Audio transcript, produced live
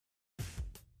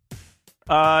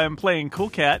I'm playing Cool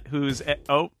Cat, who's...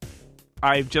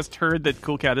 I've just heard that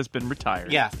Cool Cat has been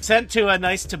retired. Yeah, sent to a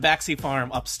nice tabaxi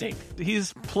farm upstate.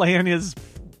 He's playing his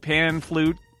pan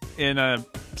flute in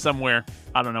somewhere.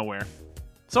 I don't know where.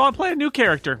 So I'll play a new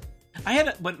character. I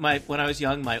had when I was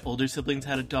young, my older siblings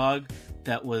had a dog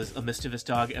that was a mischievous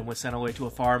dog and was sent away to a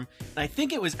farm. And I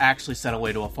think it was actually sent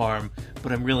away to a farm,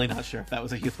 but I'm really not sure if that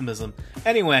was a euphemism.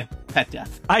 Anyway, pet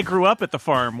death. I grew up at the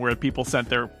farm where people sent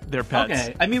their pets.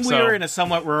 Okay. I mean, we were in a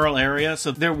somewhat rural area,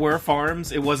 so there were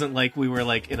farms. It wasn't like we were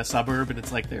like in a suburb, and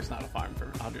it's like there's not a farm for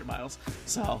 100 miles.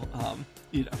 So,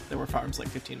 there were farms like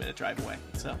 15-minute drive away.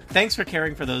 So thanks for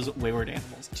caring for those wayward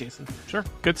animals, Jason. Sure.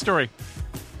 Good story.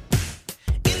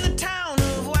 In the town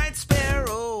of White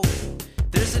Sparrow,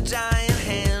 there's a giant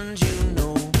hand, you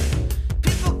know.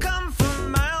 People come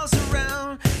from miles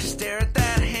around to stare at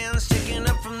that hand sticking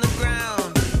up from the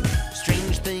ground.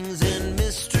 Strange things and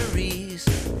mysteries,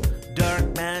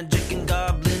 dark magic and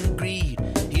goblin greed.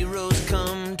 Heroes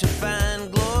come to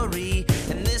find glory,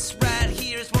 and this right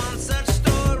here is one such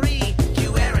story.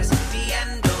 Juarez,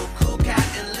 Diendo, Cool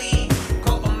Cat and Lee,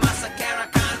 Kobamasa,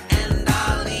 Karakan and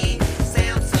Ali,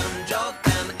 Samson,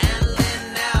 Jotham and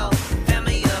Linnell,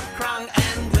 Femia, Krong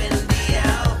and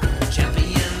Gwendiel.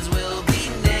 Champions will be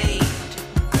named,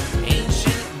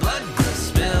 ancient blood will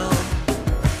spill.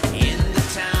 In the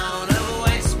town of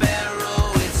White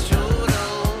Sparrow, it's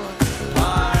total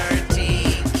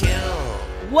party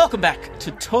kill. Welcome back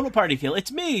to Total Party Kill.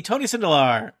 It's me, Tony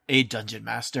Sindelar, a Dungeon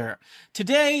Master.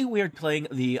 Today we are playing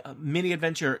the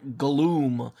mini-adventure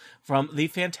Gloom from the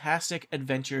Fantastic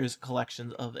Adventures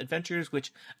collection of adventures,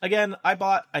 which, again, I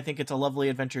bought. I think it's a lovely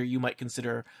adventure you might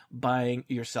consider buying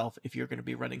yourself if you're going to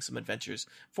be running some adventures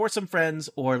for some friends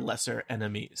or lesser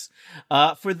enemies.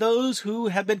 For those who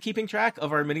have been keeping track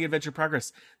of our mini-adventure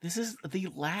progress, this is the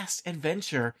last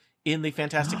adventure in the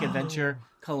Fantastic Adventure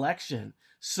collection.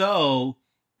 So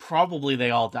probably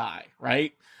they all die,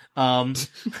 right?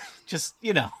 Just,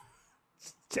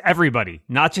 To everybody,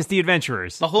 not just the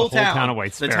adventurers. the whole town of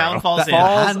White Sparrow. The town falls in.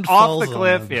 Falls hand off falls the on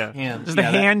cliff. them. Yeah. Hand. Does the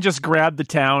Yeah, that- hand just grab the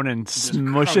town and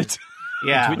smush crumb. it?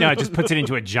 Yeah. No, it just puts it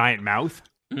into a giant mouth.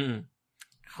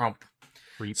 Hump.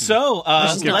 Creepy. So,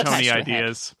 Just give let's Tony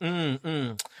ideas.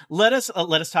 Let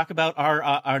us talk about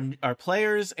our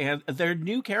players and their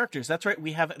new characters. That's right,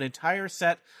 we have an entire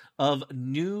set of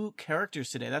new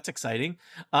characters today. That's exciting.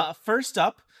 First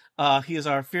up, he is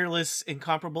our fearless,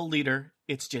 incomparable leader.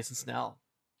 It's Jason Snell.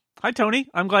 Hi, Tony.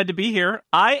 I'm glad to be here.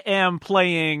 I am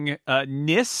playing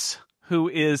Nis, who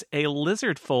is a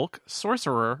lizard folk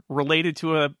sorcerer related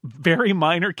to a very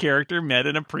minor character met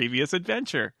in a previous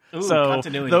adventure. Ooh, so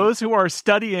continuity. those who are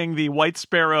studying the White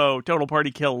Sparrow Total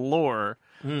Party Kill lore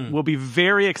will be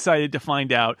very excited to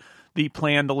find out the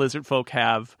plan the lizard folk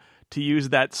have to use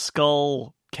that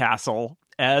skull castle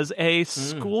as a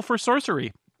school for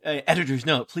sorcery. Editor's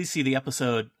note, please see the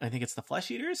episode, I think it's The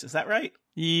Flesh Eaters, is that right?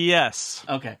 Yes.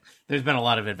 Okay. There's been a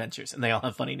lot of adventures, and they all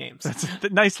have funny names. That's a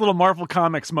nice little Marvel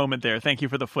Comics moment there. Thank you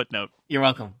for the footnote. You're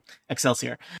welcome.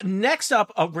 Excelsior. Next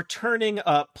up, a returning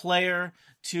player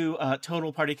to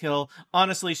Total Party Kill.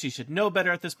 Honestly, she should know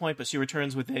better at this point, but she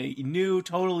returns with a new,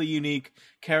 totally unique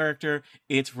character.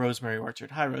 It's Rosemary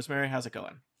Orchard. Hi, Rosemary. How's it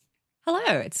going?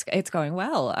 Hello, it's going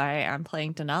well. I am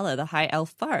playing Denala, the High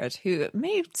Elf Bard, who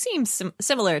may seem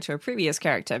similar to a previous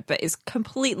character, but is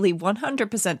completely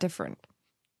 100%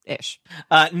 different-ish.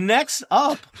 Next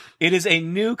up, it is a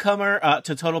newcomer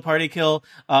to Total Party Kill.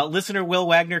 Listener Will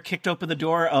Wagner kicked open the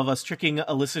door of us tricking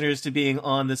listeners to being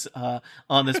on this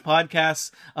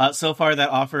podcast. So far, that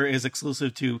offer is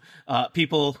exclusive to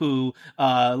people who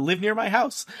live near my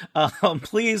house.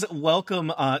 Please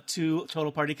welcome to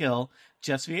Total Party Kill,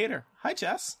 Jess Viator. Hi,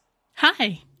 Jess.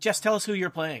 Hi. Jess, tell us who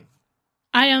you're playing.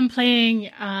 I am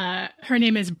playing, her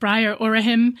name is Briar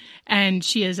Orahim, and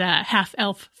she is a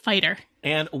half-elf fighter.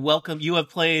 And welcome. You have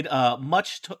played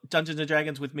much Dungeons &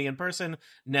 Dragons with me in person.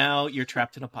 Now you're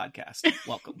trapped in a podcast.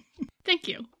 Welcome. Thank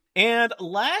you. And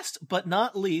last but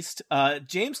not least,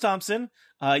 James Thompson.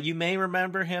 You may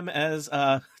remember him as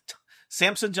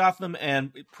Samson Jotham,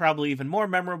 and probably even more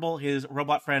memorable, his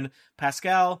robot friend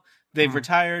Pascal. They've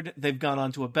retired. They've gone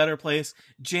on to a better place.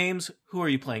 James, who are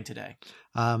you playing today?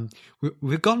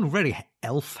 We've gone very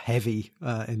elf heavy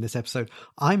in this episode.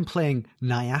 I'm playing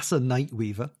Nyasa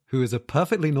Nightweaver, who is a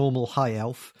perfectly normal high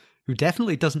elf who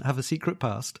definitely doesn't have a secret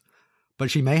past, but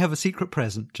she may have a secret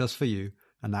present just for you,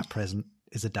 and that present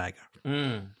is a dagger.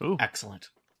 Excellent.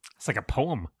 It's like a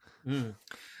poem.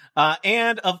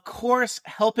 And of course,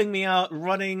 helping me out,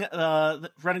 running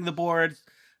the board,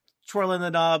 twirling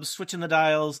the knobs, switching the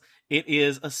dials. It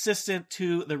is assistant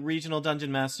to the regional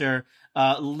dungeon master,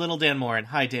 Little Dan Morin.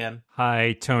 Hi, Dan.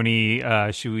 Hi, Tony.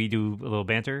 Should we do a little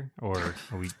banter, or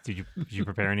did you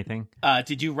prepare anything?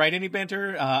 Did you write any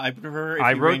banter? I prefer. If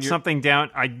I you wrote ran your... something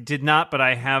down. I did not, but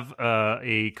I have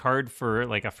a card for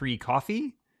like a free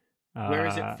coffee. Where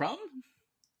is it from?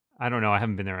 I don't know. I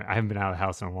haven't been there. I haven't been out of the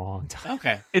house in a long time.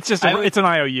 Okay. It's just it's an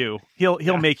IOU.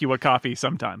 He'll make you a coffee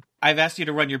sometime. I've asked you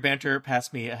to run your banter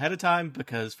past me ahead of time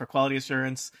because for quality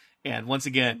assurance, and once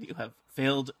again, you have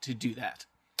failed to do that.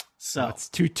 So It's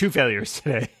two failures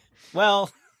today.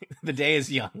 well, the day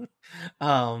is young.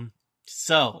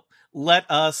 So let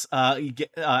us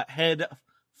head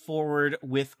forward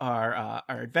with our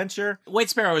adventure. White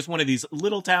Sparrow is one of these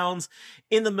little towns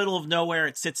in the middle of nowhere.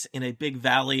 It sits in a big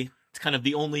valley. It's kind of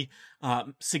the only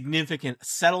significant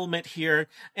settlement here,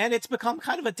 and it's become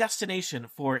kind of a destination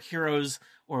for heroes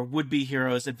or would-be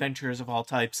heroes, adventurers of all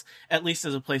types, at least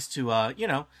as a place to,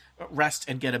 rest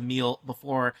and get a meal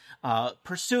before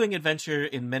pursuing adventure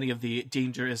in many of the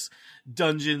dangerous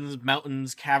dungeons,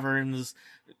 mountains, caverns,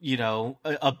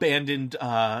 abandoned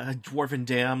dwarven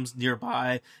dams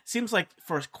nearby. Seems like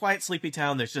for a quiet, sleepy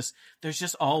town, there's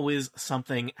just always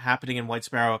something happening in White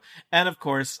Sparrow. And of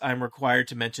course, I'm required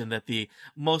to mention that the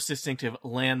most distinctive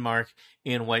landmark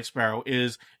in White Sparrow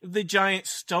is the giant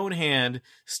stone hand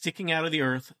sticking out of the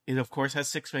earth. It of course has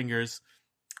 6 fingers.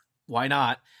 Why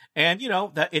not? And,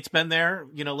 that it's been there,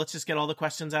 let's just get all the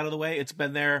questions out of the way. It's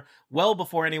been there well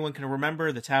before anyone can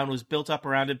remember. The town was built up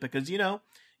around it because,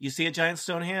 you see a giant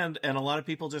stone hand and a lot of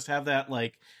people just have that,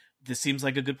 like, this seems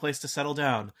like a good place to settle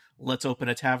down. Let's open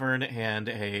a tavern and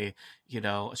a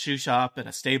shoe shop and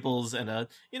a stables and a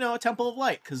temple of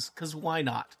light. Cause why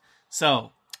not?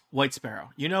 So White Sparrow,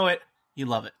 you know it, you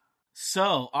love it.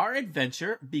 So our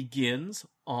adventure begins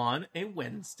on a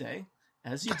Wednesday,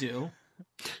 as you do.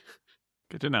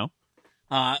 Good to know.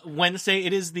 Wednesday,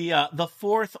 it is the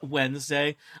fourth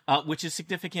Wednesday, which is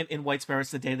significant in White Sparrow.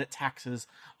 It's the day that taxes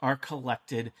are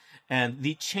collected, and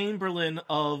the Chamberlain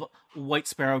of White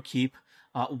Sparrow Keep,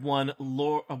 one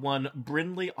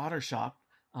Brindley Ottershop.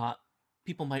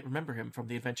 People might remember him from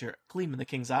the adventure Gleam in the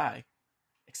King's Eye.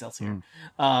 Excelsior.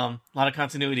 A lot of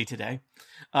continuity today.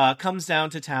 Comes down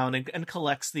to town and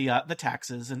collects the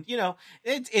taxes, and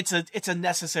it's a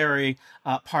necessary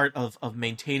part of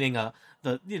maintaining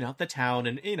the town,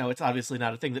 and it's obviously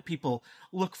not a thing that people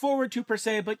look forward to per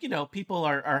se, but people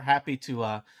are happy to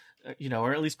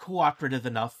or at least cooperative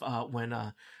enough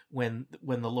when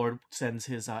the Lord sends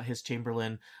his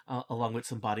chamberlain along with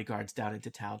some bodyguards down into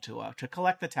town to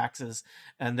collect the taxes,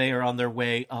 and they are on their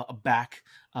way back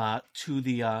to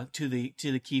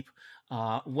the keep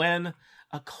when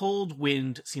a cold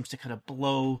wind seems to kind of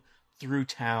blow through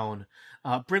town.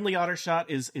 Brindley Ottershot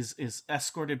is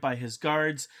escorted by his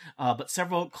guards, but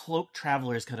several cloaked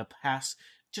travelers kind of pass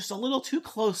just a little too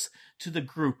close to the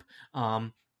group.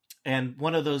 And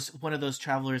one of those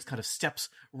travelers kind of steps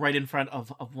right in front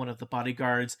of one of the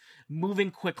bodyguards,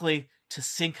 moving quickly to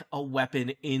sink a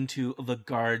weapon into the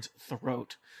guard's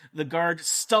throat. The guard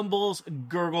stumbles,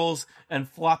 gurgles, and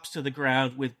flops to the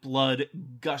ground with blood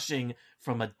gushing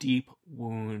from a deep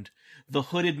wound. The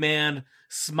hooded man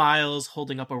smiles,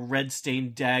 holding up a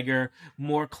red-stained dagger.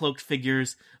 More cloaked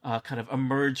figures kind of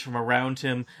emerge from around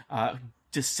him,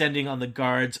 descending on the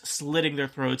guards, slitting their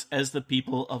throats as the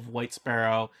people of White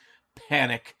Sparrow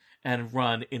panic and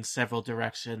run in several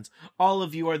directions. All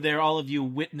of you are there. All of you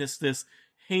witness this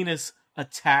heinous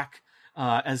attack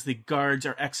as the guards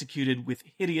are executed with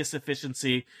hideous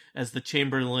efficiency, as the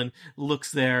Chamberlain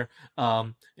looks there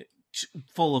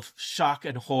full of shock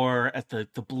and horror at the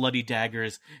bloody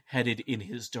daggers headed in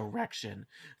his direction.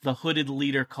 The hooded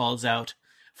leader calls out,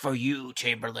 "For you,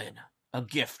 Chamberlain, a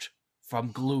gift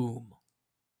from Gloom."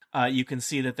 You can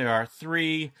see that there are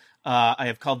 3, I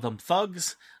have called them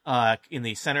thugs, in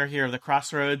the center here of the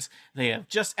crossroads. They have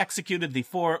just executed the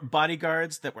 4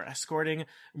 bodyguards that were escorting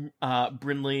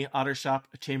Brindley Ottershop,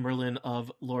 Chamberlain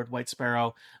of Lord White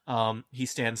Sparrow. He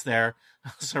stands there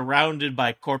surrounded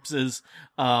by corpses.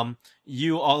 All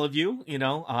of you,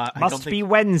 I Must be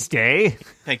Wednesday.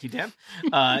 Thank you, Dan.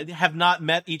 Have not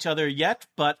met each other yet,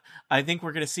 but I think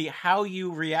we're going to see how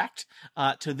you react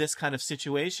to this kind of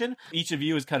situation. Each of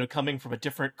you is kind of coming from a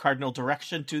different cardinal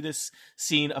direction to this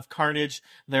scene of carnage.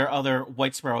 There are other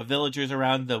White Sparrow villagers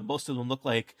around, though most of them look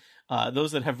like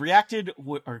those that have reacted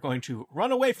are going to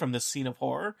run away from this scene of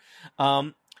horror.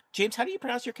 James, how do you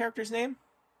pronounce your character's name?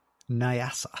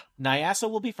 Nyasa. Nyasa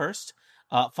will be first,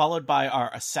 followed by our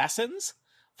assassins,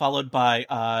 followed by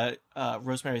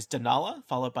Rosemary's Denala,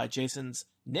 followed by Jason's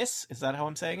Nis. Is that how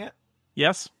I'm saying it?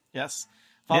 Yes. Yes.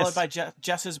 Followed Yes. by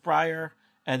Jess's Briar,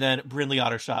 and then Brindley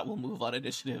Ottershot will move on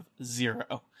initiative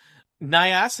 0.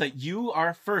 Nyasa, you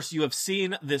are first. You have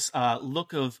seen this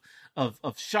look of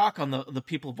shock on the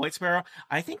people of White Sparrow.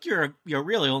 I think you're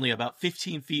really only about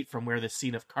 15 feet from where this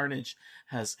scene of carnage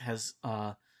has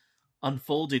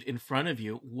unfolded in front of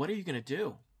you. What are you going to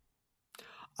do?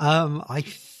 I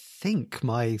think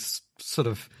my sort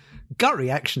of gut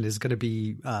reaction is going to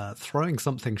be throwing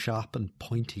something sharp and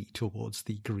pointy towards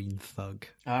the green thug.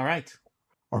 All right.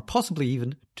 Or possibly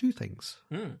even two things.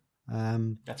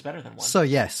 That's better than one. So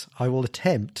yes, I will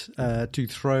attempt to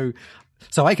throw.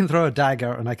 So I can throw a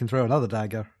dagger and I can throw another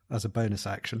dagger as a bonus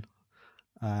action.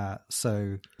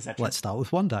 So let's start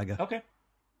with one dagger. Okay.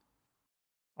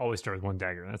 Always start with one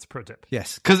dagger. That's a pro tip.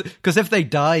 Yes, because if they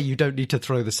die, you don't need to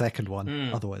throw the second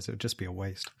one. Otherwise, it would just be a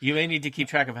waste. You may need to keep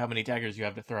track of how many daggers you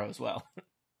have to throw as well.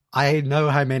 I know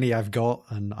how many I've got,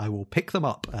 and I will pick them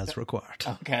up as required.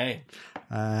 Okay.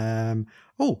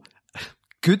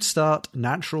 Good start.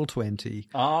 Natural 20.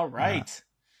 All right.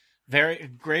 Very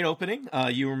great opening.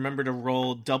 You remember to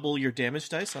roll double your damage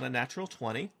dice on a natural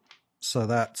 20. So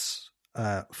that's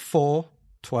 4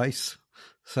 twice.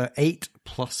 So 8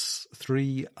 plus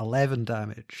 3, 11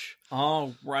 damage.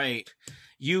 All right.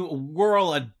 You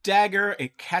whirl a dagger.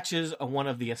 It catches one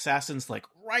of the assassins like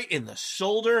right in the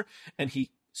shoulder, and he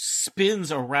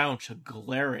spins around to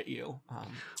glare at you.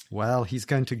 Well, he's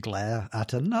going to glare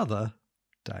at another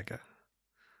dagger.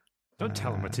 Don't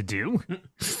tell him what to do.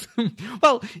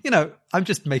 Well, I'm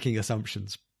just making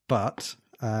assumptions, but...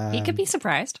 He could be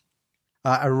surprised.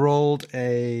 I rolled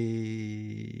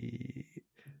a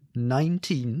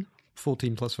 19,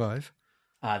 14 plus 5.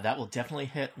 That will definitely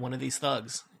hit one of these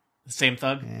thugs. The same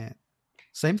thug?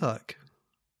 Same thug.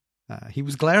 He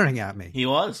was glaring at me. He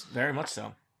was, very much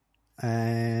so.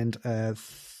 And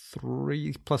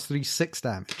 3 plus 3, 6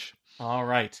 damage. All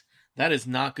right. That is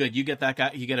not good. You get that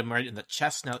guy, you get him right in the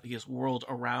chest now. He is whirled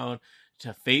around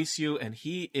to face you, and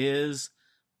he is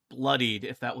bloodied,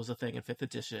 if that was a thing in 5th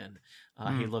edition.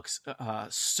 He looks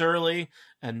surly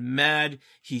and mad.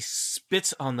 He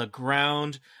spits on the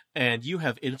ground, and you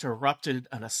have interrupted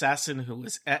an assassin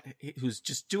who's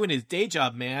just doing his day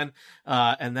job, man.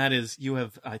 And that is, you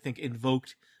have, I think,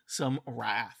 invoked some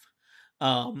wrath.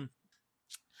 Dan,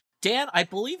 I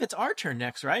believe it's our turn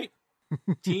next, right?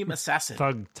 Team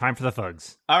Assassin. Time for the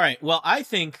thugs. All right. Well, I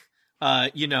think,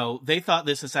 they thought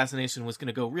this assassination was going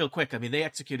to go real quick. I mean, they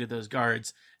executed those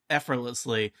guards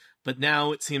effortlessly, but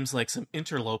now it seems like some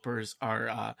interlopers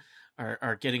are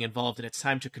getting involved, and it's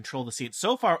time to control the scene.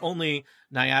 So far, only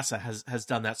Nyasa has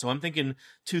done that. So I'm thinking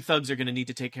 2 thugs are going to need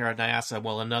to take care of Nyasa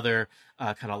while another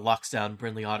kind of locks down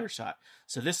Brynley Ottershot.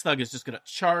 So this thug is just going to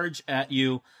charge at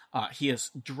you. He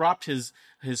has dropped his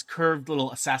curved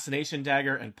little assassination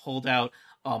dagger and pulled out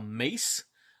a mace.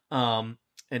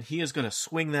 And he is going to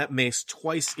swing that mace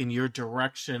twice in your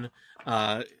direction,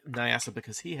 Nyasa,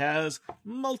 because he has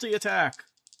multi-attack.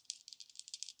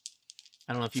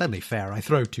 I don't know if you... It's only fair. I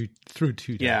threw two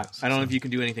daggers. Yeah, I don't know if you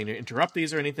can do anything to interrupt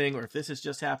these or anything, or if this is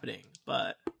just happening.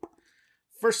 But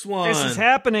first one... This is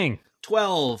happening!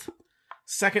 12.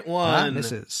 Second one...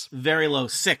 misses. Very low,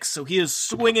 6. So he is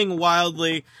swinging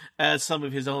wildly as some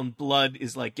of his own blood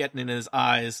is like getting in his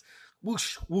eyes.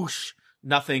 Whoosh, whoosh.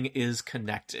 Nothing is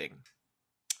connecting.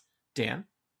 Dan?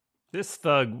 This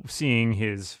thug, seeing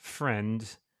his friend,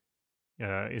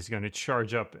 is going to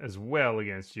charge up as well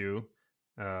against you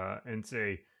and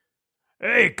say,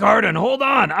 "Hey, Carden, hold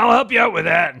on. I'll help you out with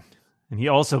that." And he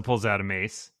also pulls out a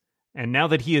mace. And now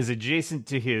that he is adjacent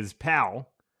to his pal,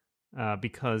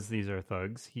 because these are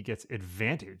thugs, he gets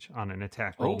advantage on an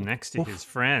attack roll next to his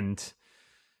friend.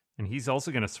 And he's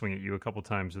also going to swing at you a couple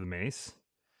times with a mace.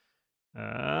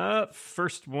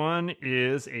 First one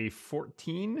is a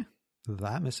 14.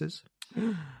 That misses.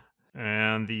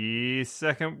 And the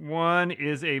second one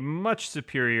is a much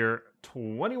superior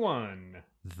 21.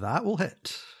 That will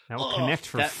hit. That will connect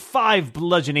for 5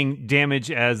 bludgeoning damage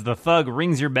as the thug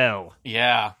rings your bell.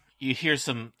 Yeah. You hear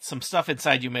some stuff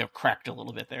inside you may have cracked a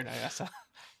little bit there, Nyasa.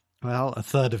 Well, a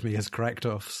third of me has cracked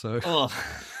off, so...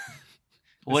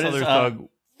 What this is other thug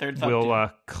third thug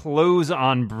will close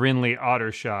on Brynley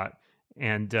Ottershot,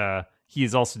 and he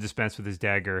is also dispensed with his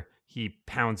dagger. He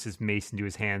pounds his mace into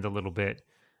his hand a little bit,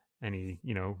 and he,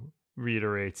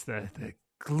 reiterates that the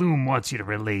Gloom wants you to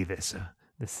relay this.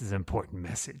 This is an important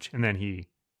message. And then he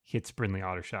hits Brynley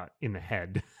Ottershot in the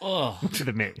head to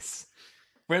the mace.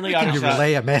 Brynley Can you Ottershot,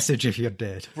 relay a message if you're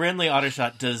dead? Brynley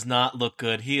Ottershot does not look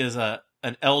good. He is an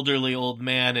elderly old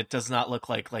man. It does not look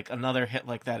like another hit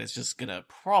like that is just going to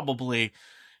probably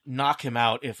knock him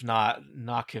out, if not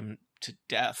knock him to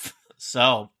death.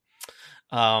 So...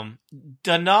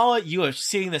 Danala, you are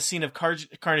seeing the scene of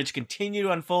carnage continue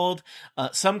to unfold.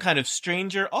 Some kind of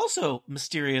stranger, also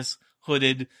mysterious,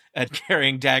 hooded and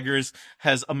carrying daggers,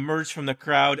 has emerged from the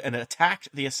crowd and attacked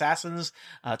the assassins.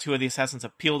 2 of the assassins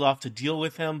have peeled off to deal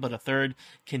with him, but a third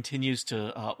continues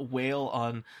to wail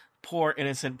on poor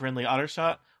innocent Brindley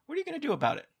Ottershot. What are you going to do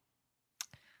about it?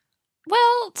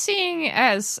 Well, seeing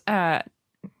as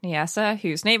Nyasa,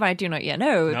 whose name I do not yet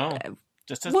know, No,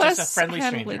 just a friendly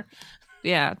stranger.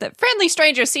 Yeah, the friendly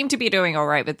strangers seem to be doing all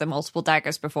right with the multiple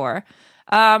daggers before.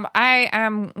 I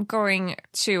am going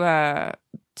to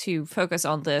focus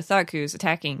on the thug who's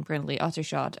attacking Brindley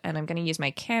Ottershot, and I'm going to use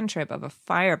my cantrip of a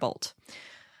firebolt,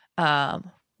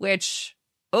 which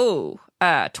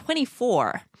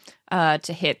 24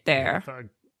 to hit there.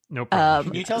 No problem.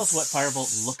 Can you tell us what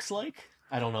firebolt looks like?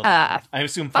 I don't know. I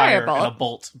assume fire Firebolt. and a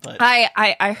bolt, but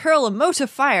I hurl a mote of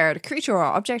fire at a creature or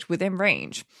object within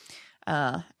range,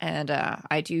 and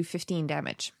I do 15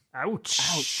 damage.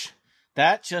 ouch.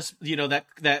 That just,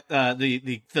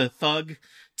 the thug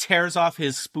tears off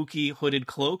his spooky hooded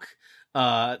cloak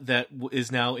that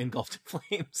is now engulfed in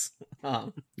flames.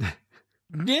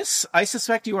 Nis, I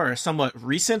suspect you are a somewhat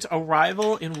recent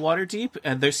arrival in Waterdeep,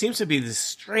 and there seems to be this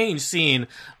strange scene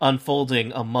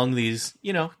unfolding among these,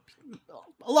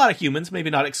 a lot of humans, maybe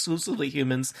not exclusively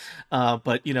humans,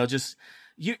 but, just...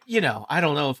 I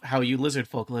don't know how you lizard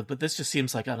folk live, but this just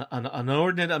seems like an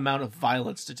inordinate amount of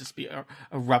violence to just be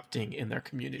erupting in their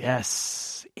community.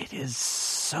 Yes, it is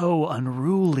so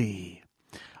unruly.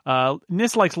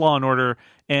 Nis likes Law and Order,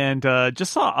 and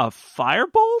just saw a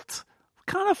firebolt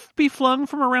kind of be flung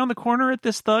from around the corner at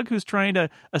this thug who's trying to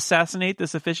assassinate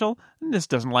this official. Nis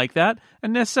doesn't like that,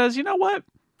 and Nis says, "You know what?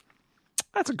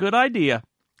 That's a good idea.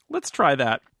 Let's try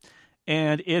that."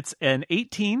 And it's an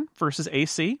 18 versus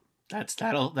AC. That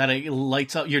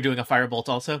lights up. You're doing a firebolt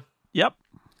also? Yep.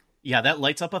 Yeah, that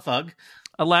lights up a thug.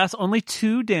 Alas, only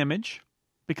 2 damage,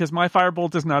 because my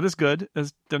firebolt is not as good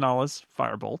as Denala's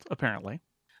firebolt, apparently.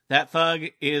 That thug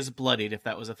is bloodied, if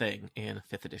that was a thing, in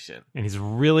 5th edition. And he's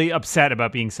really upset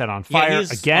about being set on fire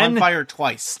he's again. On fire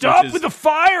twice. Stop with the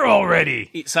fire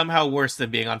already! Somehow worse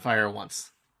than being on fire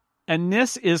once. And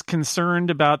Nis is concerned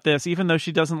about this, even though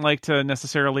she doesn't like to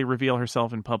necessarily reveal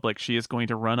herself in public. She is going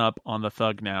to run up on the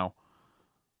thug now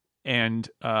and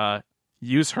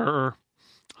use her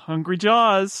hungry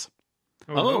jaws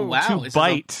Oh, wow. to Is this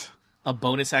bite. a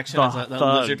bonus action the as a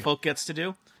thug. lizard folk gets to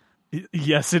do?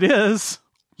 Yes, it is.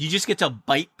 You just get to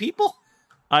bite people?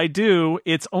 I do.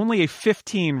 It's only a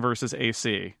 15 versus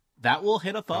AC. That will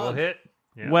hit a That'll thug. hit.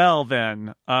 Yeah. Well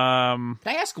then, Can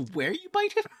I ask where you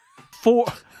bite him? for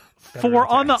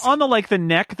on attacks. the like the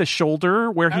neck, the shoulder,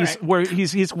 where he's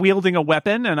wielding a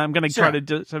weapon, and I'm going to try Sure. to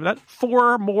do that.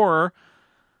 4 more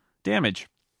damage.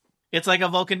 It's like a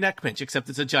Vulcan neck pinch, except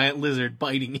it's a giant lizard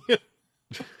biting you.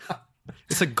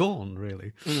 It's a gone,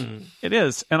 really. It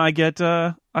is, and I get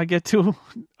two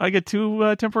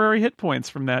temporary hit points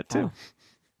from that too,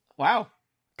 Wow.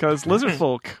 because lizard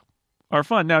folk are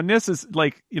fun. Now Nis is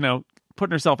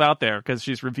putting herself out there because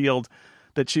she's revealed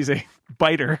that she's a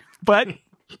biter, but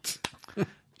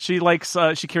she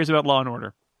cares about law and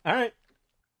order. All right.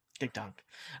 Ding dong.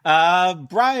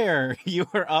 Briar, you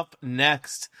are up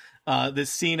next. This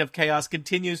scene of chaos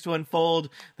continues to unfold.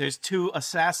 There's 2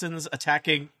 assassins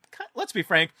attacking, let's be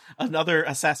frank, another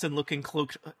assassin-looking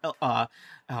cloaked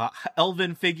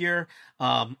elven figure.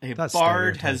 That's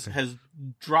Bard has stereotyping.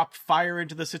 dropped fire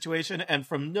into the situation, and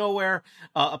from nowhere,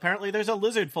 apparently there's a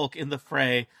lizard folk in the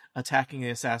fray attacking the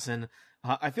assassin.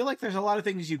 I feel like there's a lot of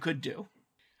things you could do.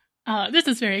 This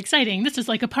is very exciting. This is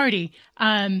like a party.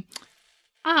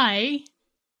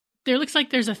 There looks like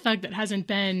there's a thug that hasn't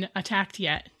been attacked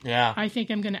yet. Yeah. I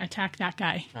think I'm going to attack that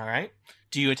guy. All right.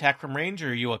 Do you attack from range, or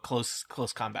are you a close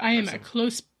combat I am person? a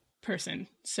close person,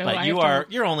 so But I you have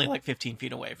to- you're only like 15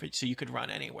 feet away, so you could run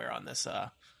anywhere on this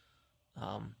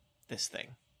this thing.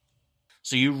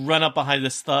 So you run up behind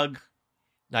this thug.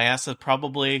 Nyasa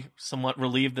probably somewhat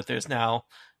relieved that there's now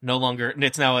no longer,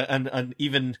 it's now an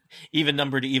even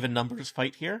number to even numbers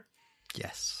fight here.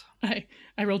 Yes. I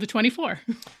rolled a 24.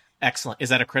 Excellent. Is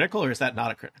that a critical or is that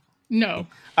not a critical? No.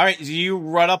 All right, so you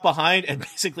run up behind and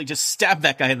basically just stab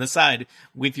that guy in the side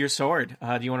with your sword.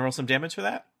 Do you want to roll some damage for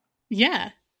that?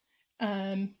 Yeah.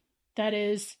 That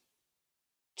is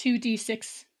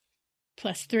 2d6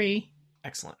 plus 3.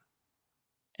 Excellent.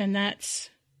 And that's...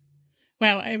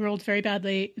 Wow, I rolled very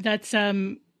badly. That's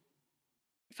 5.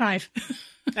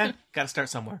 Got to start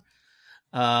somewhere.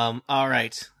 All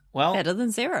right. Well, Better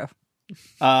than 0.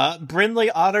 Brindley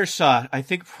Ottershot. I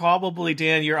think probably,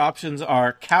 Dan, your options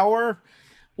are cower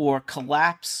or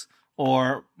collapse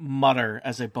or mutter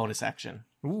as a bonus action.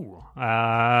 Ooh.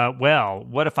 Well,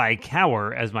 what if I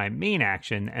cower as my main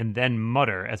action and then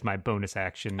mutter as my bonus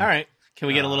action? All right. Can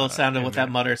we get a little sound of what that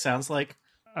and- mutter sounds like?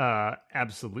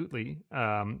 Absolutely.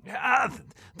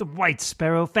 The White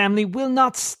Sparrow family will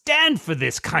not stand for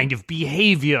this kind of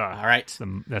behavior. All right.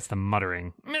 That's the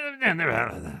muttering.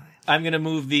 I'm going to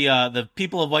move the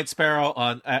people of White Sparrow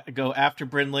on go after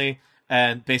Brindley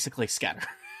and basically scatter.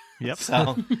 Yep.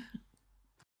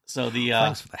 So the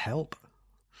Thanks for the help.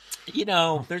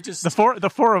 they're just The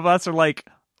four of us are like,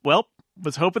 well,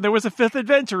 was hoping there was a fifth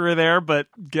adventurer there, but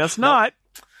guess not.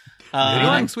 Maybe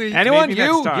next week. Anyone? Maybe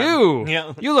next time.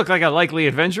 Yeah. You look like a likely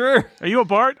adventurer. Are you a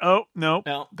Bart? Oh, no.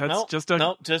 no, That's just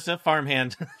a just a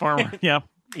farmhand. farmer. Yeah.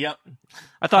 Yep.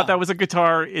 I thought that was a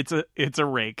guitar. It's a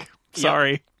rake.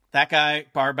 Sorry. That guy,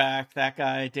 barback. That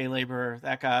guy, day laborer.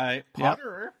 That guy,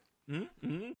 potterer.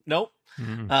 Nope.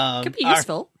 Could be our-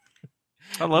 useful.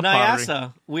 I love pottery.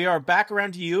 Nyasa, we are back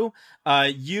around to you.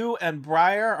 You and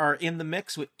Briar are in the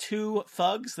mix with two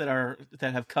thugs that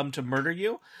have come to murder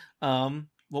you.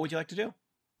 What would you like to do?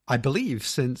 I believe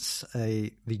since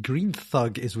the green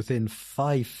thug is within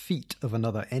 5 feet of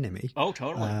another enemy, Oh,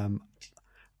 totally.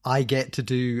 I get to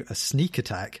do a sneak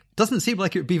attack. Doesn't seem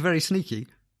like it would be very sneaky,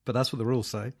 but that's what the rules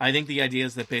say. I think the idea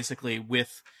is that basically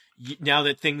now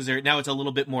that it's a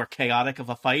little bit more chaotic of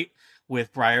a fight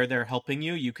with Briar there helping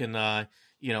you, you can,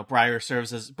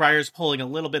 Briar's pulling a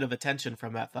little bit of attention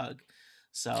from that thug.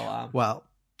 So, Well,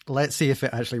 let's see if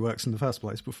it actually works in the first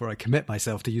place before I commit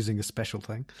myself to using a special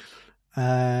thing.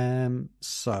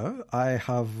 So I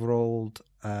have rolled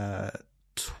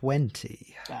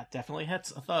 20. that definitely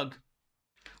hits a thug.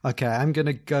 Okay, I'm going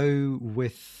to go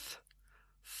with...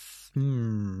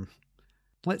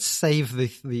 Let's save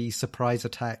the surprise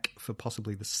attack for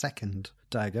possibly the second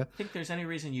dagger. I think there's any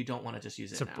reason you don't want to just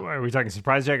use it now. Are we talking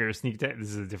surprise attack or sneak attack? This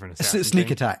is a different assassin Sneak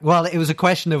thing. attack. Well, it was a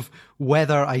question of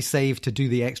whether I save to do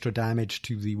the extra damage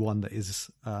to the one that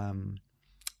is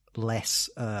less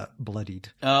bloodied.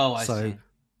 Oh, I So, see.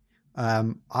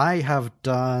 I have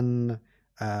done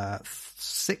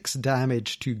 6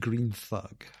 damage to Green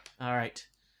Thug. All right.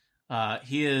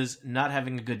 He is not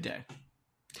having a good day.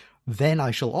 Then I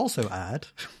shall also add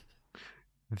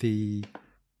the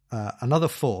another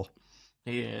 4.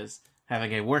 He is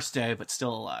having a worse day, but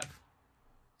still alive.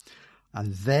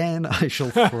 And then I shall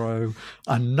throw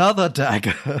another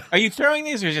dagger. Are you throwing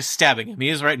these or just stabbing him? He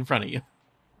is right in front of you.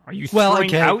 Are you Well, throwing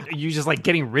okay. out? Are you just like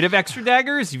getting rid of extra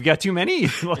daggers? You've got too many.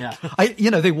 Yeah.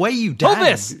 They weigh you down. Hold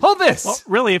this. Hold this. Well,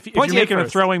 really, if Point you're it making a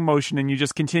first. throwing motion and you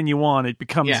just continue on, it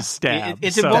becomes Yeah. a stab.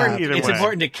 It's So, important. either It's way.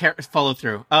 important to follow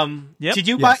through. Yep. Did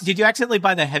you Yes. Did you accidentally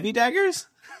buy the heavy daggers,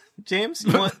 James?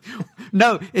 You want?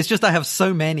 No, it's just I have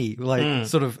so many,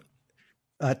 sort of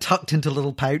tucked into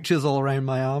little pouches all around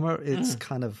my armor. It's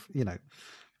kind of, So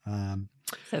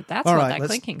that's All what right, that let's-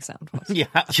 clinking sound was. Yeah.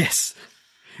 yes.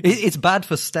 It's bad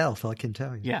for stealth, I can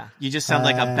tell you. Yeah. You just sound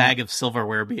like a bag of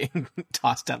silverware being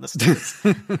tossed down the stairs.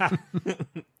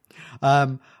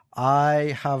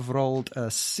 I have rolled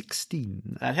a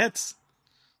 16. That hits.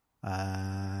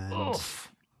 And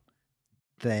Oof.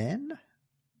 then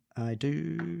I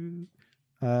do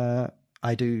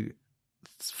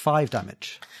 5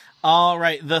 damage. All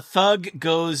right. The thug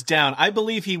goes down. I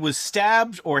believe he was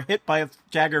stabbed or hit by a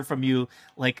dagger from you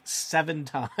like 7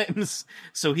 times.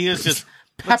 So he is just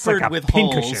Looks like peppered a with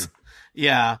pincushion. holes.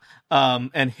 Yeah.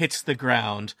 And hits the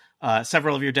ground.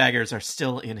 Several of your daggers are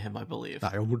still in him, I believe.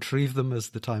 I will retrieve them as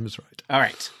the time is right. All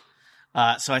right.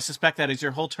 So I suspect that is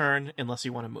your whole turn, unless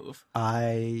you want to move.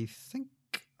 I think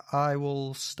I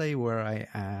will stay where I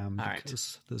am All right.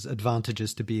 because there's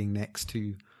advantages to being next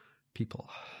to people.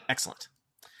 Excellent.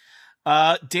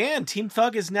 Dan, Team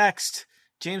Thug is next.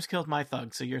 James killed my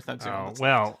thug, so your thugs are. Oh, next.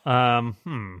 well,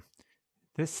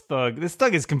 This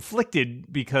thug is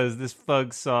conflicted because this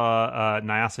thug saw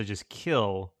Nyasa just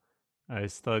kill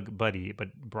his thug buddy,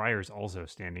 but Briar's also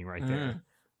standing right there.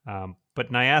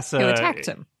 But Nyasa Who attacked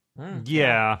him?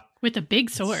 Yeah, With a big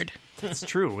sword. that's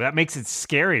true. That makes it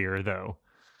scarier, though.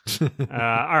 All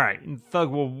right, Thug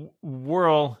will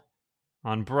whirl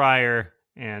on Briar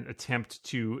and attempt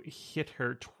to hit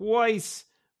her twice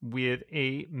with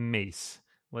a mace.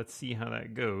 Let's see how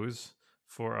that goes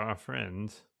for our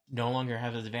friend. No longer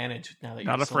have an advantage now that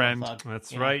you're Not a still friend. Thug.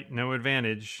 That's Yeah. right, no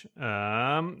advantage.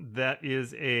 That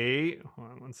is a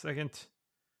hold on 1 second.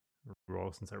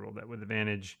 Roll since I rolled that with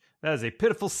advantage. That is a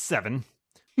pitiful 7.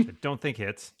 Which I don't think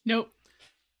hits. Nope.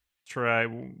 Try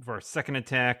for a second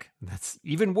attack. That's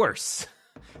even worse.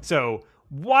 So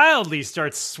wildly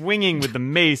starts swinging with the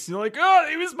mace. You're like, oh,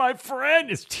 he was my friend.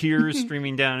 His tears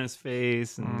streaming down his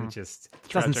face, and it just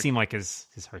doesn't Tragic. seem like his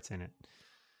heart's in it.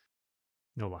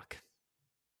 No luck.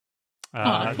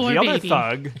 Aw, poor the other baby.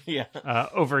 thug Yeah.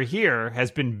 over here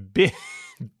has been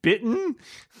bitten.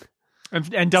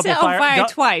 and double Set on fire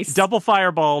du- twice. double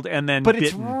fireballed, and then But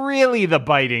it's bitten. really the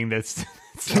biting that's.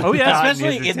 Oh, yeah. gotten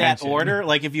Especially his in that attention. order,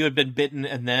 like if you had been bitten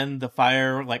and then the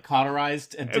fire like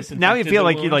cauterized and disinfected Now you feel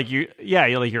the like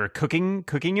wound. you're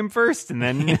cooking him first, and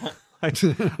then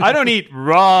I don't eat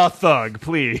raw thug,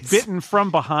 please. bitten from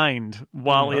behind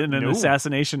while in an No.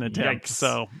 assassination attempt. Yikes.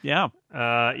 So yeah,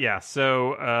 Yeah.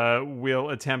 So we'll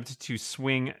attempt to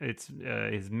swing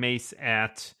his mace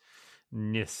at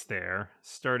Nis there,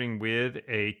 starting with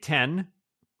a 10.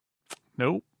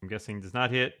 nope. I'm guessing does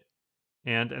not hit,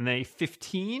 and a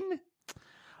 15.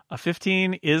 A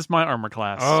 15 is my armor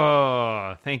class.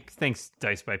 Oh, thanks,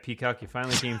 Dice by Peacock. You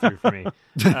finally came through for me.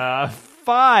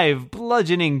 5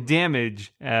 bludgeoning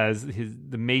damage as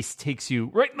the mace takes you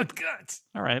right in the guts.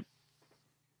 All right,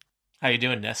 How you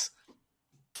doing, Nis?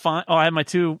 fine. Oh, I have my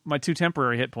two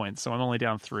temporary hit points, so I'm only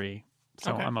down 3.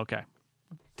 So Okay. I'm okay.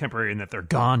 Temporary in that they're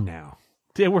gone now.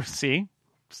 They were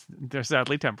they're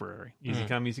sadly temporary. Easy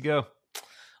come, easy go.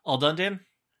 All done, Dan?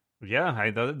 Yeah,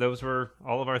 those were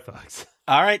all of our thugs.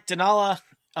 All right, Denala.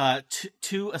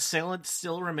 Two assailants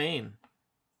still remain.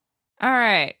 All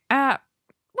right. I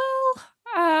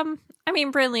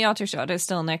mean, Brindley Ottershot is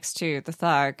still next to the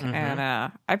thug, and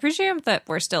I presume that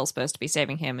we're still supposed to be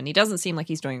saving him, and he doesn't seem like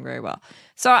he's doing very well.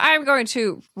 So I'm going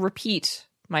to repeat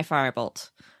my firebolt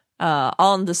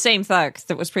on the same thug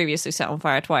that was previously set on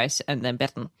fire twice and then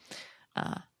bitten.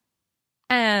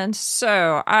 And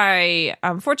so I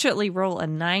unfortunately roll a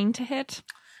 9 to hit.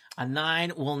 A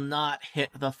 9 will not hit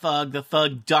the thug. The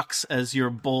thug ducks as your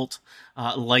bolt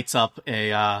lights up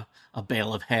a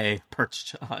bale of hay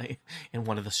perched in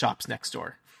one of the shops next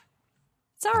door.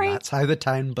 Sorry. That's how the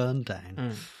town burned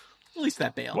down. At least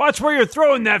that bale. Watch where you're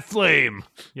throwing that flame,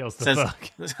 yells the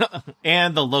thug.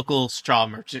 And the local straw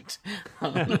merchant.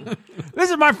 This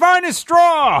is my finest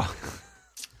straw.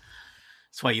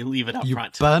 That's why you leave it up You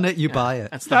front. burn it, you buy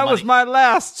it. That's the That money. was my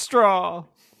last straw.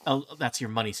 Oh, that's your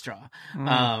money straw.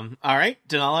 All right,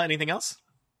 Denala, anything else?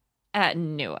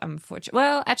 No, unfortunately.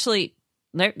 Well, actually,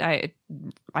 no,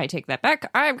 I take that back.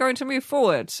 I'm going to move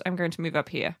forward. I'm going to move up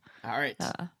here. All right.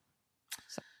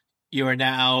 You are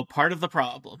now part of the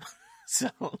problem. So,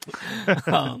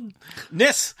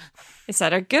 Nis. Is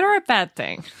that a good or a bad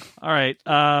thing? All right.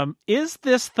 Is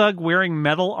this thug wearing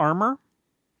metal armor?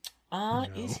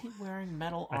 Is he wearing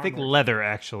metal armor? I think leather,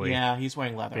 actually. Yeah, he's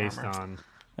wearing leather based armor. on.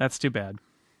 That's too bad.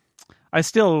 I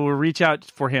still will reach out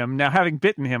for him. Now, having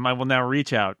bitten him, I will now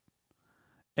reach out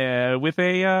with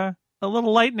a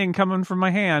little lightning coming from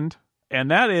my hand.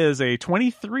 And that is a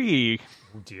 23.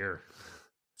 Oh, dear.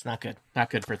 It's not good. Not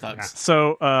good for thugs.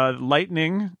 So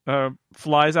lightning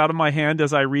flies out of my hand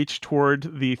as I reach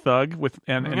toward the thug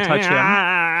and touch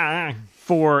him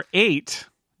for 8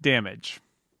 damage.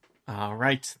 All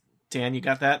right. Dan, you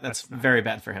got that? That's very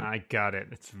bad for him. I got it.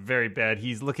 It's very bad.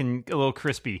 He's looking a little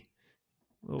crispy.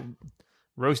 A little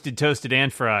roasted, toasted,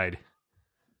 and fried.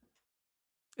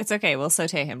 It's okay. We'll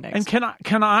saute him next. And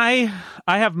can I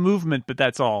have movement, but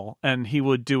that's all. And he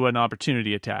would do an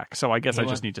opportunity attack. So I guess I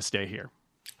just need to stay here.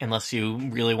 Unless you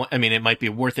really want, I mean, it might be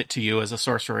worth it to you as a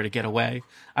sorcerer to get away.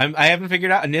 I haven't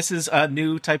figured out, and this is a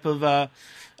new type of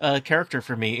character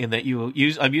for me in that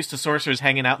I'm used to sorcerers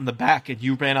hanging out in the back, and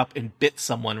you ran up and bit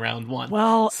someone round 1.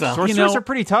 Well, so, Sorcerers are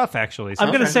pretty tough, actually.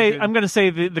 I'm gonna say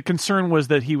the concern was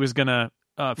that he was gonna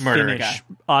Murder a finish guy.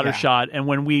 Ottershot, and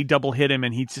when we double hit him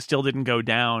and he still didn't go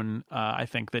down, I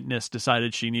think that Nis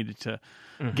decided she needed to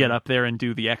get up there and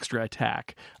do the extra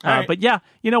attack. Right. But yeah,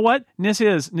 you know what? Nis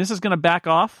is going to back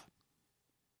off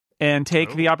and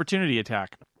take the opportunity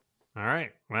attack. All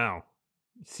right. Wow.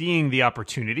 Seeing the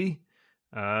opportunity,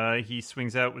 he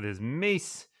swings out with his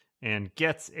mace and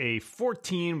gets a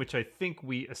 14, which I think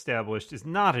we established is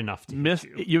not enough to hit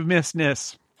you. You've missed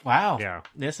Nis. wow. Yeah.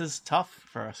 This is tough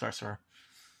for a sorcerer.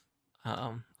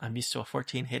 I'm used to a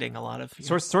 14 hitting a lot of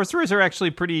Sorcerers are actually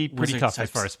pretty Wizard tough types.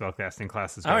 as far as spellcasting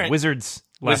classes go. All right. Wizards,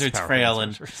 less wizards powerful frail than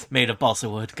and sorcerers. made of balsa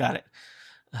wood. Got it.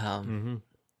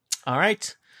 All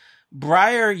right.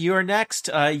 Briar, you're next.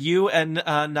 You and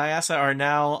Nyasa are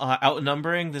now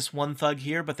outnumbering this one thug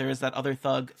here, but there is that other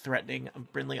thug threatening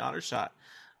Brindley Ottershot.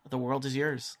 The world is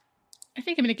yours. I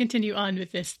think I'm going to continue on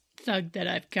with this thug that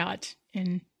I've got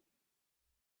in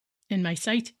my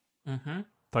sight. Mm-hmm.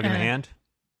 Thug in the hand.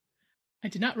 I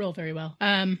did not roll very well.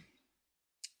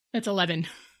 That's 11.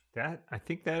 I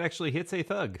think that actually hits a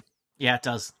thug. Yeah, it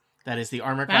does. That is the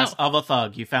armor class of a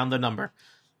thug. You found the number.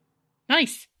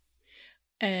 Nice.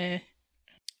 13.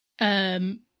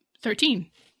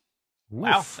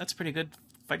 Wow, Woof. that's pretty good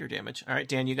fighter damage. All right,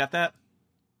 Dan, you got that?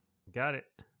 Got it.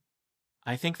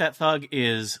 I think that thug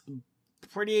is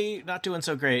pretty not doing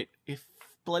so great. If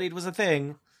bloodied was a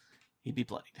thing, he'd be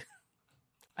bloodied.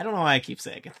 I don't know why I keep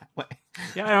saying it that way.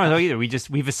 Yeah, I don't know either.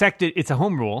 We've effected. It's a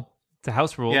home rule. It's a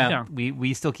house rule. Yeah.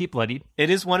 We still keep bloodied.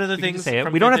 It is one of the We can things. just say it.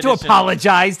 from We don't have fifth to edition.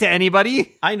 apologize to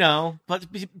anybody. I know, but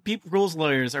rules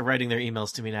lawyers are writing their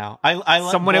emails to me now. I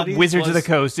Someone at Bloodies Wizards of the was-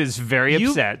 Coast is very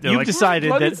upset. They're You've like, decided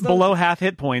 "Bloody that stuff." below half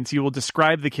hit points, you will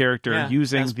describe the character Yeah,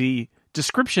 using as- the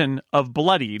description of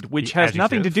bloodied, which The has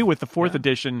nothing to adjective. do with the 4th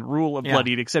edition rule of Yeah.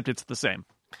 bloodied, except it's the same.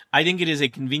 I think it is a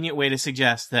convenient way to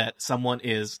suggest that someone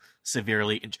is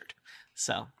severely injured.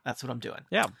 So that's what I'm doing.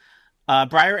 Yeah.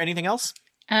 Briar, anything else?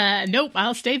 Nope,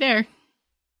 I'll stay there.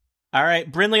 All right,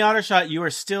 Brindley Ottershot, you are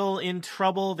still in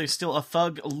trouble. There's still a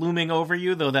thug looming over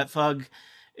you, though that thug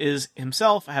is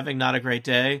himself having not a great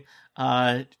day.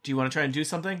 Do you want to try and do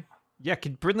something? Yeah,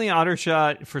 could Brindley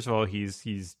Ottershot? First of all,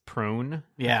 he's prone.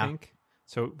 Yeah. I think.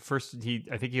 So first,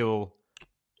 I think he'll.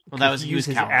 Well, that was use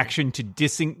his cowering. action to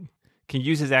Can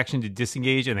use his action to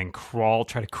disengage and then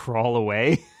try to crawl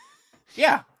away.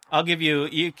 Yeah, I'll give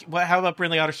you. How about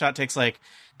Brindley Ottershot takes like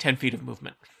 10 feet of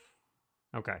movement?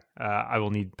 Okay. I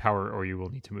will need power, or you will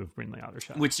need to move Brindley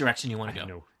Ottershot. Which direction you want to go?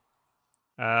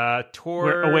 No.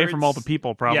 Towards We're away from all the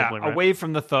people, probably. Yeah, right? away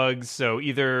from the thugs. So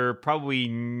either probably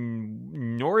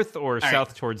north or right.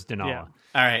 south towards Denala. Yeah.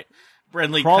 All right,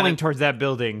 Brindley Crawling kind of, towards that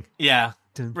building. yeah,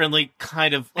 Brindley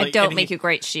kind of. I Like, don't and make he- a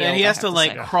great shield. And he I has have to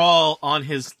like say. crawl on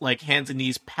his like hands and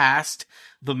knees past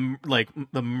the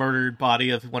murdered body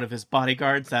of one of his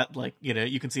bodyguards. That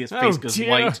you can see his face goes dear.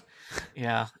 white.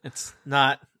 Yeah, it's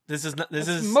not. This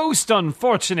is Most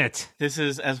unfortunate. This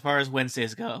is, as far as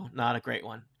Wednesdays go, not a great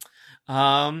one.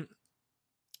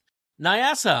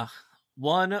 Nyasa,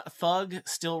 one thug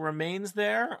still remains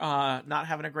there, not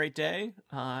having a great day,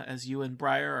 as you and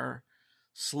Briar are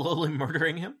slowly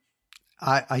murdering him.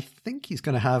 I think he's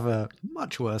going to have a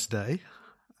much worse day.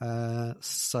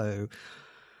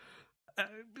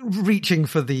 Reaching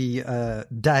for the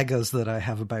daggers that I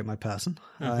have about my person,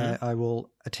 I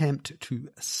will attempt to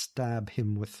stab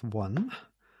him with one.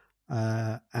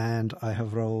 And I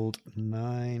have rolled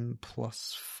 9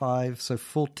 plus 5, so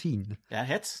 14. That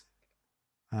hits.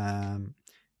 And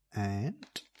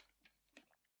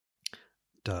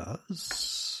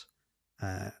does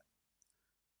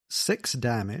 6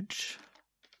 damage.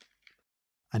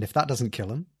 And if that doesn't kill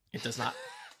him, It does not.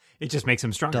 It just makes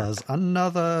him stronger. does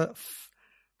another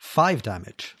 5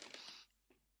 damage.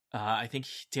 I think,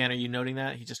 Dan, are you noting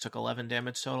that? He just took 11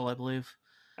 damage total, I believe.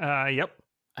 Yep.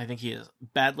 I think he is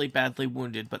badly, badly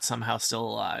wounded, but somehow still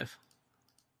alive.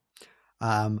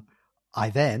 I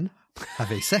then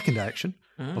have a second action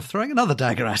of throwing another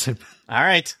dagger at him. All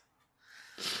right.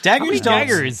 Daggers many don't-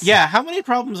 daggers? Yeah, how many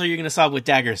problems are you going to solve with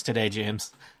daggers today,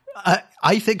 James?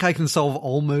 I think I can solve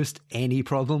almost any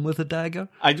problem with a dagger.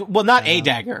 Well, not a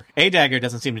dagger. A dagger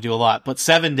doesn't seem to do a lot, but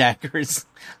 7 daggers.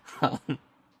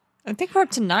 I think we're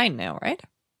up to 9 now, right?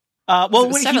 Well, It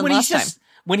was when, 7 when he's last just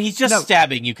when he's just No.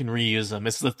 stabbing, you can reuse them.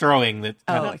 It's the throwing that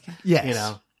kind of, Okay. Yes. you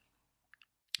know.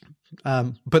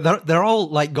 But they're all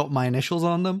like got my initials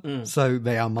on them, so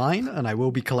they are mine, and I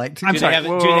will be collecting. I'm Do sorry. they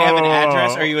have an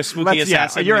address? Are you a spooky Let's- yeah,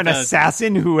 assassin? You're an with a-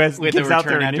 assassin who with a gives out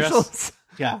their return address? initials.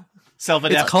 Yeah,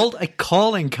 self-adept. It's called a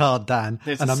calling card, Dan,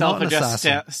 There's and a I'm not an self-addressed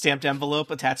assassin. stamped envelope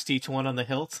attached to each one on the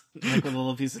hilt, like with a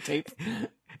little piece of tape.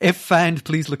 If found,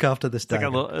 please look after this Like dagger.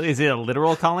 a little, is it a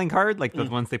literal calling card, like the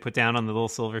ones they put down on the little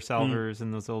silver salvers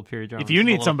in those old period dramas? If you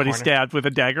need little somebody corner. stabbed with a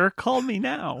dagger, call me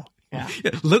now. Yeah,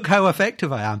 Look how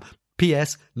effective I am.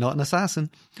 P.S. Not an assassin.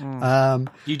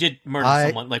 you did murder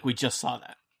someone, like we just saw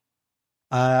that.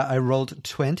 I rolled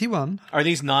 21. Are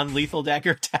these non-lethal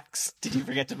dagger attacks? Did you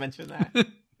forget to mention that?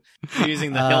 You're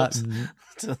using the hilt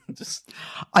to just.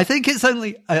 I think it's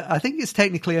only. I think it's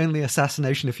technically only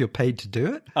assassination if you're paid to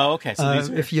do it. Oh, okay. So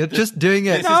these are, If you're just doing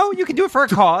it, No, you can do it for a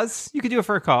cause. You can do it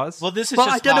for a cause. well, this is well,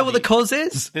 just I don't know what the hobby. cause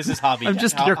is. This is hobby. I'm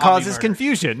just- Your hobby cause is murder.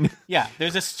 confusion. Yeah,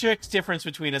 there's a strict difference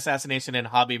between assassination and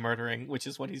hobby murdering, which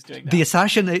is what he's doing now.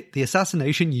 The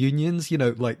assassination unions. You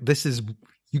know, like this is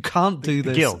you can't do The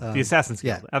this. guild, the Assassin's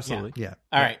Guild. yeah, Absolutely. Yeah.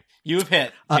 All right, you have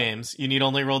hit, James. You need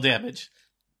only roll damage.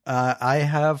 I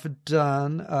have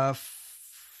done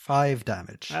 5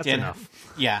 damage. That's Dan- enough.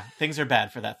 Yeah, things are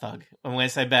bad for that thug. And when I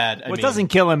say bad, I What mean doesn't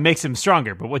kill him makes him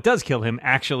stronger, but what does kill him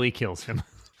actually kills him.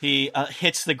 he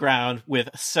hits the ground with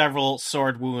several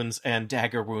sword wounds and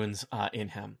dagger wounds in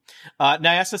him.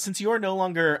 Nyasa, since you are no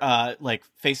longer like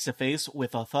face to face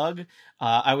with a thug,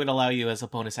 I would allow you as a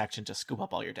bonus action to scoop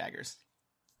up all your daggers.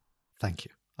 Thank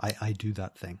you. I do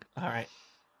that thing. All right.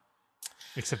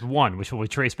 Except one, which will be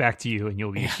traced back to you, and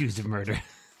you'll be accused of murder.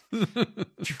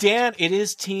 Dan, it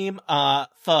is team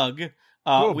thug.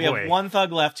 Oh, We boy. have one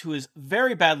thug left who is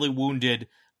very badly wounded.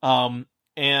 And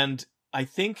I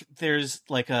think there's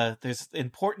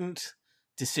important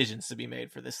decisions to be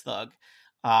made for this thug.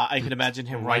 I could imagine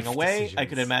him running Life away. I decisions.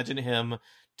 could imagine him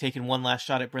taking one last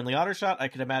shot at Brindley Ottershot. I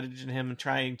could imagine him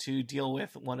trying to deal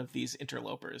with one of these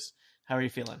interlopers. How are you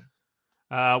feeling?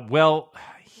 Well,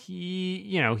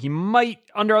 he might,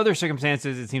 under other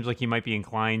circumstances, it seems like he might be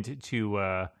inclined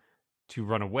to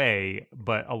run away,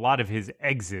 but a lot of his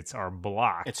exits are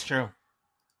blocked. It's true.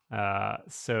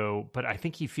 But I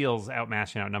think he feels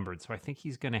outmatched and outnumbered, so I think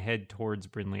he's going to head towards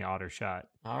Brindley Ottershot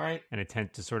All right. and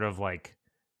attempt to sort of like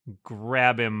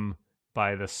grab him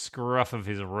by the scruff of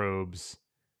his robes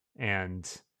and,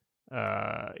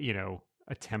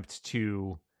 attempt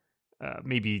to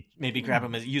maybe grab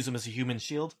him, use him as a human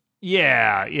shield.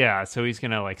 Yeah. So he's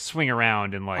gonna like swing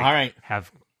around and like All right.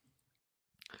 have.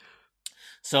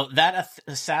 So that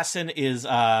assassin is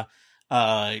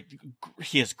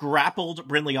he has grappled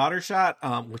Brindley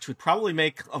Ottershot, which would probably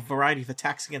make a variety of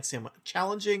attacks against him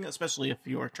challenging, especially if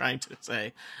you are trying to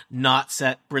say not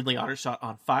set Brindley Ottershot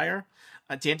on fire.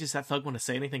 Dan, does that thug want to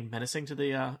say anything menacing to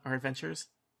the our adventurers?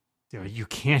 You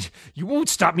can't. You won't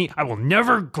stop me. I will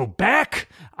never go back.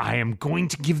 I am going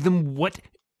to give them what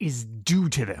is due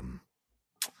to them.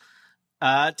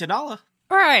 Denala.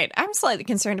 All right, I'm slightly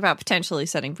concerned about potentially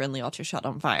setting Brindley Ottershot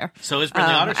on fire. So is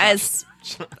Brindley Ottershot.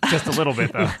 Just a little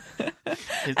bit, though.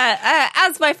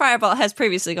 As my firebolt has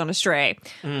previously gone astray,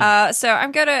 so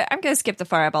I'm gonna skip the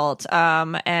firebolt,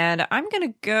 and I'm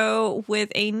gonna go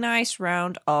with a nice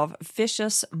round of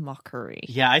vicious mockery.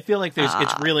 Yeah, I feel like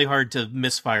it's really hard to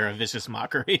misfire a vicious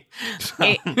mockery.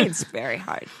 It's very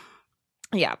hard.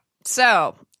 Yeah.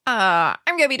 So I'm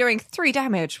gonna be doing 3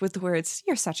 damage with the words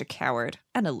 "You're such a coward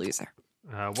and a loser."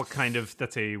 What kind of?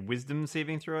 That's a wisdom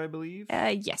saving throw, I believe.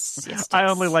 Yes. I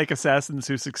only like assassins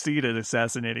who succeed at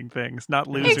assassinating things, not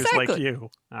losers like Exactly. you.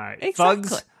 All right, Exactly.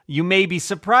 thugs. You may be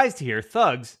surprised to hear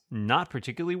thugs not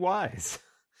particularly wise,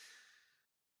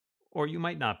 or you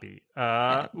might not be.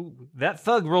 That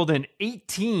thug rolled an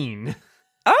 18.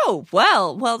 Oh,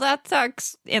 well, that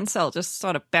thug's insult just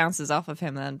sort of bounces off of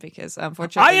him then, because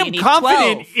unfortunately I am you need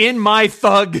confident 12. in my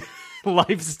thug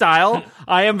lifestyle.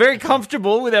 I am very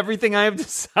comfortable with everything I have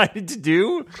decided to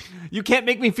do. You can't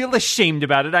make me feel ashamed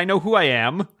about it. I know who I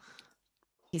am.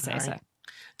 He says All so. right.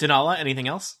 Denala, anything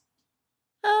else?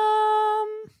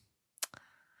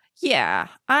 Yeah,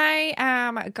 I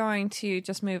am going to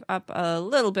just move up a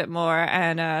little bit more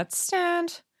and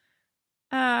stand,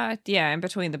 in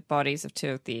between the bodies of 2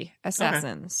 of the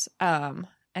assassins, and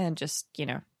just,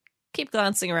 keep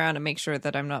glancing around and make sure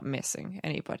that I'm not missing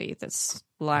anybody that's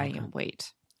lying in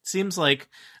wait. Seems like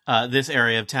this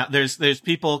area of town, there's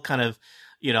people kind of,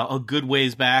 a good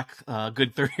ways back, a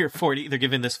good 30 or 40, they're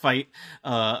giving this fight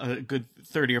a good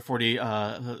 30 or 40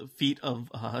 feet of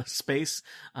space.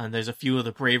 And there's a few of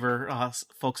the braver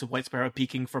folks of White Sparrow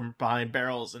peeking from behind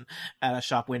barrels and at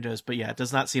shop windows. But yeah, it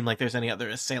does not seem like there's any other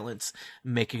assailants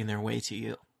making their way to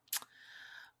you.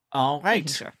 All right.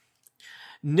 Sure.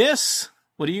 Nis,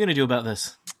 what are you going to do about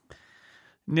this?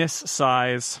 Nis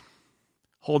sighs,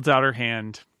 holds out her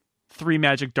hand. 3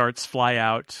 magic darts fly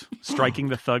out, striking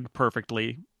the thug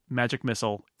perfectly. Magic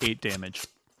missile, 8 damage.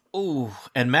 Ooh,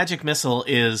 and Magic Missile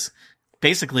is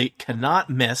basically cannot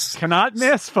miss. Cannot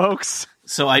miss, folks.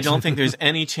 So I don't think there's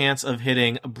any chance of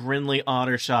hitting Brindley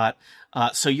Ottershot.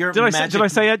 So your Did I magic...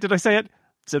 say it?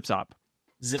 Zip zop.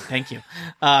 Zip, thank you.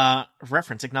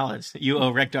 Reference acknowledged. You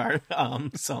owe Regdar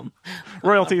some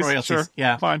Royalties. Sure.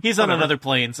 Yeah, Fine. he's on Whatever. another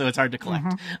plane, so it's hard to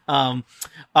collect. All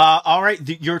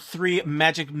right, your 3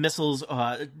 magic missiles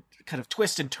kind of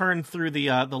twist and turn through the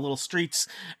little streets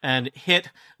and hit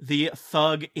the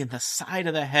thug in the side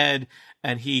of the head,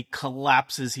 and he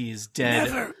collapses. He is dead.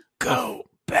 Never go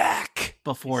back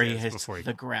Before he says hits before he-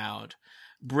 the ground.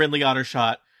 Brindley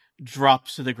Ottershot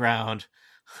drops to the ground,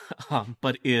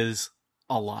 but is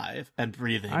alive and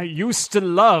breathing. I used to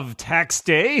love tax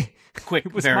day. Quick,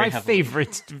 It was very my heavily.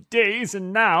 favorite of days,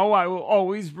 and now I will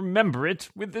always remember it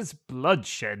with this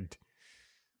bloodshed.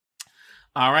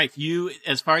 All right, you,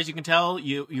 as far as you can tell,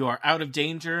 you are out of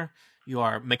danger. You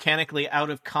are mechanically out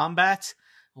of combat.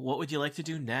 What would you like to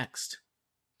do next?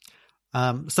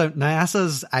 So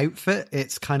Nyasa's outfit,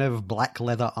 it's kind of black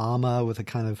leather armor with a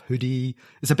kind of hoodie.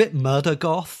 It's a bit murder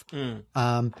goth,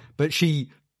 but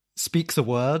she speaks a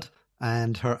word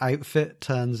and her outfit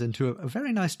turns into a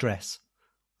very nice dress.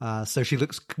 So she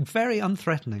looks very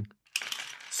unthreatening.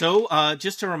 So,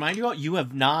 just to remind you all, you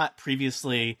have not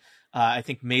previously, I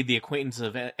think, made the acquaintance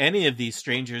of any of these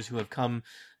strangers who have come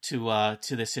to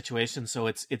this situation. So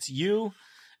it's you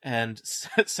and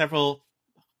several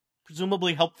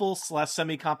presumably helpful /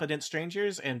 semi-competent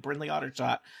strangers and Brindley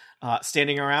Ottershot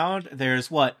standing around.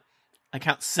 There's I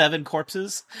count 7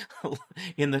 corpses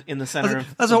in the center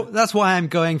of. That's why I'm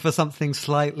going for something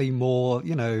slightly more,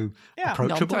 approachable.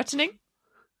 Non-threatening.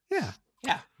 Yeah.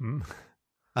 Yeah.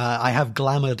 I have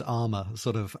glamoured armor,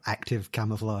 sort of active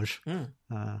camouflage.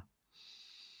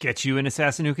 Get you an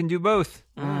assassin who can do both.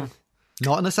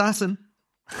 Not an assassin.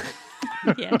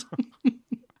 Yet.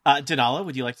 Denala,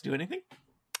 would you like to do anything?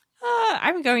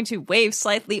 I'm going to wave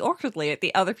slightly awkwardly at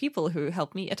the other people who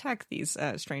helped me attack these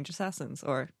strange assassins,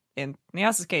 or in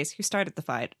Nias's case, who started the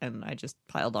fight, and I just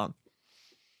piled on.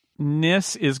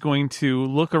 Nis is going to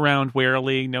look around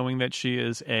warily, knowing that she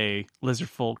is a lizard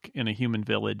folk in a human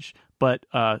village, but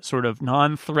sort of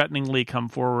non-threateningly come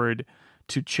forward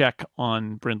to check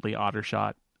on Brindley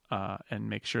Ottershot and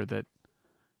make sure that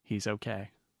he's okay.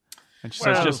 And she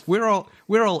says, "Just we're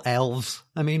all elves.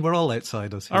 I mean, we're all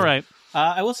outsiders here. all right."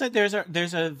 I will say there's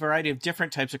a variety of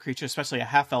different types of creatures, especially a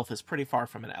half elf is pretty far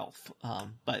from an elf.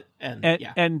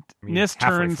 And Nis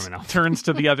halfway from an elf. turns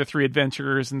to the other 3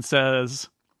 adventurers and says,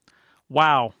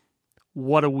 "Wow,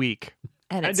 what a week!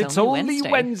 And It's only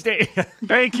Wednesday.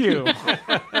 Thank you."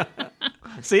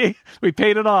 See, we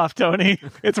paid it off, Tony.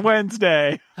 It's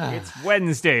Wednesday. It's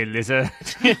Wednesday, lizard.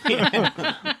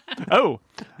 Oh,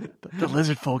 the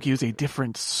lizard folk use a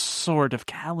different sort of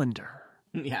calendar.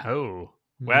 Yeah. Oh,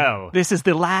 well. This is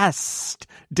the last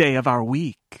day of our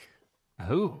week.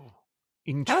 Oh,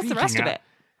 intriguing. How's the rest of it?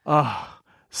 Oh,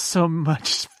 so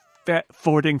much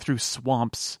fording through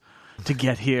swamps to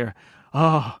get here.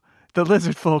 Oh, the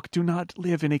lizard folk do not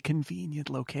live in a convenient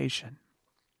location.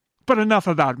 But enough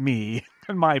about me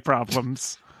and my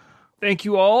problems. Thank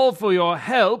you all for your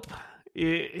help.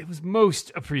 It was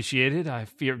most appreciated. I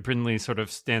fear Brindley sort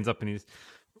of stands up and he's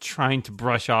trying to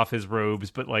brush off his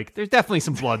robes, but there's definitely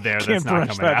some blood there that's Can't not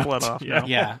brush coming that out. blood off. Yeah. no.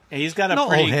 Yeah. He's got a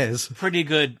Not all his. pretty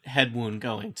good head wound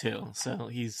going too. So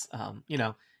he's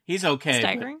he's okay. but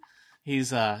Staggering?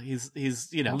 He's A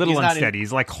little he's not unsteady.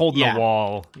 He's holding Yeah. the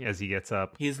wall as he gets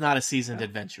up. He's not a seasoned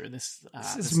adventurer. This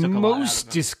This is took a lot out most of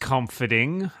him.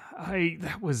 discomforting.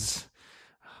 That was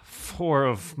 4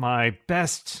 of my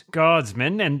best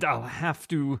guardsmen, and I'll have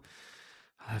to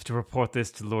report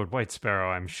this to Lord White Sparrow,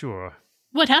 I'm sure.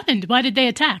 What happened? Why did they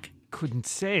attack? Couldn't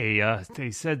say. They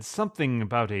said something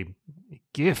about a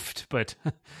gift, but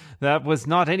that was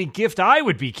not any gift I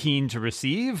would be keen to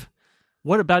receive.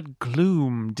 What about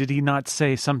gloom? Did he not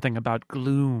say something about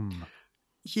gloom?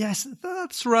 Yes,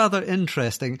 that's rather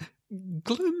interesting.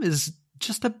 Gloom is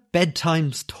just a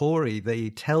bedtime story they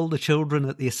tell the children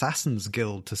at the Assassin's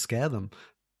Guild to scare them.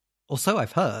 Or so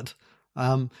I've heard.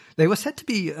 They were said to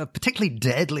be a particularly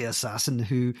deadly assassin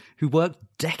who worked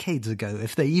decades ago,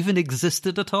 if they even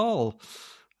existed at all.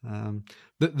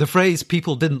 The phrase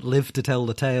 "people didn't live to tell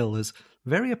the tale" is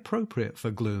very appropriate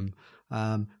for Gloom.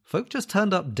 Folk just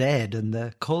turned up dead, and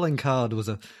their calling card was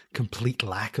a complete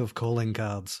lack of calling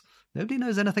cards. Nobody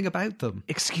knows anything about them.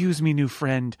 Excuse me, new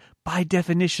friend. By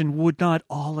definition, would not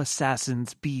all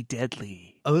assassins be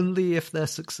deadly? Only if they're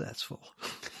successful.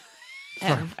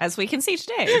 And as we can see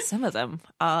today, some of them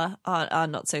are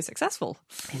not so successful.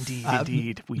 Indeed,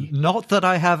 indeed. Not that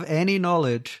I have any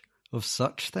knowledge of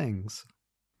such things.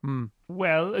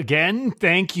 Well, again,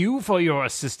 thank you for your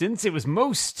assistance. It was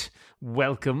most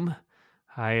welcome.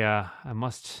 I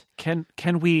must... Can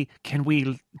we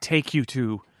take you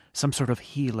to some sort of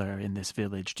healer in this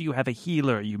village? Do you have a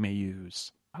healer you may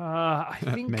use? I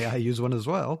think... May I use one as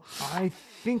well? I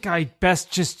think I'd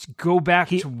best just go back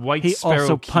to White He Sparrow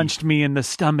also Keep. punched me in the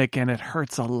stomach, and it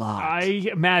hurts a lot. I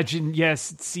imagine,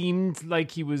 yes, it seemed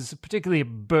like he was particularly a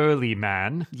burly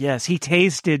man. Yes, he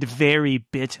tasted very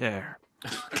bitter.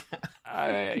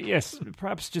 Yes,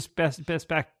 perhaps just best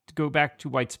go back to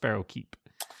White Sparrow Keep.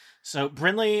 So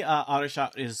Brindley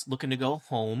Ottershot is looking to go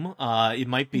home. It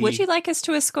might be. Would you like us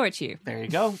to escort you? There you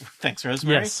go. Thanks,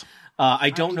 Rosemary. Yes.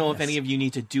 I don't know if any of you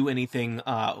need to do anything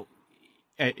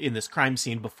in this crime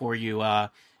scene before you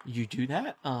do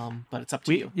that, but it's up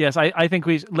to you. Yes, I think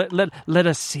we let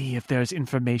us see if there's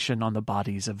information on the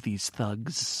bodies of these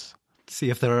thugs. See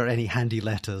if there are any handy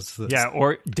letters. Yeah,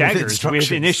 or daggers with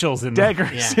instructions. initials in them.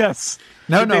 Daggers, Yeah. yes.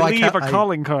 No, Did no, they I leave can't- a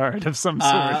calling card of some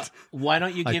sort. Why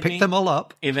don't you I give picked me, them all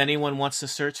up. if anyone wants to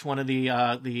search one of the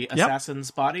assassin's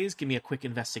bodies, give me a quick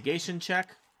investigation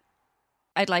check.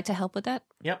 I'd like to help with that.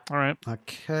 Yep. All right.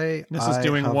 Okay. This is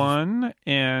doing have- 1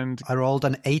 and I rolled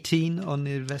an 18 on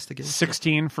the investigation.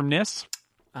 16 from Nis.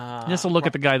 Nis will look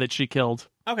at the guy that she killed.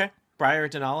 Okay. Briar,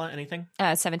 Denala, anything?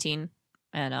 17,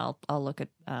 and I'll look at.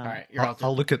 All right. You're out there.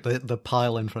 I'll look at the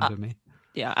pile in front of me.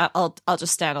 Yeah, I'll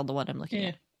just stand on the one I'm looking Yeah.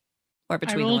 at, or I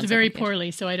between. the rolled ones very I'm looking at.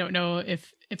 poorly, so I don't know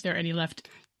if there are any left.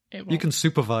 It You won't. can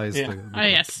supervise Yeah. the Oh,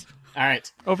 yes. All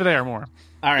right. Over there more.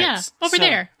 All right. Yeah, over So,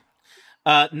 there.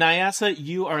 Nyasa,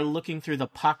 you are looking through the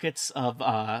pockets of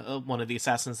one of the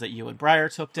assassins that you and Briar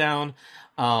took down.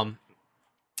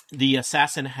 The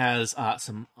assassin has a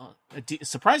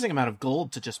surprising amount of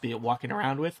gold to just be walking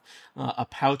around with, a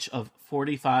pouch of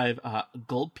 45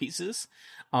 gold pieces,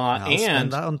 I'll and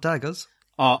spend that on daggers.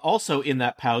 also in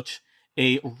that pouch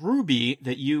a ruby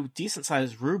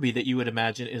decent-sized ruby that you would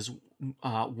imagine is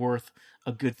worth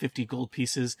a good 50 gold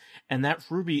pieces, and that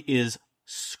ruby is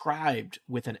scribed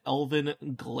with an elven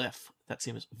glyph. That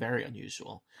seems very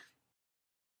unusual.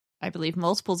 I believe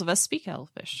multiples of us speak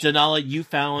Elvish. Denala, you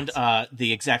found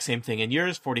the exact same thing in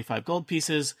yours, 45 gold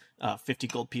pieces, 50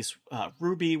 gold piece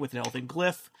ruby with an elven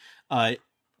glyph.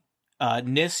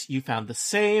 Nis, you found the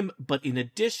same, but in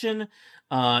addition,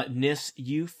 Nis,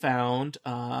 you found,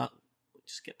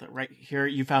 just get that right here,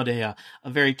 you found a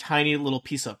very tiny little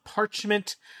piece of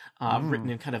parchment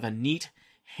written in kind of a neat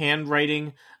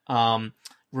handwriting,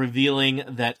 revealing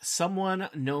that someone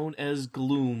known as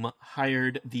Gloom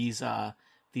hired these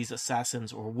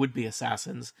assassins, or would-be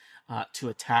assassins, to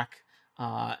attack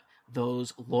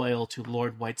those loyal to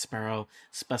Lord White Sparrow,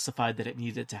 specified that it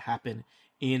needed to happen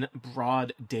in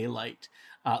broad daylight.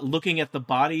 Looking at the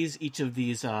bodies, each of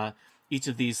these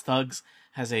thugs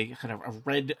has a kind of a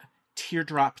red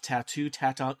teardrop tattoo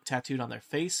tattooed on their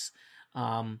face,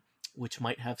 which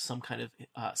might have some kind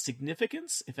of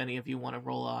significance. If any of you want to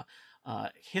roll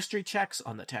history checks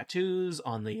on the tattoos,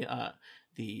 on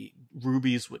the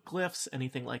rubies with glyphs,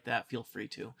 anything like that, feel free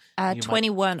to.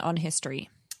 21 on history.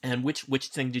 And which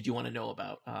thing did you want to know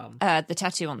about? The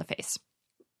tattoo on the face.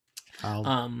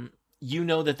 You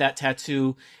know that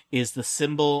tattoo is the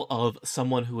symbol of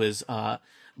someone who has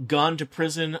gone to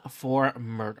prison for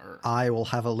murder. I will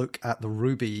have a look at the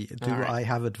ruby. Do I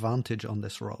have advantage on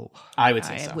this roll? I would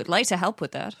say so. I would like to help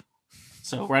with that.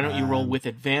 So why don't you roll with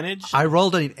advantage? I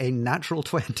rolled a natural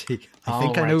 20. I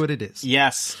think I know what it is.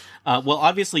 Yes. Well,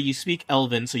 obviously you speak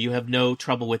Elven, so you have no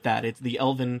trouble with that. It's the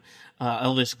Elvish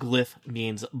glyph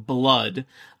means blood,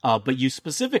 but you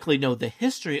specifically know the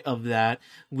history of that,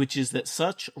 which is that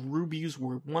such rubies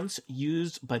were once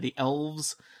used by the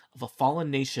elves of a fallen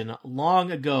nation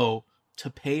long ago to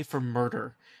pay for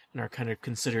murder, and are kind of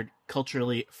considered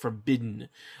culturally forbidden.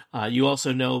 You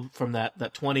also know from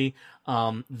that 20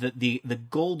 that the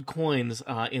gold coins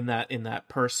in that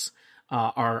purse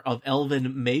are of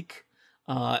elven make,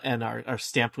 and are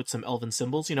stamped with some elven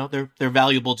symbols. You know, they're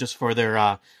valuable just for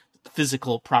their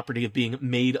physical property of being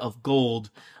made of gold,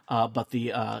 but the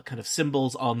kind of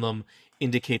symbols on them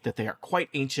indicate that they are quite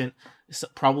ancient,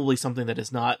 probably something that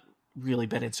has not really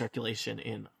been in circulation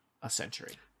in a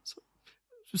century.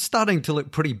 Starting to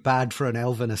look pretty bad for an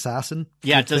elven assassin.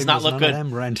 Yeah, it does not look good.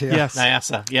 Around here. Yes.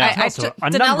 Nyasa, yeah.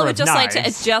 Denala would just like to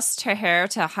adjust her hair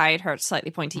to hide her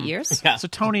slightly pointy ears. Yeah. So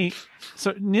Tony,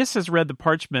 Nis has read the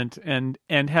parchment and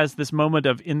has this moment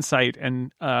of insight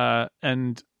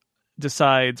and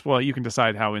decides, well, you can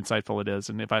decide how insightful it is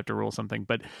and if I have to roll something,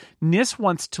 but Nis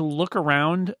wants to look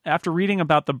around after reading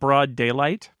about the broad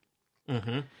daylight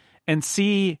and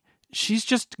see, she's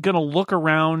just going to look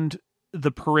around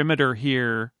the perimeter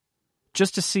here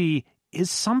just to see,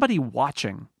 is somebody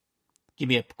watching? Give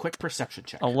me a quick perception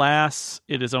check. Alas,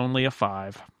 it is only a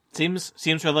 5. Seems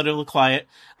relatively quiet.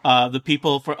 The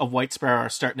people of White Sparrow are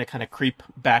starting to kind of creep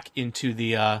back into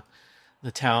the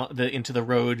town, into the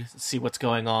road, see what's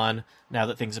going on now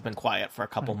that things have been quiet for a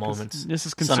couple moments. This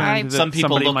is concerned that some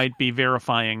people somebody might be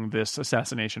verifying this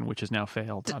assassination, which has now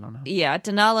failed. I don't know. Yeah,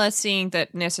 Denala, seeing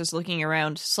that Nis is looking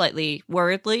around slightly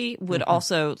worriedly, would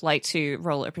also like to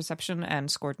roll a perception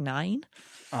and scored 9.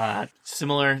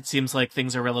 Similar. It seems like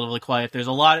things are relatively quiet. There's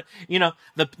a lot,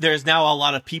 there's now a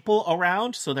lot of people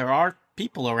around, so there are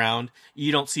people around.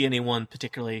 You don't see anyone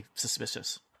particularly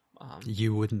suspicious.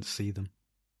 You wouldn't see them.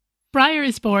 Briar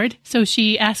is bored, so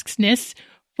she asks Nis,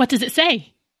 what does it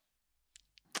say?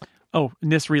 Oh,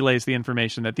 Nis relays the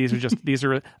information that these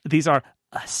are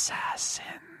assassins.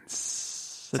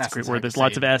 That's a great word. There's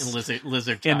lots of S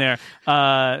lizard in there.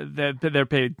 They're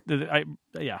paid.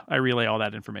 I relay all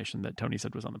that information that Tony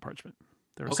said was on the parchment.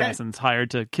 They're assassins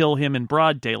hired to kill him in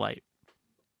broad daylight.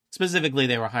 Specifically,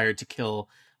 they were hired to kill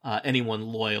anyone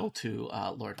loyal to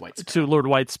Lord White Sparrow. To Lord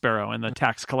White Sparrow, and the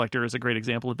tax collector is a great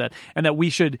example of that. And that we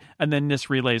should, and then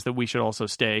Nis relays that we should also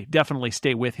definitely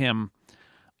stay with him.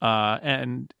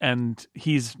 And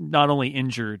he's not only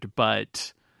injured,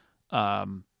 but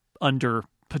under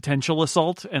potential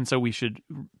assault, and so we should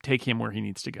take him where he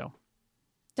needs to go.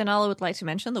 Denala would like to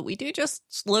mention that we do just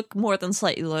look more than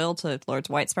slightly loyal to Lord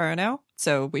White Sparrow now,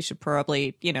 so we should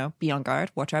probably, be on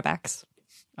guard, watch our backs.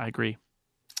 I agree.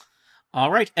 All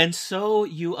right, and so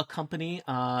you accompany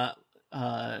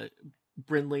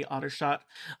Brindley Ottershot.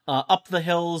 Up the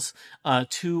hills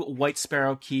to White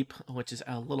Sparrow Keep, which is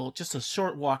just a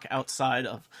short walk outside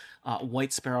of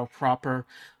White Sparrow proper.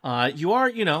 You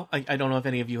are, I don't know if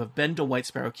any of you have been to White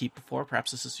Sparrow Keep before.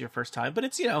 Perhaps this is your first time, but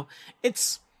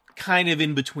it's kind of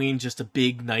in between just a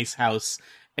big, nice house,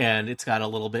 and it's got a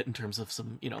little bit in terms of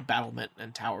some, battlement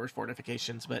and towers,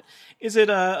 fortifications. But is it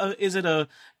a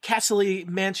castle-y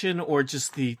mansion or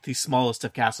just the smallest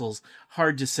of castles?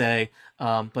 Hard to say.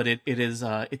 But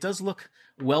it does look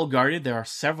well guarded. There are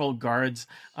several guards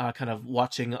kind of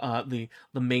watching the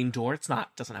main door.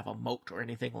 Doesn't have a moat or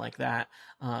anything like that,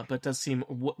 but does seem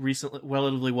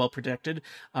relatively well protected.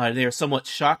 They are somewhat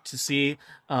shocked to see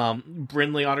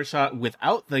Brindley Ottershot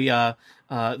without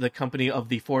the company of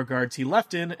the 4 guards he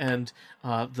left in, and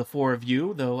the 4 of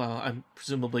you, though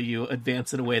presumably you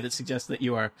advance in a way that suggests that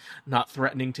you are not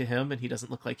threatening to him and he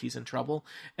doesn't look like he's in trouble.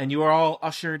 And you are all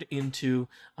ushered into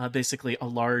basically a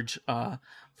large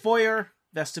foyer,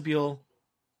 vestibule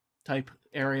type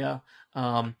area,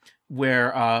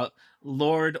 where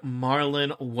Lord Marlin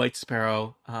White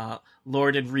Sparrow,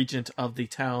 Lord and Regent of the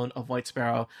town of White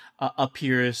Sparrow,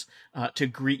 appears to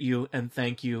greet you and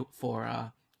thank you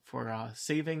for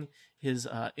saving his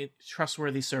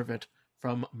trustworthy servant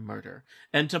from murder.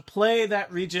 And to play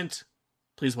that Regent,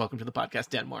 please welcome to the podcast,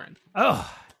 Dan Morin.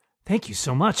 Oh, thank you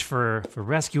so much for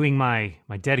rescuing my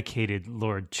dedicated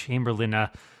Lord Chamberlain.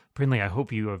 Brindley, I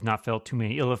hope you have not felt too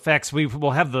many ill effects. We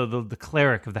will have the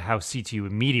cleric of the house see to you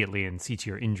immediately and see to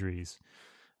your injuries.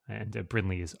 And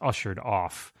Brindley is ushered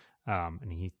off.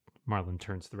 And Marlin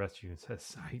turns to the rest of you and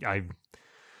says, I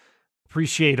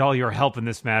appreciate all your help in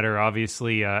this matter.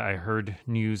 Obviously, I heard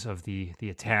news of the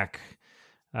attack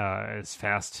as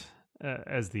fast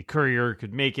as the courier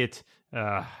could make it.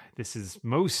 This is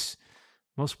most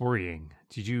worrying.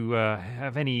 Did you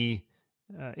have any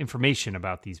information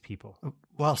about these people?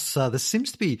 Well, sir, there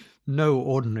seems to be no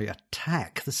ordinary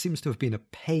attack. There seems to have been a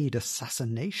paid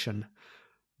assassination.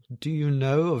 Do you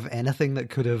know of anything that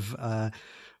could have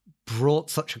brought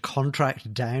such a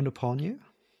contract down upon you?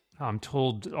 I'm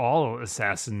told all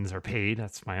assassins are paid.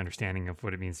 That's my understanding of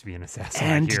what it means to be an assassin.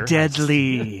 And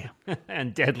deadly.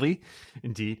 And deadly,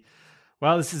 indeed.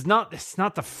 Well, it's not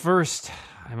the first,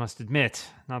 I must admit,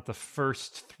 not the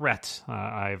first threat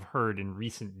I've heard in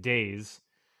recent days.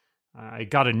 I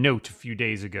got a note a few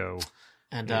days ago.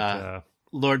 And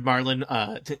Lord Marlin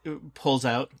pulls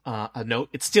out a note.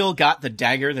 It's still got the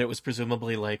dagger that it was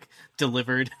presumably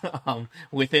delivered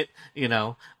with it.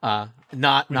 Not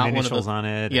one of initials those on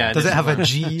it. Yeah, Does it have a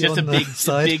G just on a the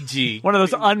side? big G. One of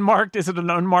those unmarked. Is it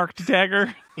an unmarked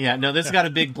dagger? Yeah, no, this has got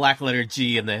a big black letter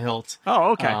G in the hilt.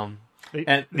 Oh, okay.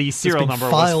 And the serial been number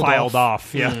was filed filed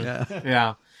off. Yeah. Yeah.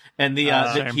 yeah. And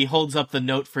Shame. he holds up the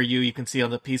note for you. You can see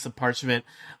on the piece of parchment,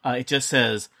 it just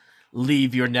says,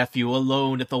 "Leave your nephew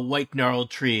alone at the white gnarled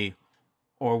tree,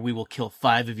 or we will kill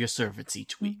 5 of your servants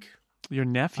each week." Your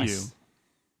nephew.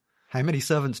 How many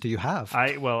servants do you have?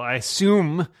 I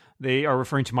assume they are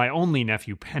referring to my only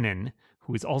nephew, Pennon,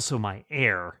 who is also my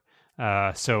heir.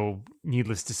 So,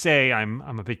 needless to say, I'm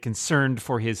a bit concerned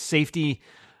for his safety.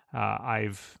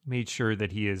 I've made sure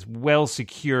that he is well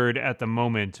secured at the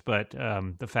moment, but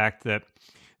the fact that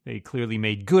they clearly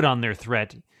made good on their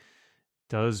threat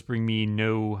does bring me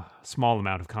no small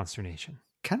amount of consternation.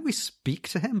 Can we speak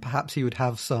to him? Perhaps he would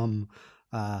have some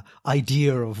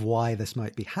idea of why this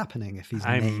might be happening if he's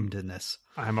named in this.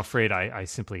 I'm afraid I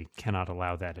simply cannot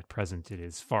allow that at present. It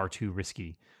is far too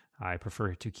risky. I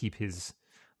prefer to keep his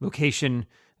location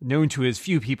known to as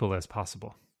few people as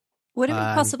possible. Would it be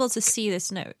possible to see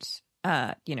this note?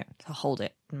 To hold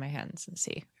it in my hands and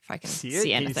see if I can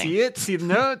see anything. See it? See the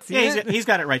note? See Yeah, it? he's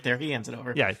got it right there. He hands it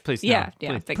over. Yeah, please. Yeah,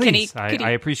 no, yeah, Please, but please. could he- I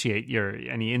appreciate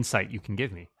any insight you can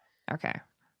give me. Okay.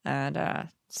 And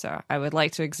so I would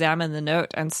like to examine the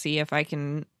note and see if I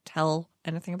can tell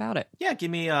anything about it. Yeah, give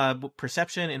me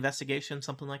perception, investigation,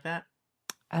 something like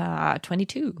that.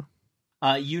 22.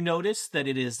 You notice that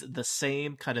it is the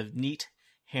same kind of neat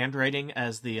handwriting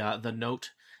as the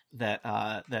note that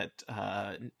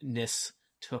Nis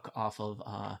took off of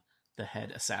the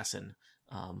head assassin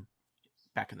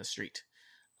back in the street.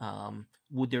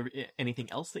 Would there be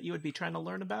anything else that you would be trying to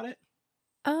learn about it?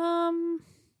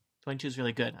 22 is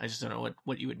really good. I just don't know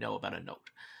what you would know about a note.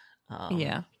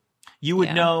 Yeah. You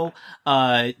would know,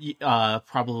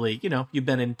 probably, you've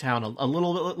been in town a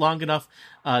little bit long enough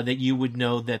that you would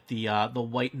know that the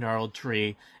white gnarled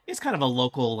tree is kind of a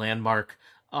local landmark.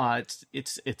 It's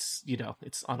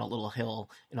it's on a little hill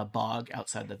in a bog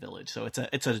outside the village. So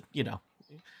it's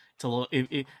a It's a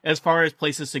little as far as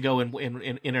places to go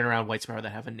in and around White Sparrow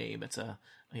that have a name. It's a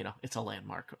it's a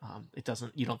landmark.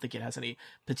 You don't think it has any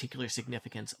particular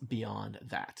significance beyond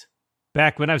that.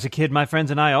 Back when I was a kid, my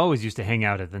friends and I always used to hang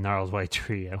out at the Gnarls White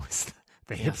Tree. It was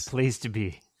the hip place to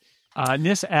be.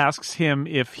 Nis asks him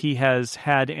if he has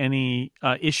had any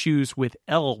issues with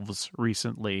elves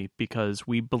recently, because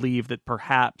we believe that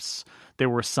perhaps there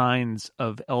were signs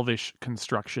of elvish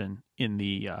construction in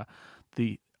the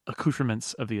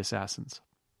accoutrements of the assassins.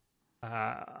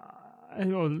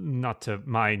 Not to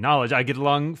my knowledge. I get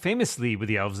along famously with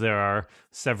the elves. There are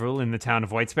several in the town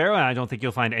of White Sparrow, and I don't think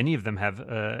you'll find any of them have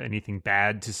anything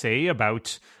bad to say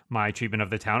about my treatment of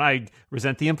the town. I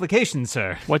resent the implications,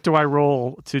 sir. What do I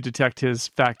roll to detect his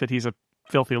fact that he's a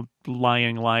filthy,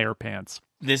 lying liar pants?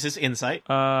 This is insight.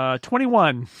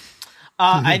 21.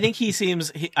 I think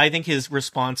I think his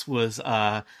response was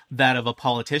that of a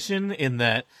politician, in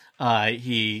that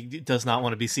he does not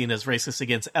want to be seen as racist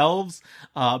against elves,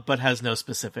 but has no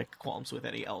specific qualms with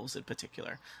any elves in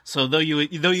particular. So though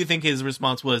you think his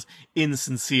response was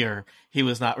insincere, he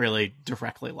was not really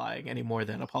directly lying any more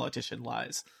than a politician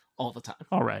lies all the time.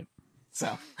 All right.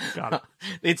 So got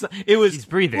it. It was He's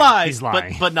breathing. lies, He's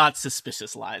lying. but not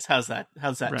suspicious lies. How's that?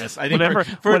 Right. I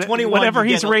think for 21, whatever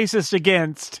you he's get racist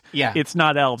against, Yeah. it's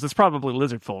not elves. It's probably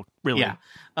lizard folk, really. Yeah.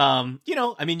 I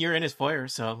mean, you're in his foyer,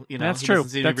 so That's he true.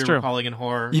 doesn't seem That's to be true. recalling in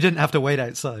horror. You didn't have to wait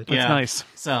outside. That's nice.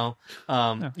 So,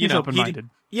 He's open-minded.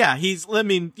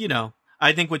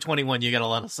 I think with 21, you get a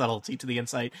lot of subtlety to the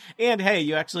insight. And hey,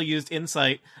 you actually used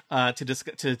insight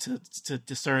to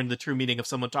discern the true meaning of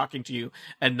someone talking to you,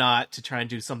 and not to try and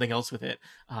do something else with it,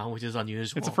 which is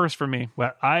unusual. It's a first for me.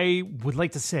 Well, I would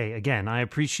like to say, again, I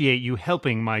appreciate you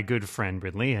helping my good friend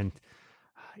Ridley, and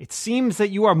it seems that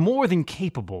you are more than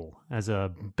capable as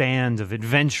a band of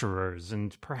adventurers,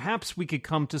 and perhaps we could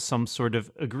come to some sort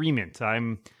of agreement.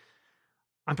 I'm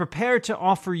prepared to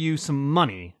offer you some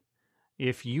money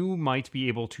if you might be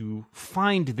able to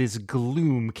find this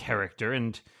Gloom character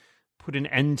and put an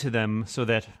end to them so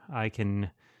that I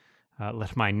can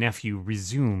let my nephew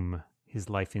resume his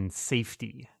life in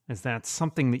safety. Is that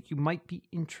something that you might be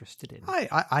interested in?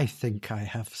 I think I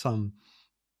have some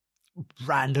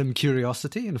random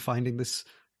curiosity in finding this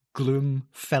Gloom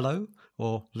fellow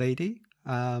or lady.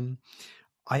 I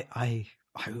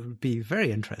would be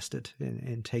very interested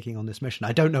in taking on this mission.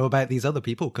 I don't know about these other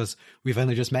people because we've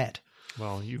only just met.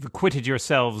 Well, you've acquitted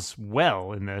yourselves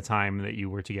well in the time that you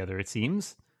were together, it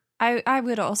seems. I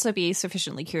would also be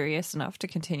sufficiently curious enough to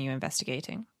continue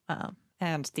investigating.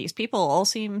 And these people all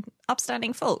seem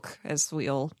upstanding folk, as we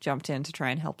all jumped in to try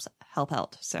and help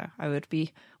out. So I would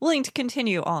be willing to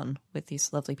continue on with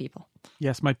these lovely people.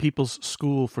 Yes, my people's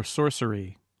school for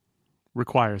sorcery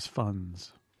requires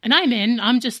funds. And I'm in.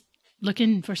 I'm just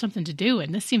looking for something to do,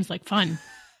 and this seems like fun.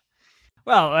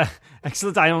 Well,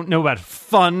 excellent. I don't know about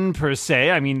fun per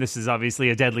se. I mean, this is obviously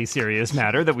a deadly serious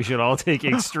matter that we should all take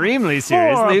extremely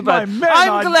seriously, but I'm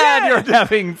glad you're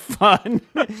having fun.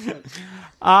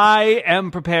 I am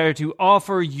prepared to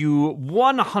offer you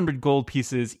 100 gold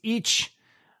pieces each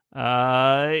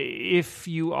if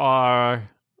you are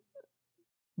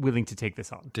willing to take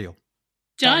this on. Deal.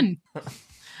 Done.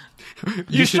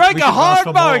 You should- strike we a should ask hard for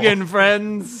more. bargain,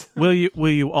 friends. Will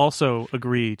you also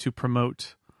agree to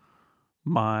promote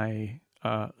my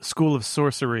school of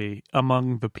sorcery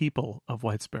among the people of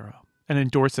White Sparrow and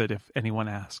endorse it if anyone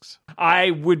asks?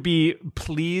 I would be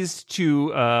pleased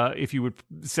to, if you would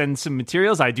send some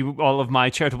materials. I do all of my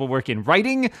charitable work in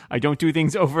writing. I don't do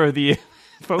things over the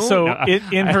phone. So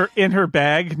No, in her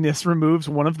bag, Nis removes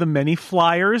one of the many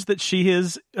flyers that she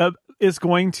is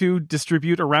going to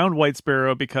distribute around White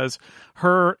Sparrow, because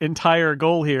her entire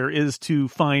goal here is to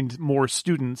find more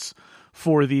students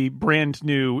for the brand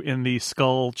new in the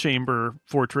Skull Chamber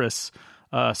Fortress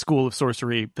School of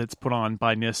Sorcery that's put on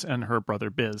by Nis and her brother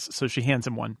Biz. So she hands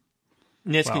him one.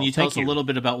 Nis, can Well, you tell thank us you. a little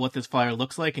bit about what this flyer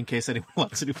looks like, in case anyone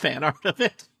wants to do fan art of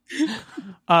it?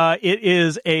 It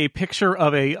is a picture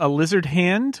of a lizard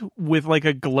hand with like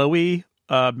a glowy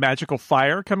magical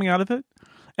fire coming out of it.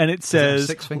 And it have says,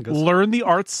 6 fingers? learn the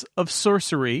arts of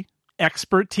sorcery,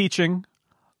 expert teaching,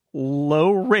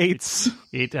 low rates,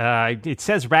 it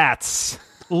says rats.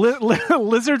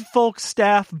 lizard folk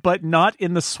staff, but not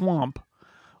in the swamp.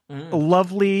 A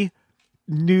lovely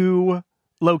new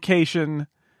location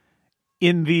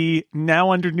in the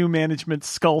now under new management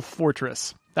Skull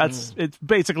Fortress. It's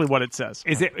basically what it says.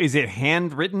 Is it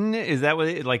handwritten? Is that what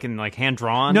it, like hand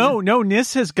drawn? No,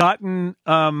 Nis has gotten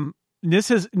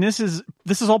This is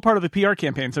all part of the PR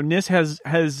campaign. So Nis has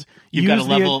You've got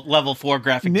a used level 4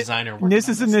 graphic designer working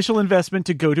Nis's on this. initial investment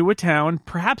to go to a town,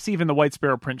 perhaps even the White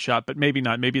Sparrow print shop, but maybe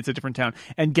not. Maybe it's a different town,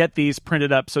 and get these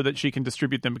printed up so that she can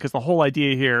distribute them. Because the whole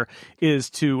idea here is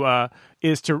to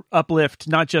uplift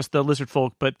not just the lizard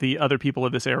folk, but the other people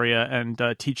of this area, and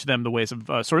teach them the ways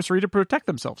of sorcery to protect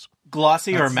themselves.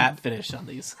 Glossy or matte finish on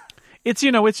these? It's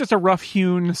it's just a rough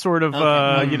hewn sort of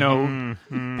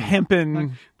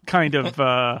hempen kind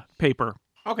of paper.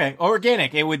 Okay,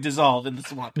 organic. It would dissolve in the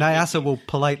swamp. Nyasa will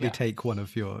politely take one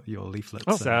of your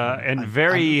leaflets and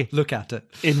very look at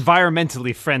it.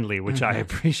 environmentally friendly, which I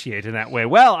appreciate in that way.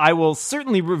 Well, I will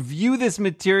certainly review this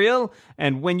material,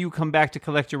 and when you come back to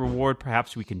collect your reward,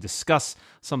 perhaps we can discuss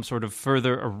some sort of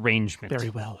further arrangement.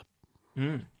 Very well.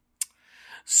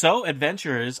 So,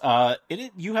 adventurers,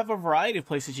 you have a variety of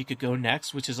places you could go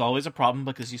next, which is always a problem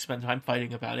because you spend time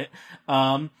fighting about it.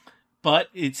 But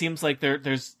it seems like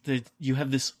you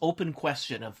have this open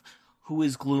question of who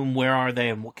is Gloom, where are they,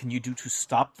 and what can you do to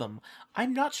stop them.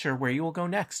 I'm not sure where you will go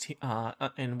next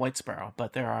in White Sparrow,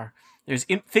 but there's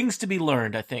things to be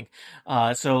learned, I think.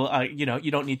 So you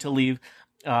don't need to leave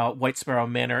White Sparrow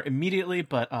Manor immediately,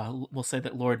 but we'll say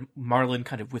that Lord Marlin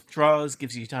kind of withdraws,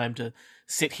 gives you time to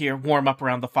sit here, warm up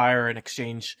around the fire, and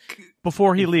exchange.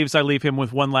 Before he leaves, I leave him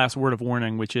with one last word of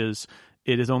warning, which is,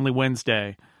 it is only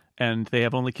Wednesday, and they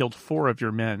have only killed 4 of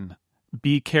your men.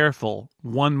 Be careful.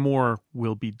 1 more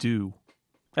will be due.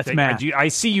 That's math. I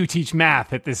see you teach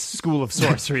math at this school of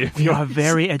sorcery. You are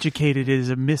very educated. It is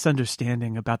a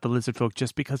misunderstanding about the lizard folk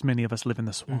just because many of us live in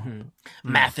the swamp.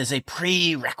 Math is a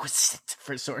prerequisite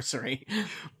for sorcery.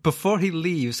 Before he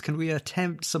leaves, can we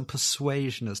attempt some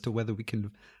persuasion as to whether we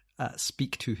can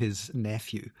speak to his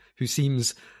nephew, who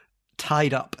seems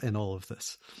tied up in all of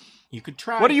this? You could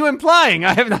try. What are you implying?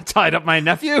 I have not tied up my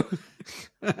nephew.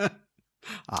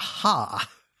 Aha!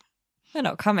 They're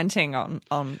not commenting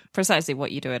on precisely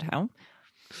what you do at home.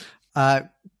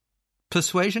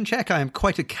 Persuasion check. I am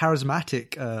quite a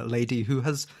charismatic lady who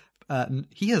has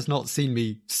he has not seen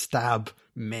me stab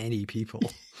many people.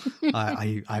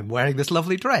 I'm wearing this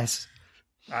lovely dress.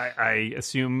 I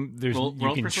assume you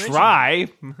can persuasion. try.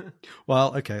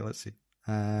 Well, okay, let's see.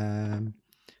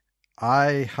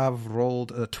 I have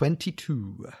rolled a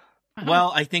 22.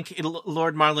 Well, I think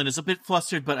Lord Marlin is a bit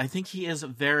flustered, but I think he is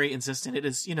very insistent. It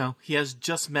is, he has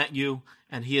just met you,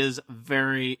 and he is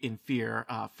very in fear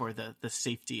for the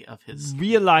safety of his.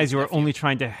 Realize you are only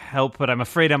trying to help, but I'm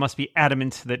afraid I must be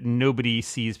adamant that nobody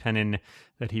sees Pennin,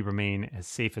 that he remain as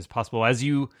safe as possible. As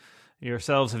you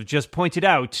yourselves have just pointed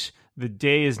out, the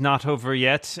day is not over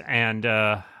yet, and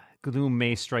Gloom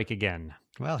may strike again.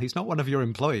 Well, he's not one of your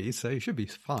employees, so he should be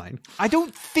fine. I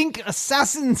don't think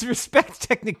assassins respect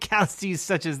technicalities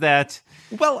such as that.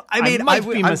 Well, I mean, I might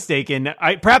be mistaken.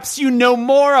 Perhaps you know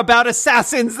more about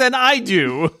assassins than I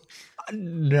do.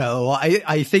 No,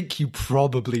 I think you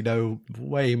probably know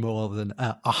way more than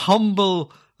a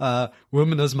humble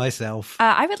woman as myself.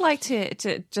 I would like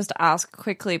to just ask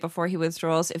quickly before he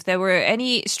withdraws if there were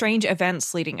any strange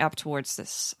events leading up towards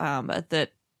this that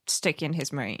stick in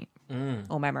his memory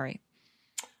or memory.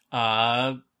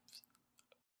 Lord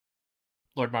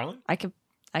Marlin? I can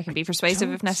be persuasive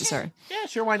if necessary. Yeah,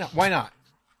 sure. Why not? Why not?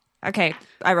 Okay,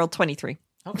 I rolled 23.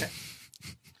 Okay.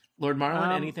 Lord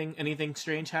Marlin, anything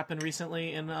strange happened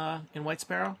recently in White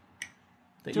Sparrow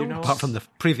that you know? Apart from the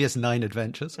previous 9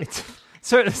 adventures.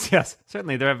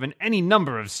 Certainly there have been any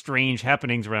number of strange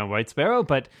happenings around White Sparrow,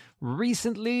 but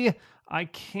recently I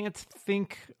can't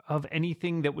think of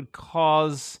anything that would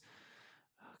cause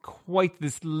quite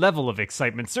this level of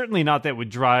excitement. Certainly not that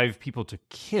would drive people to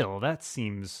kill. That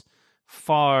seems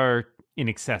far in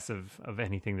excess of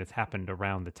anything that's happened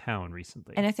around the town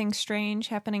recently. Anything strange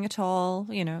happening at all?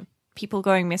 People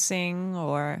going missing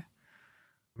or...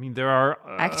 I mean, there are...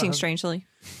 acting strangely.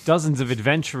 Dozens of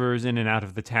adventurers in and out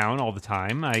of the town all the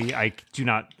time. I do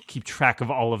not keep track of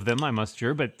all of them, I must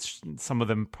sure, but some of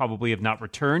them probably have not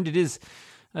returned. It is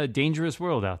a dangerous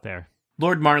world out there.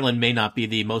 Lord Marlin may not be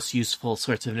the most useful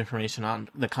sorts of information on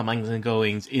the comings and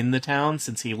goings in the town,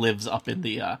 since he lives up in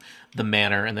the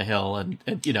manor and the hill, and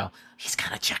he's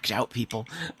kind of checked out people.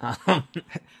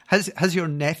 Has your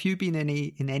nephew been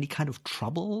in any kind of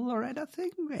trouble or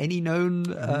anything? Any known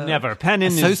never Pennin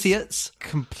associates? Is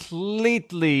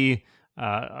completely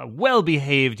a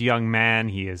well-behaved young man.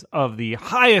 He is of the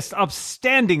highest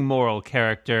upstanding moral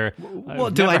character.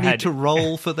 What do I need to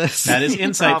roll for this? That is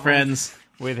insight, friends.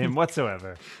 With him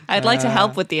whatsoever. I'd like to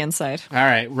help with the insight. All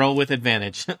right, roll with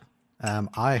advantage.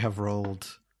 I've rolled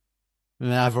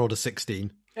a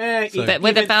 16. But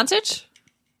with advantage?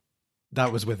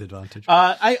 That was with advantage.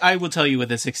 I will tell you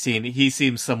with a 16, he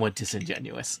seems somewhat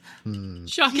disingenuous. He's a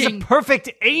Shocking. perfect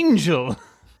angel.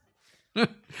 A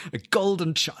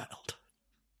golden child.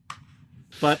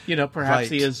 But, perhaps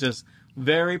he Right. is just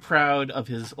very proud of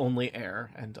his only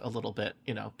heir and a little bit,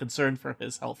 concerned for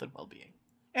his health and well-being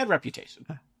and reputation.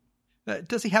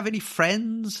 Does he have any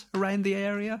friends around the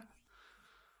area?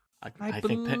 I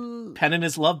think Pennon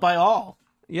is loved by all.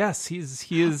 Yes, he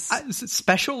is.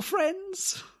 Special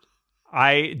friends?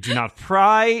 I do not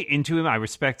pry into him. I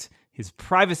respect his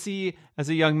privacy as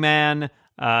a young man.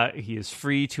 He is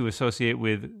free to associate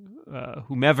with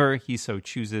whomever he so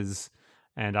chooses.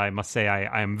 And I must say,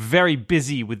 I am very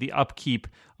busy with the upkeep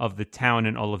of the town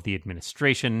and all of the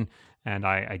administration. And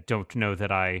I don't know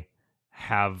that I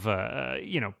have,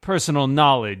 personal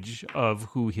knowledge of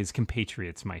who his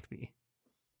compatriots might be.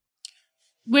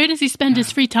 Where does he spend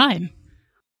his free time?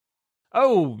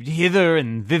 Oh, hither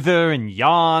and thither and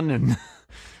yon, and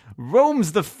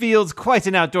roams the fields, quite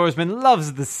an outdoorsman,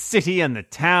 loves the city and the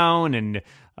town, and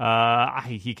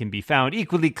he can be found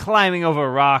equally climbing over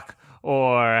a rock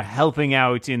or helping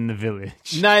out in the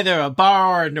village. Neither a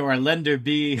borrower nor a lender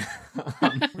be.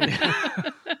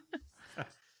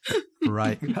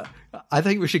 Right. I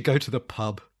think we should go to the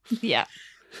pub. Yeah,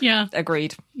 Yeah,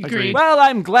 agreed. agreed. Well,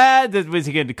 I'm glad that we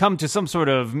can come to some sort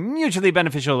of mutually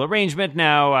beneficial arrangement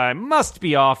now. I must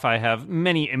be off. I have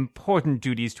many important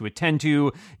duties to attend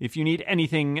to. If you need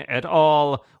anything at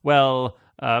all, well,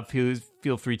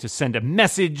 feel free to send a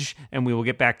message, and we will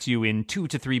get back to you in 2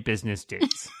 to 3 business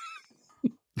days.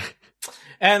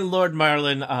 And Lord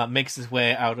Marlin makes his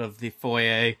way out of the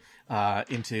foyer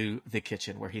into the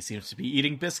kitchen, where he seems to be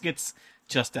eating biscuits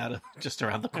just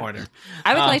around the corner.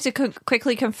 I would like to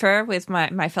quickly confer with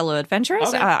my fellow adventurers.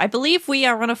 Okay. I believe we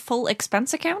are on a full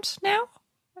expense account now.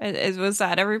 Was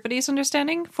that everybody's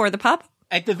understanding for the pub?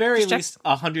 At the very Just check. least,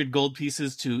 100 gold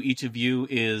pieces to each of you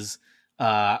is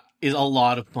a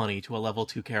lot of money to a level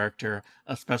 2 character,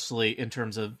 especially in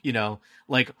terms of,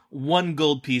 like 1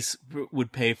 gold piece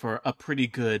would pay for a pretty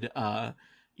good,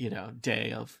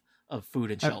 day of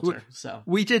food and shelter. So,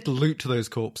 We did loot those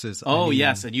corpses.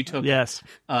 yes, and you took. Yes.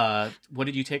 What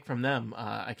did you take from them?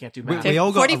 I can't do math. We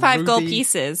all got a 45 gold ruby.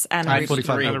 pieces and Times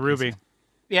 45 3. And a ruby.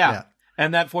 Yeah. Yeah.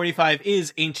 And that 45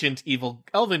 is ancient evil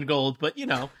elven gold, but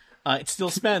it still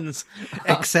spends.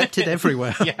 Accepted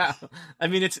everywhere. Yeah. I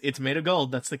mean, it's made of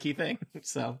gold. That's the key thing.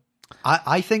 So,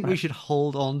 I think we should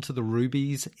hold on to the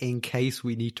rubies in case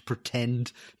we need to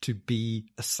pretend to be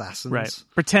assassins. Right.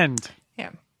 Pretend. yeah.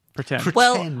 Pretend.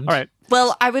 Well, Pretend. All right.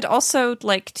 Well, I would also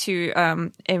like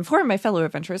to inform my fellow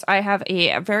adventurers I have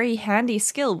a very handy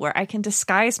skill where I can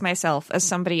disguise myself as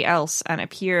somebody else and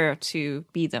appear to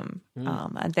be them.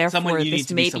 And therefore, someone you need this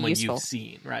to may be be someone useful. you've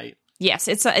seen, right? Yes,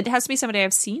 it has to be somebody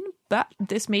I've seen, but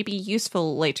this may be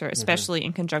useful later, especially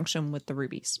in conjunction with the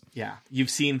rubies. Yeah.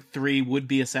 You've seen 3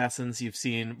 would-be assassins. You've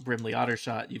seen Brimley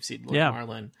Ottershot. You've seen Lord Yeah.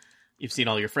 Marlin. You've seen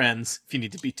all your friends. If you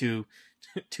need to be two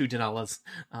Denalas.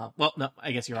 Well, no,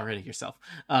 I guess you're already yourself.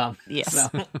 Yes.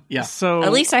 So, yeah. So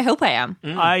At least I hope I am.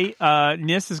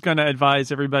 Nis is going to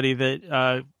advise everybody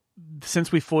that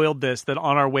since we foiled this, that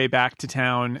on our way back to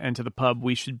town and to the pub,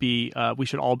 we should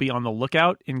all be on the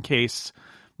lookout in case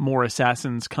more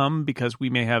assassins come, because we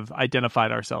may have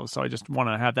identified ourselves. So I just want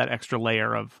to have that extra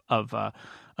layer of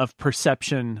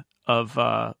perception of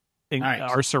our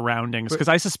surroundings, because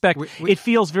I suspect it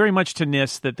feels very much to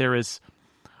Nis that there is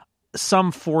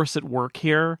some force at work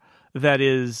here that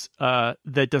is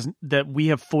that we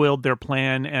have foiled their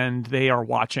plan, and they are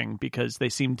watching because they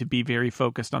seem to be very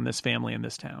focused on this family in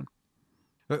this town.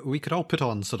 We could all put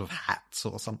on sort of hats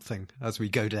or something as we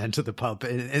go down to the pub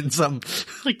in some...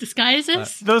 Like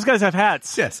disguises? Those guys have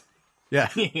hats. Yes. Yeah.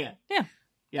 Yeah. Yeah.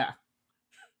 Yeah.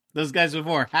 Those guys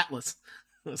before, hatless.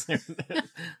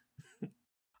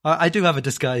 I do have a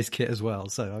disguise kit as well,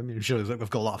 so I mean, I'm sure we've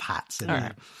got a lot of hats in All there.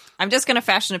 right. I'm just going to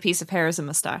fashion a piece of hair as a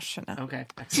mustache for now. Okay.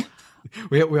 Excellent.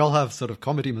 We all have sort of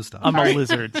comedy mustache. I'm a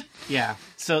lizard. Yeah.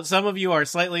 So some of you are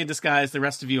slightly in disguise. The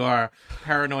rest of you are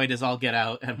paranoid as all get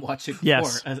out and watching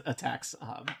Yes. for attacks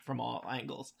from all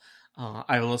angles.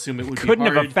 I will assume it would Couldn't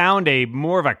be hard. have found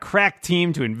more of a crack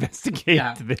team to investigate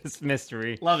Yeah. this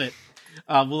mystery. Love it.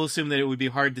 We'll assume that it would be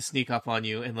hard to sneak up on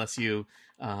you unless you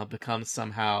become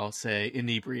somehow, say,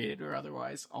 inebriated or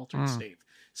otherwise altered state.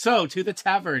 So, to the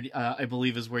tavern, I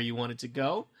believe, is where you wanted to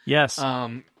go. Yes.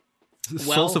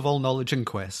 Source of all knowledge and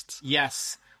quests.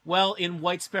 Yes. Well, in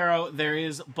White Sparrow, there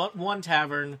is but one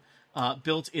tavern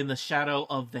built in the shadow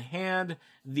of the hand.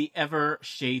 The Ever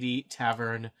Shady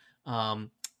Tavern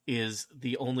is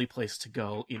the only place to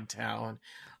go in town.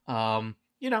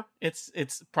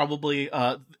 it's probably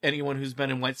anyone who's been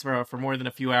in White Sparrow for more than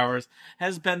a few hours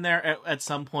has been there at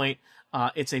some point.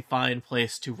 It's a fine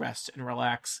place to rest and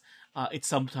relax. It's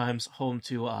sometimes home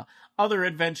to other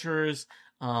adventurers,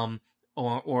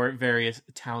 or various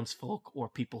townsfolk or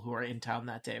people who are in town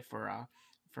that day for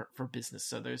business.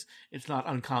 So it's not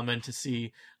uncommon to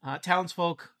see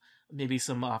townsfolk, maybe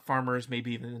some farmers,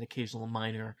 maybe even an occasional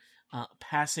miner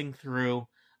passing through.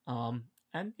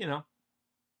 And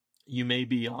you may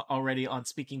be already on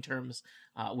speaking terms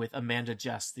with Amanda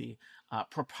Jess, the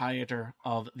proprietor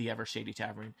of the Evershady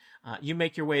Tavern. You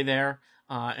make your way there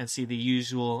and see the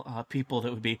usual people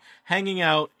that would be hanging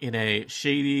out in a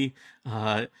shady,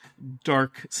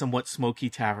 dark, somewhat smoky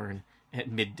tavern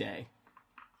at midday.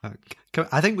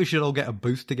 I think we should all get a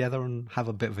booth together and have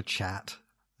a bit of a chat,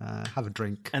 have a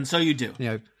drink. And so you do.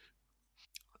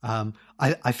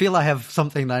 I feel I have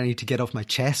something that I need to get off my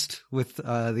chest with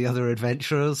the other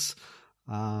adventurers.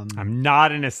 I'm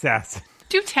not an assassin.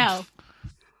 Do tell.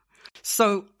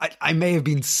 So I may have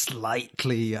been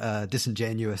slightly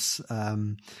disingenuous,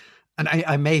 and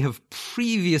I may have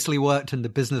previously worked in the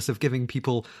business of giving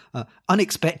people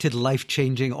unexpected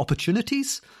life-changing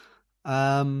opportunities.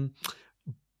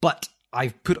 But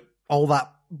I've put all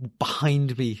that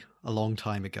behind me a long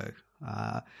time ago.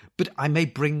 But I may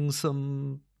bring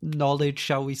some knowledge,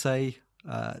 shall we say,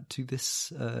 to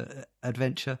this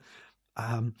adventure.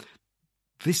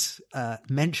 This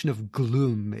mention of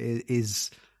gloom is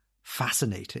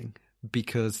fascinating,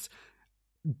 because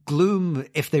gloom,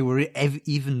 if they were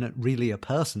even really a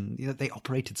person, they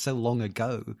operated so long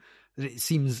ago that it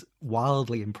seems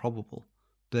wildly improbable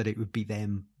that it would be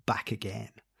them back again.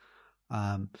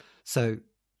 So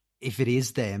if it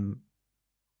is them,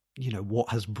 what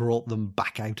has brought them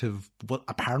back out of what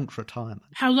apparent retirement?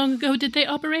 How long ago did they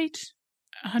operate?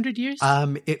 100 years?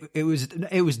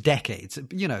 It was decades,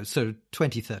 so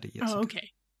 20, 30 years. Oh, ago.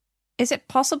 okay. Is it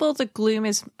possible that gloom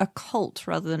is a cult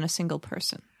rather than a single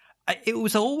person? It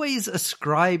was always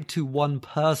ascribed to one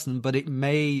person, but it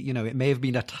may have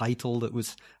been a title that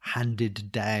was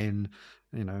handed down,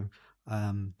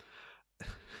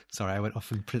 Sorry, I went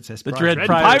off on Princess The Bride. Dread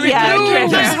Pirate. Yeah, Dread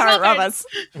Dread Pirate. Pirate Roberts.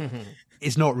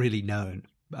 It's not really known,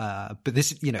 but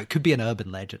this, it could be an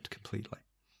urban legend completely.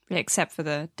 Except for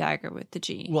the dagger with the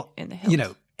G Well, in the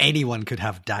hilt. anyone could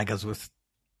have daggers with,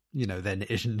 their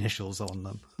initials on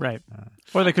them. Right.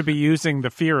 Or they could be using the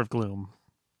fear of gloom.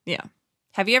 Yeah.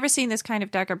 Have you ever seen this kind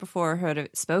of dagger before or heard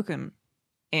it spoken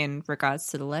in regards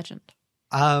to the legend?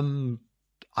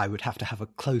 I would have to have a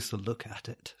closer look at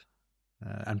it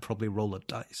and probably roll a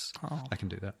dice. Oh. I can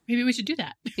do that. Maybe we should do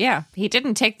that. Yeah. He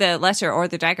didn't take the letter or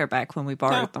the dagger back when we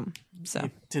borrowed them. So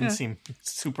It didn't seem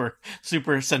super,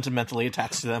 super sentimentally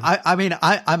attached to them.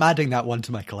 I'm adding that one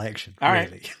to my collection. All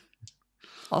right. Really.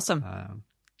 awesome.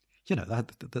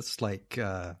 That's like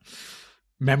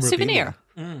memorabilia. Souvenir.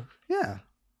 Yeah.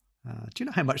 Do you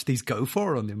know how much these go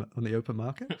for on the open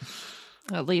market?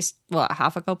 At least,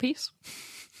 half a gold piece?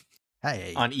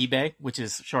 Hey, On eBay, which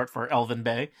is short for Elven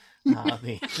Bay.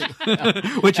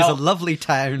 which is a lovely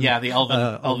town. Yeah, the on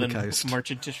the Elven coast.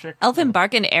 merchant district. Elven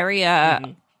bargain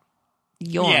area.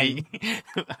 Yawn. Yeah,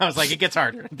 I was like, it gets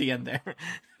harder at the end there.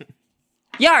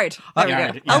 Yard. There we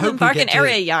Yard, go. yeah. I hope Elven we bargain get to-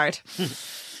 area yard.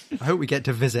 I hope we get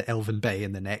to visit Elven Bay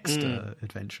in the next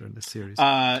adventure in this series.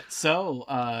 So,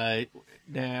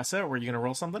 NASA, were you going to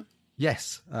roll something?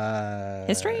 Yes.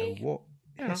 History? What?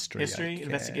 History, I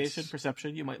investigation, guess.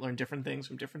 perception. You might learn different things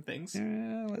from different things.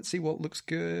 Yeah, let's see what looks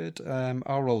good.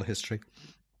 I'll roll history.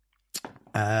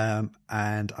 And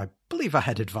I believe I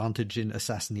had advantage in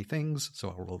assassiny things, so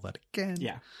I'll roll that again.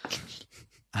 Yeah.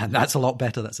 And that's a lot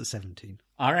better. That's a 17.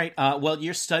 All right. Well,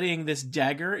 you're studying this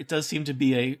dagger. It does seem to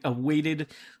be a weighted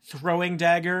throwing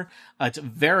dagger. It's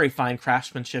very fine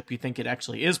craftsmanship. You think it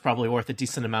actually is probably worth a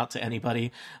decent amount to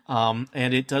anybody. And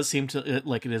it does seem to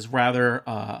like it is rather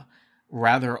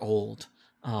old.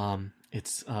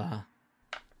 It's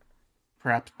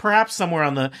perhaps somewhere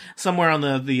on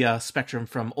the spectrum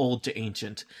from old to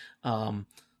ancient.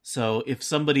 So if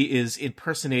somebody is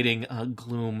impersonating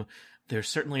gloom, they're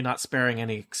certainly not sparing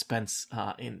any expense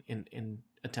in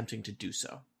attempting to do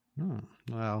so.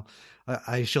 Well,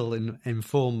 I shall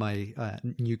inform my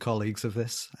new colleagues of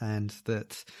this, and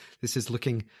that this is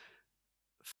looking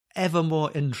ever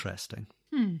more interesting.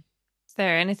 Is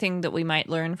there anything that we might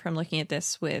learn from looking at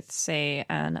this with, say,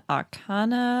 an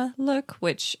Arcana look,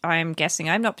 which I'm guessing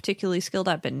I'm not particularly skilled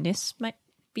at, but Nis might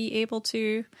be able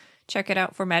to check it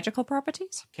out for magical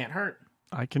properties? Can't hurt.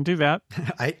 I can do that.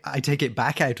 I take it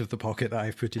back out of the pocket that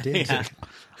I've put it into. Yeah.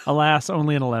 Alas,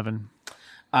 only an 11.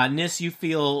 Nis, you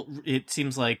feel it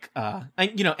seems like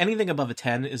anything above a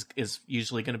 10 is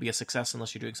usually going to be a success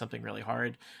unless you're doing something really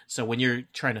hard. So when you're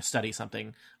trying to study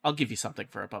something, I'll give you something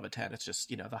for above a 10. It's just,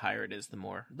 the higher it is, the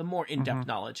more in-depth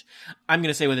knowledge. I'm going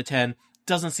to say with a 10,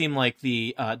 doesn't seem like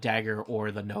the dagger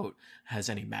or the note has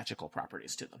any magical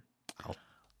properties to them. I'll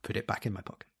put it back in my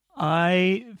pocket.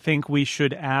 I think we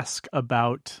should ask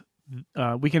about.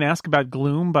 We can ask about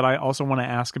Gloom, but I also want to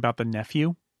ask about the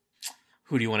nephew.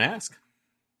 Who do you want to ask?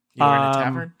 You're in a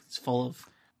tavern. It's full of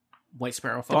White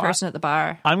Sparrow folk. The person at the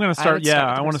bar. I'm going to start. would start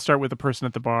with I the want to person. start with the person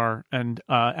at the bar and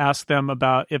ask them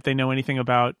about if they know anything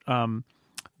about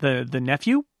the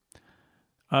nephew,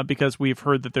 because we've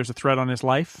heard that there's a threat on his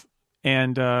life,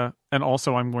 and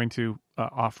also I'm going to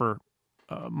offer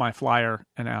my flyer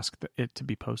and ask it to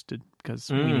be posted because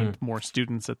we need more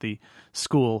students at the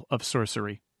School of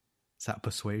Sorcery. Is that a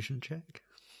persuasion check?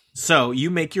 So you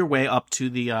make your way up to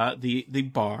the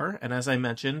bar, and as I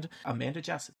mentioned, Amanda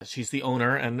Jessup. She's the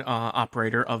owner and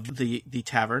operator of the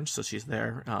tavern. So she's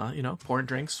there, pouring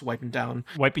drinks, wiping down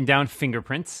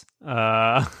fingerprints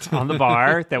on the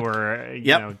bar that were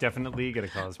definitely going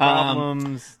to cause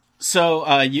problems. So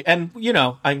I'm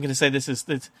going to say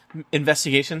this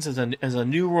investigations is a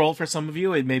new role for some of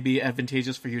you. It may be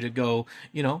advantageous for you to go,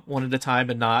 one at a time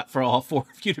and not for all four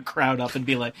of you to crowd up and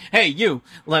be like, "Hey, you,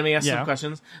 let me ask some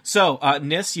questions." So,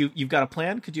 Nis, you've got a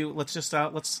plan. Could you let's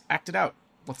act it out.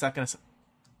 What's that going to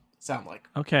sound like?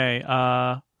 Okay.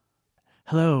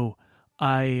 Hello.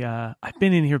 I've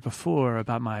been in here before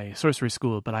about my sorcery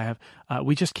school, but I have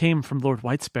we just came from Lord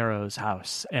White Sparrow's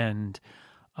house, and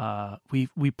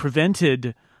we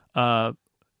prevented the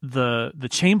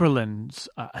Chamberlain's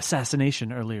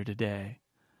assassination earlier today.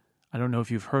 I don't know if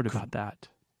you've heard about that.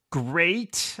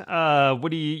 Great.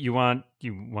 What do you want?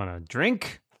 You want a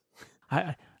drink?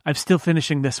 I'm still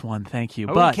finishing this one, thank you.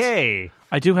 Okay. But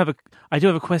I do have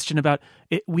a question about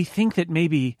it. We think that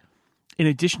maybe, in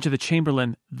addition to the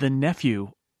Chamberlain, the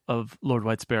nephew of Lord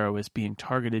White Sparrow is being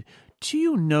targeted. Do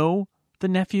you know the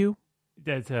nephew?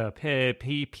 That's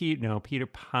Peter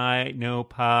Pie, no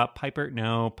Piper,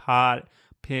 no Pot,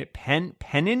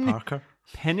 Pennin, Parker?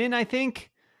 Pennin, I think.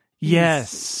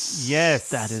 Yes,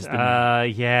 that is the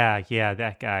name. Yeah,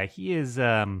 that guy. He is.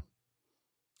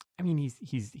 I mean,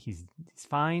 he's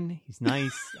fine. He's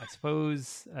nice, I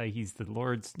suppose. He's the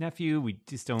Lord's nephew. We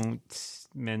just don't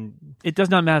It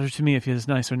does not matter to me if he is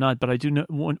nice or not, but I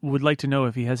would like to know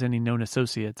if he has any known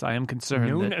associates. I am concerned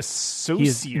known that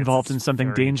associates. he is involved in something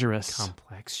Very dangerous.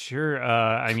 complex. Sure.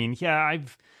 I mean,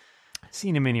 I've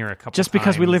seen him in here a couple. Just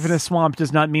because we live in a times. swamp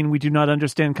does not mean we do not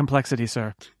understand complexity,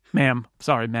 sir. Ma'am.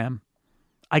 Sorry, ma'am.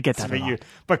 I get that a lot.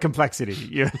 But complexity,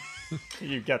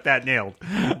 you got that nailed.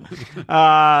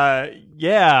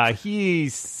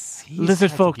 He's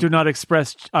Lizard folk do not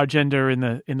express our gender in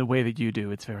the way that you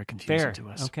do. It's very confusing fair to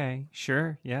us. Okay,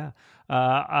 sure, yeah.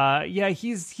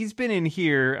 He's been in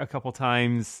here a couple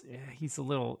times. He's a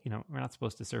little, we're not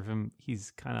supposed to serve him.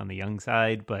 He's kind of on the young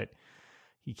side, but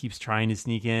he keeps trying to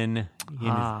sneak in.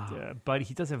 But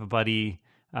he does have a buddy.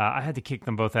 I had to kick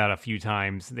them both out a few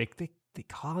times. They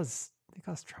cause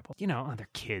trouble. They're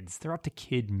kids. They're up to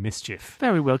kid mischief.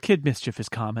 Very well. Kid mischief is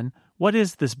common. What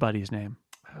is this buddy's name?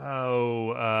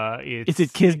 Is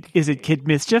it Kid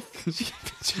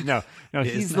Mischief? No,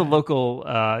 he's the local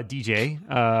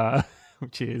DJ,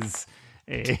 which is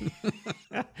a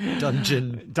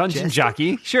Dungeon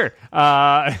jockey. Sure.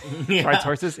 Rides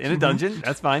horses in a dungeon.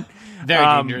 That's fine. Very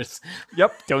dangerous.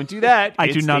 Yep. Don't do that. I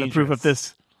do It's not approve of dangerous.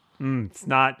 this. It's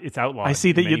not. It's outlawed. I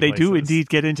see that in many they do places. indeed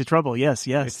get into trouble. Yes,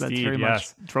 that's Indeed, very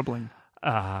yes. much troubling.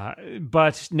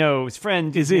 But no, his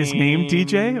friend. Is his name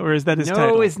DJ, or is that his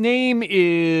title? No, his name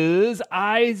is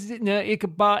Iskander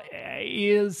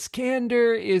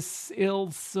is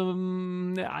Ian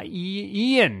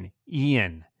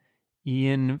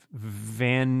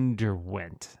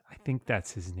Vanderwent. I think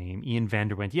that's his name. Ian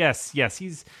Vanderwent. Yes,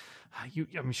 he's.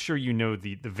 I'm sure you know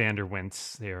the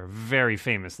Vanderwents. They are a very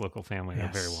famous local family.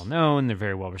 Yes. They're very well known. They're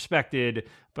very well respected.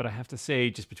 But I have to say,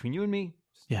 just between you and me,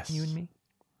 It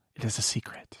is a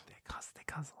secret. They cause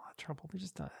a lot of trouble. They're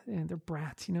just they're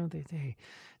brats.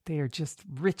 They are just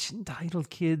rich, entitled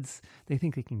kids. They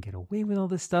think they can get away with all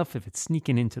this stuff if it's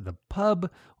sneaking into the pub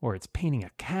or it's painting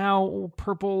a cow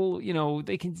purple.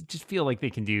 They can just feel like they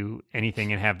can do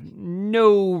anything and have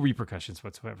no repercussions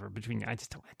whatsoever. I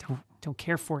just don't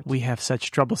care for it. We have such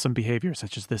troublesome behavior,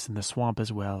 such as this in the swamp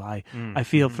as well. I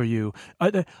feel for you.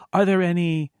 Are there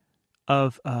any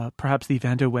of perhaps the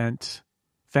Vanderwent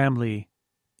family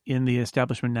in the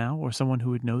establishment now, or someone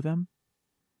who would know them?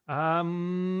 I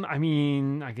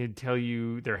mean, I could tell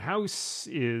you their house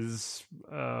is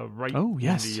right. Oh,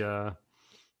 yes. In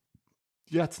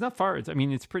Yeah, it's not far.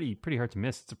 It's pretty hard to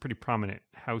miss. It's a pretty prominent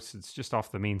house. It's just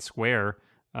off the main square.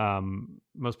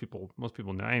 Most people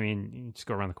know. I mean, you just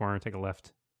go around the corner and take a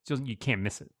left. You can't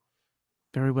miss it.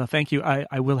 Very well. Thank you.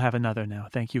 I will have another now.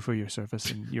 Thank you for your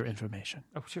service and your information.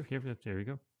 Oh, sure. Here you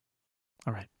go.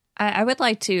 All right. I would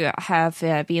like to have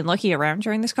been looking around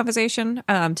during this conversation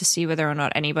to see whether or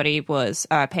not anybody was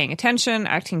paying attention,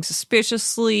 acting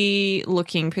suspiciously,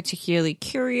 looking particularly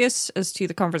curious as to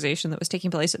the conversation that was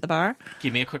taking place at the bar.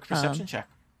 Give me a quick perception check.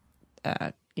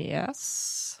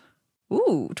 Yes.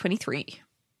 Ooh, 23.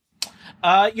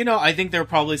 I think there were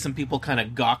probably some people kind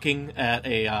of gawking at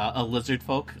a lizard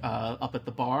folk up at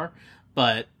the bar.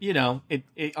 But,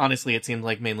 it honestly, it seemed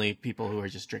like mainly people who are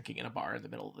just drinking in a bar in the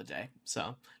middle of the day.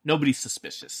 So nobody's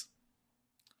suspicious.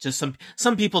 Just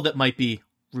some people that might be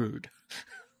rude.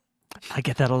 I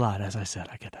get that a lot, as I said.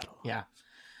 I get that a lot.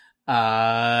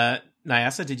 Yeah.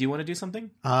 Nyasa, did you want to do something?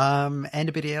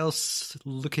 Anybody else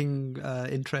looking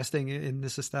interesting in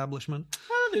this establishment?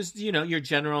 Well, there's, your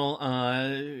general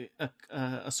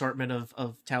assortment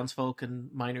of townsfolk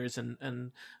and miners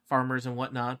and farmers and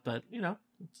whatnot. But,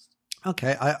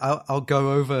 Okay, I'll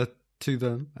go over to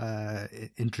them,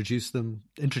 introduce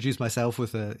myself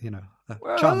with a charming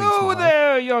Hello smile.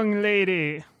 there, young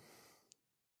lady.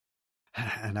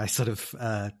 And I sort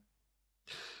of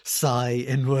sigh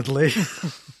inwardly.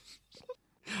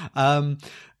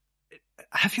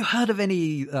 Have you heard of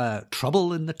any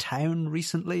trouble in the town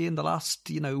recently in the last,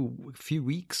 few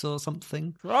weeks or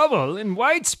something? Trouble in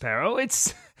White Sparrow?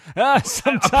 It's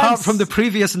sometimes Apart from the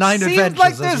previous 9 seems adventures,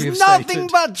 like as there's we've nothing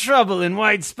stated. but trouble in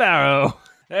White Sparrow.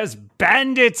 There's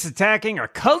bandits attacking, or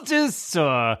cultists,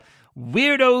 or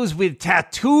weirdos with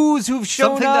tattoos who've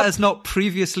shown Something up. that has not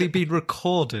previously been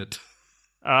recorded.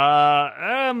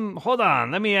 Hold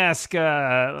on. Let me ask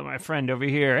my friend over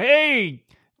here. Hey,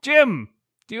 Jim,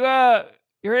 do you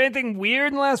hear anything weird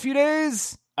in the last few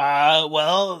days?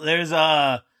 Well, there's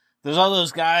all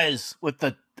those guys with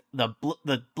the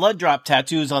blood drop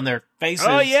tattoos on their faces.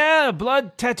 Oh yeah,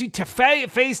 blood tattoo,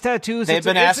 face tattoos. They've It's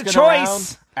been it's a asking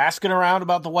choice. around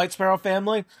about the White Sparrow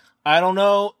family. I don't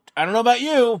know about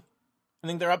you. I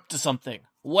think they're up to something.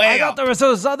 I thought there was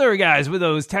those other guys with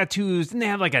those tattoos. Didn't they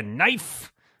have like a knife?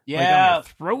 Like on their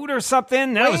throat or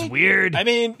something? That was weird. I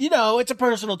mean, it's a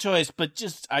personal choice, but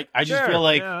just I just Sure, feel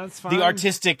like yeah, that's fine. the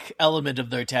artistic element of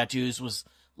their tattoos was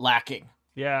lacking.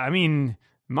 Yeah, I mean,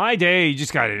 my day, you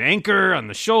just got an anchor on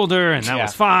the shoulder, and that Yeah.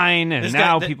 was fine. And This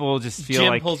now guy- people just feel Jim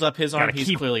like pulls up his arm. gotta He's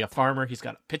keep- clearly a farmer. He's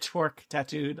got a pitchfork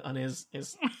tattooed on his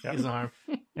arm.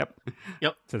 Yep.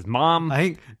 Yep. It says mom. I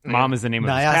think Mom is the name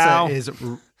of his cow. Nyasa is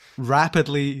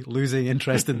rapidly losing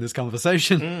interest in this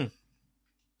conversation.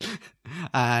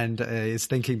 And is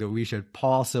thinking that we should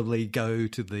possibly go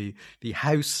to the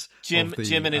house. Jim of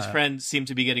the, and his friend seem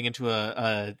to be getting into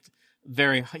a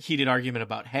very heated argument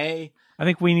about hay. I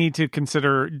think we need to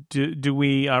consider, do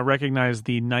we recognize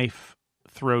the knife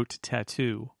throat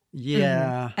tattoo?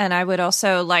 Yeah. And I would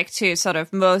also like to sort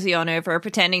of mosey on over,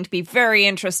 pretending to be very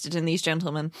interested in these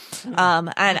gentlemen,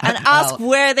 and ask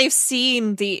where they've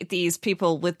seen these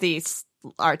people with these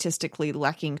artistically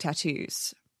lacking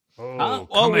tattoos.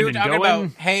 Oh, we were and talking going.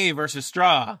 about hay versus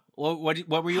straw. What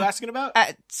were you asking about?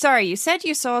 Sorry, you said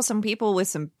you saw some people with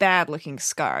some bad-looking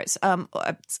scars.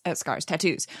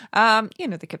 Tattoos.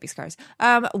 They could be scars.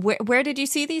 Where did you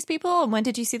see these people, and when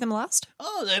did you see them last?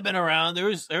 Oh, they've been around. There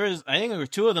was. I think there were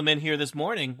 2 of them in here this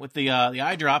morning with the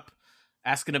eye drop,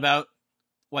 asking about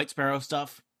White Sparrow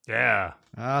stuff. Yeah.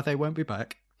 They won't be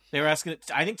back. They were asking,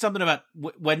 I think, something about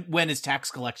when his tax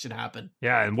collection happen.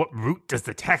 Yeah, and what route does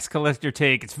the tax collector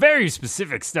take? It's very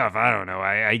specific stuff. I don't know.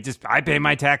 I pay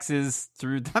my taxes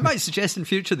through. I might suggest in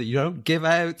future that you don't give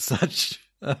out such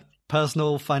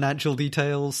personal financial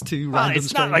details to random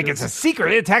It's not like it's a strangers.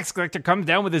 secret. A tax collector comes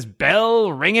down with his bell,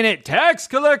 ringing it. Tax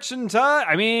collection time.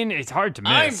 I mean, it's hard to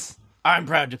miss. I'm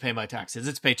proud to pay my taxes.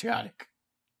 It's patriotic.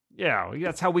 Yeah,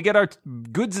 that's how we get our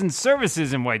goods and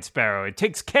services in White Sparrow. It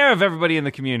takes care of everybody in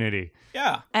the community.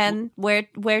 Yeah. And where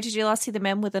did you last see the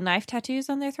men with the knife tattoos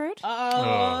on their throat?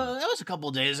 That was a couple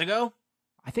days ago.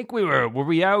 I think were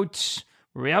we out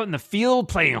in the field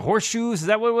playing horseshoes? Is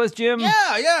that what it was, Jim?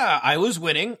 Yeah. I was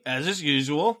winning, as is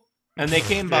usual. And they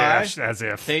came by. Gosh, as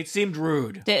if. They seemed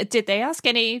rude. Did they ask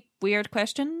any weird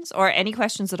questions or any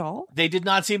questions at all? They did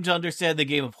not seem to understand the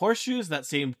game of horseshoes. That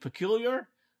seemed peculiar.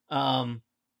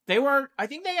 I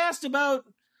think they asked about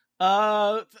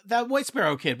that White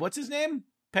Sparrow kid. What's his name?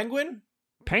 Penguin?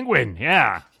 Penguin,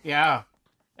 yeah. Yeah.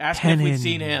 Asked if we'd Pennon.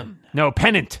 seen him. No,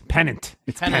 Pennant.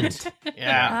 It's Pennant.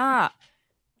 Yeah. Ah.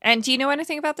 And do you know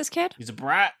anything about this kid? He's a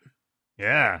brat.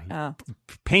 Yeah. Oh.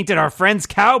 Painted our friend's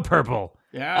cow purple.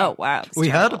 Yeah. Oh wow, that's We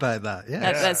heard terrible. about that. Yeah.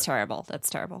 That's terrible. That's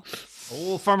terrible.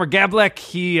 Old Farmer Gablek,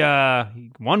 he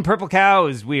one purple cow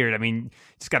is weird. I mean,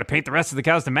 just got to paint the rest of the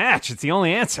cows to match. It's the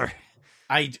only answer.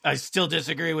 I still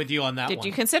disagree with you on that Did one.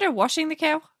 you consider washing the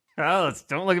cow? Oh,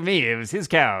 don't look at me. It was his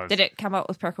cows. Did it come out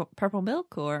with purple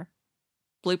milk or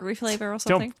blueberry flavor or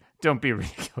something? Don't be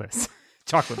ridiculous.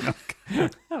 Chocolate milk.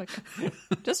 Oh, okay.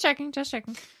 Just checking.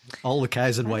 All the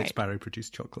cows in White Right. Sparrow produce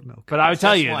chocolate milk. But I would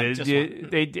tell Just you, one,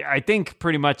 they I think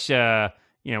pretty much, I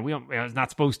was not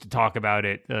supposed to talk about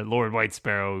it. Lord White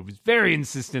Sparrow was very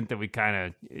insistent that we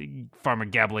kind of, Farmer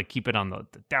Gablek, keep it on the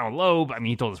down low. I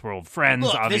mean, he told us we're old friends,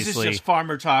 Look, obviously. this is just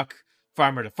farmer talk,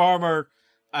 farmer to farmer.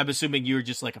 I'm assuming you were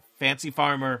just like a fancy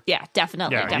farmer. Yeah,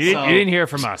 definitely. yeah, definitely. you didn't hear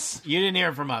from us. You didn't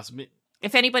hear from us.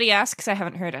 If anybody asks, I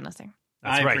haven't heard anything.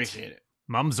 That's I right. appreciate it.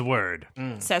 Mum's a word.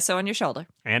 It says so on your shoulder.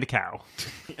 And a cow.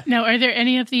 Now, are there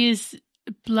any of these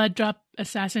blood drop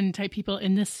assassin type people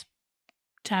in this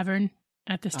tavern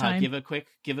at this time? Give a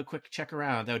quick check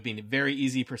around. That would be a very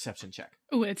easy perception check.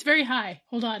 Oh, it's very high.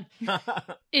 Hold on.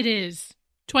 It is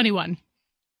 21.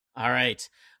 All right.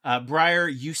 Briar,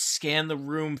 you scan the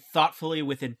room thoughtfully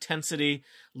with intensity,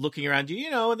 looking around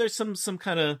you. There's some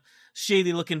kind of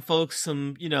shady looking folks,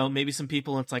 maybe some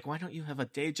people. It's like, why don't you have a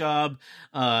day job?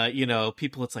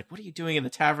 People, it's like, what are you doing in the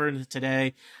tavern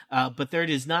today? But there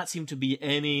does not seem to be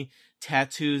any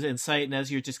tattoos in sight. And as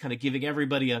you're just kind of giving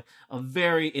everybody a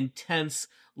very intense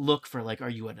look for, like, are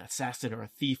you an assassin or a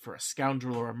thief or a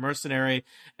scoundrel or a mercenary?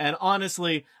 And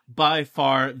honestly, by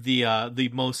far the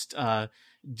most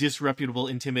disreputable,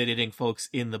 intimidating folks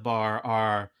in the bar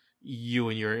are you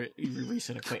and your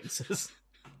recent acquaintances.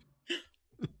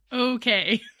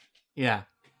 Okay. Yeah.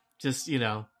 Just,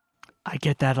 I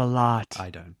get that a lot. I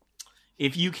don't.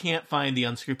 if you can't find the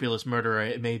unscrupulous murderer,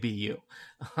 it may be you.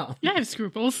 I have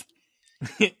scruples.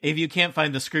 If you can't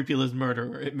find the scrupulous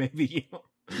murderer, it may be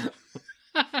you.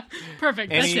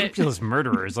 Perfect. Any- That's it. Scrupulous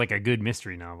Murderer is like a good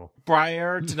mystery novel.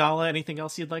 Briar, Denala, anything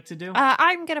else you'd like to do?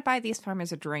 I'm gonna buy these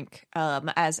farmers a drink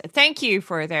as a thank you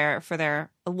for their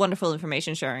wonderful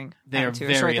information sharing. They are and to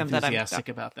assure very them that I'm enthusiastic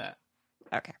about that.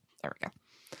 okay. There we go.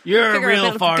 You're Figure a real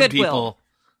bit of farm goodwill. people.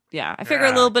 Yeah, I figure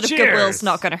a little bit of Cheers. goodwill's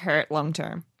not gonna hurt long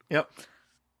term. Yep.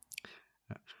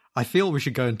 I feel we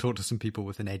should go and talk to some people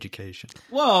with an education.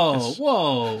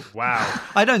 Whoa. Wow.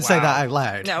 I don't say Wow. that out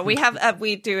loud. No, we have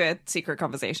we do a secret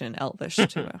conversation in Elvish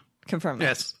to confirm that.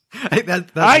 Yes.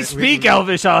 That's I it. speak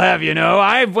Elvish, I'll have you know.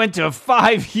 I went to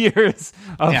 5 years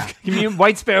of Yeah.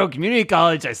 White Sparrow Community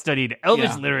College. I studied Elvish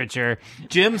Yeah. literature.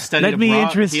 Jim studied Let me abroad.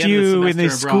 interest He ended you in the a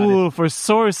semester abroad. school for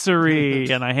sorcery.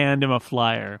 And I hand him a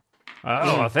flyer.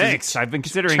 Oh, well, thanks. I've been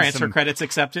considering Transfer some credits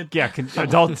accepted.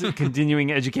 adult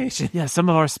continuing education. Yeah, some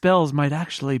of our spells might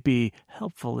actually be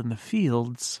helpful in the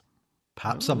fields.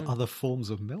 Perhaps some other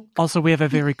forms of milk. Also, we have a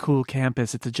very cool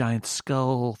campus. It's a giant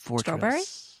skull fortress. Strawberry?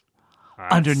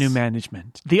 Under new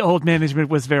management. The old management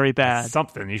was very bad.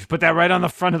 Something. You should put that right on the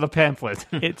front of the pamphlet.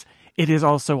 It is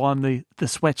also on the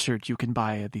sweatshirt you can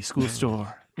buy at the school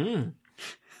store.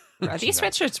 Are these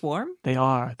sweatshirts warm? They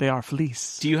are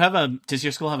fleece. Does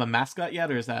your school have a mascot yet,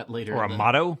 or is that later? Or a in the-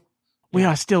 motto. We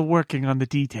are still working on the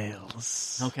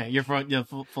details. Okay, you're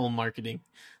full marketing.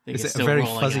 Thing Is it a still very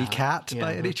rolling fuzzy out. cat Yeah.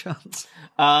 by any chance?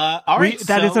 All right,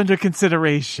 That is so, under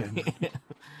consideration.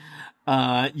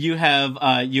 you have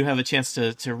a chance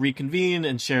to reconvene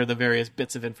and share the various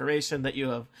bits of information that you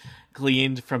have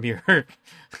gleaned from your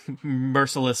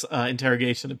merciless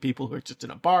interrogation of people who are just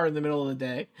in a bar in the middle of the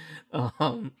day.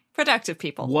 Productive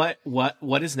people.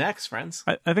 What is next, friends?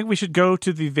 I think we should go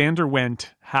to the Vanderwent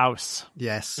house.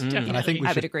 Yes. Definitely. And I think we I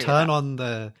would should agree with turn that. on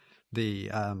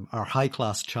the our high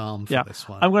class charm for Yeah, this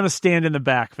one. I'm going to stand in the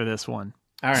back for this one.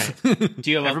 All right. Do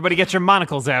you have Everybody get your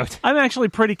monocles out. I'm actually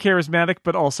pretty charismatic,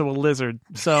 but also a lizard.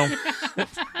 So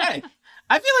Hey,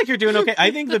 I feel like you're doing okay.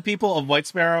 I think the people of White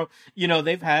Sparrow,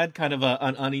 they've had kind of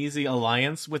an uneasy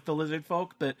alliance with the lizard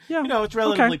folk, but Yeah, it's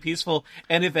relatively okay. peaceful.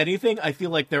 And if anything, I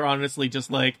feel like they're honestly just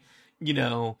like,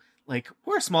 like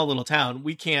we're a small little town.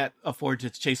 We can't afford to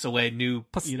chase away new,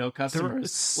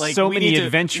 customers. there are Like so we many need to,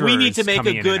 adventurers We need to make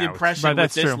coming a in good and out. impression Right, with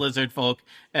that's this true. lizard folk,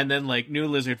 and then like new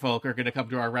lizard folk are going to come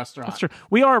to our restaurant. that's true.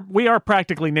 We are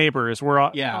practically neighbors.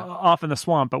 We're Yeah. off in the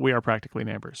swamp, but we are practically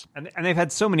neighbors. And they've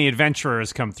had so many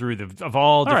adventurers come through of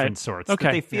all different right. sorts. that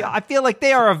Okay. they feel, I feel like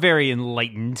they are a very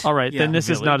enlightened. All right, Yeah, then this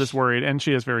is not village. as worried, and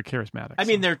she is very charismatic. I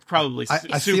mean, they're probably I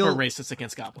super feel- racist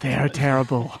against goblins. they are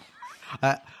terrible.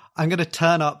 I'm going to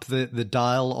turn up the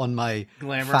dial on my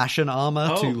Glamour. fashion armor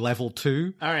Oh. to level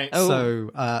 2. All right.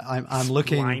 So I'm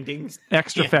looking blinding.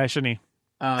 Extra fashiony.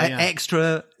 Yeah.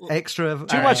 extra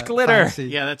Too much glitter. fancy.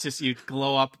 Yeah, that's just you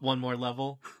glow up one more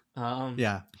level.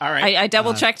 Yeah. All right. I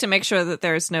double check to make sure that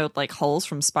there's no like holes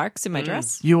from sparks in my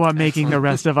dress. You are making the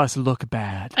rest of us look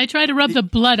bad. I try to rub the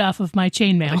blood off of my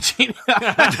chainmail.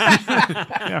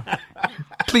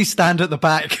 Please stand at the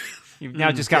back. You've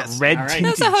now just got yes. red All right. tinted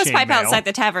There's a hose pipe chainmail. outside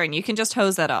the tavern. You can just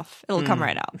hose that off. It'll come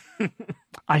right out.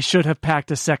 I should have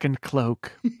packed a second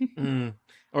cloak.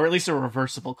 Or at least a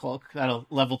reversible cloak. That'll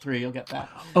level 3. You'll get that.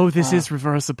 Oh, this is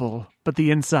reversible, but the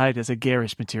inside is a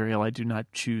garish material I do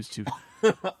not choose to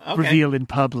reveal in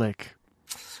public.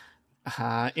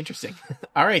 Interesting.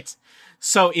 All right.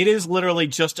 So it is literally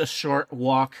just a short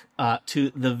walk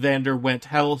to the Vanderwent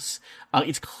house.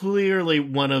 It's clearly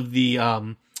one of the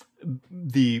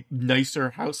nicer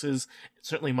houses,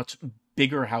 certainly much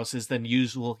bigger houses than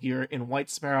usual here in White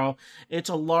Sparrow. It's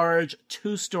a large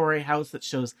 2-story house that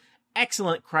shows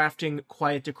excellent crafting,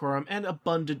 quiet decorum, and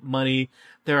abundant money.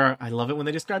 There are, I love it when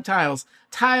they describe tiles.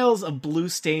 Tiles of blue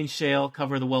stained shale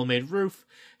cover the well-made roof.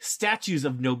 Statues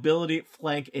of nobility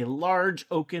flank a large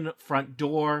oaken front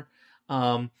door.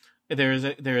 There's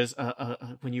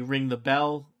a when you ring the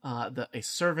bell, a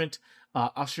servant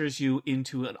ushers you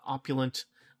into an opulent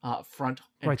front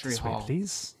Right entry this way, hall.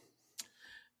 please.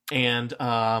 And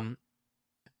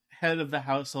head of the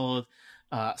household,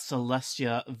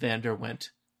 Celestia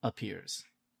Vanderwent, appears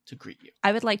to greet you.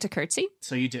 I would like to curtsy.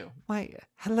 So you do. Why,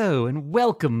 hello and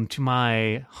welcome to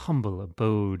my humble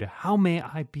abode. How may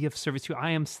I be of service to you?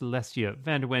 I am Celestia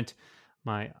Vanderwent.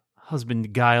 My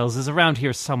husband Giles is around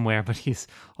here somewhere, but he's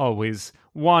always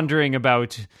wandering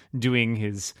about doing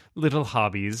his little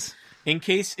hobbies. In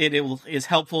case it is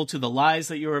helpful to the lies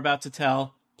that you're about to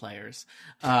tell, players,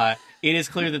 it is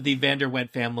clear that the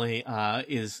Vanderwent family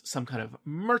is some kind of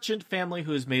merchant family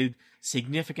who has made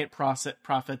significant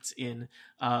profits in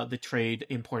the trade,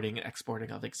 importing and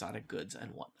exporting of exotic goods and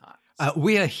whatnot.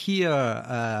 We are here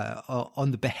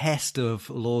on the behest of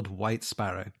Lord White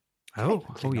Sparrow. Oh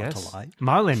Not to yes. lie.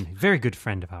 Marlin, very good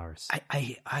friend of ours.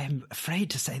 I am afraid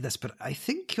to say this, but I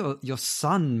think your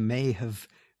son may have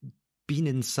been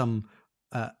in some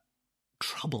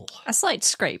trouble, A slight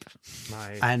scrape.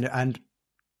 and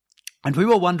we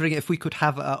were wondering if we could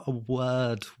have a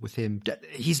word with him.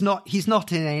 He's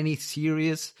not in any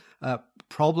serious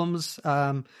problems,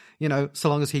 so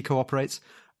long as he cooperates.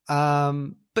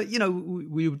 But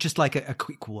we would just like a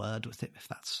quick word with him,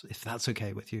 if that's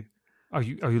okay with you. Are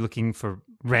you looking for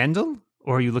Randall?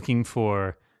 Or are you looking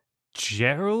for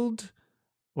Gerald?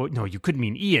 Or no, you couldn't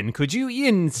mean Ian, could you?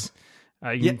 Ian's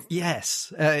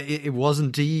Yes, it was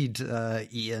indeed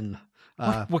Ian.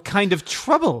 what kind of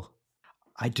trouble?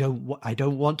 I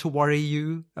don't want to worry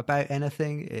you about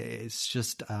anything. It's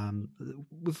just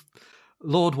with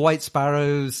Lord White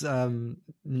Sparrow's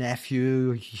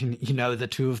nephew. The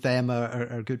two of them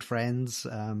are good friends.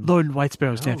 Lord White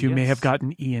Sparrow's nephew may yes. have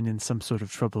gotten Ian in some sort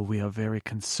of trouble. We are very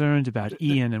concerned about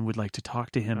Ian and would like to talk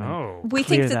to him. Oh. We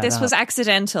Clear think that that this was up.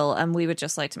 accidental, and we would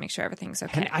just like to make sure everything's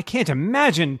okay. I can't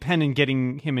imagine Pennon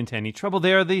getting him into any trouble.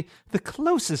 They are the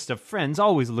closest of friends,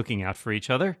 always looking out for each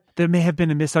other. There may have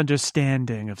been a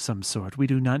misunderstanding of some sort. We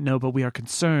do not know, but we are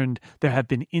concerned there have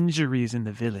been injuries in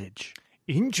the village.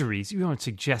 Injuries? You aren't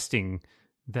suggesting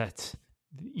that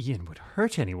Ian would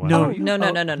hurt anyone? No. are you? No.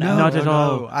 Not at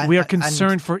all. And- We are and-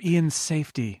 concerned for Ian's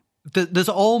safety. There's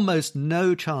almost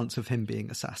no chance of him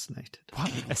being assassinated.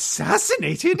 What?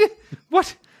 Assassinated?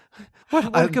 What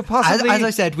could possibly... As I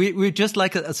said, we'd just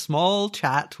like a small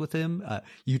chat with him.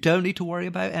 You don't need to worry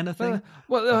about anything.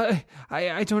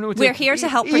 I don't know what We're here to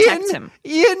help protect him.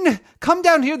 Ian, come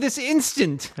down here this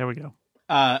instant. There we go.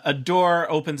 A door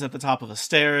opens at the top of the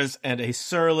stairs, and a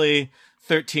surly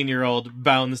 13-year-old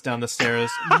bounds down the stairs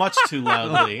much too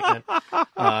loudly and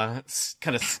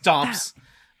kind of stomps,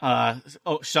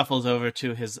 shuffles over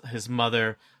to his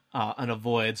mother and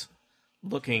avoids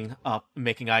looking up,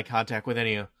 making eye contact with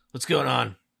any of you. What's going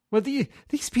on? Well,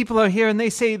 these people are here, and they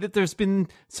say that there's been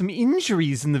some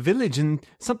injuries in the village, and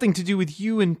something to do with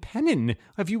you and Pennon.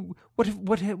 Have you?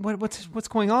 What's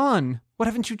going on? What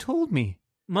haven't you told me?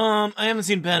 Mom, I haven't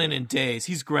seen Pennon in days.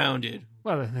 He's grounded.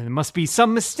 Well, there must be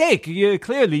some mistake.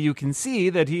 Clearly, you can see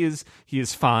that he is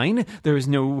fine. There is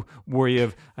no worry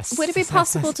of. Would it be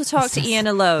possible to talk to Ian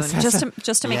alone, just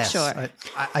to make Yes, sure?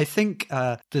 I think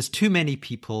there's too many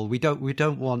people. We don't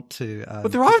want to.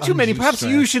 But there are too many. undue Perhaps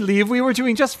stress. you should leave. We were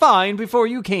doing just fine before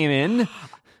you came in.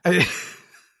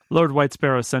 Lord White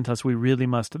Sparrow sent us. We really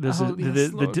must. This Oh, is yes,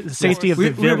 the Lord. safety of we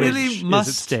the village really is must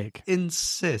at stake.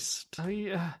 insist.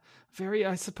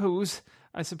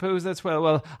 I suppose that's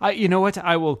well. You know what?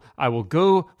 I will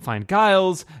go find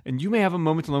Giles, and you may have a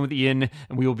moment alone with Ian,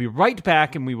 and we will be right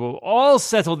back, and we will all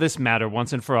settle this matter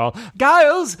once and for all.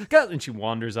 Giles, and she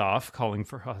wanders off, calling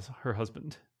for her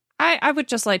husband. I would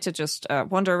just like to just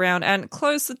wander around and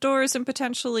close the doors and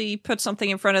potentially put something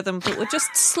in front of them that would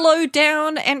just slow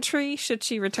down entry should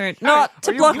she return. Not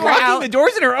to block you her locking out. the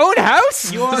doors in her own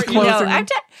house? You are No,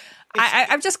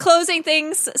 I'm just closing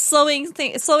things,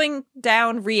 slowing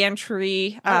down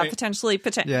re-entry, right. potentially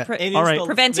Yeah. It is All right.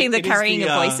 preventing the it is carrying of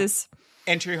voices.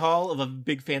 Entry hall of a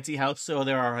big fancy house, so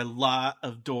there are a lot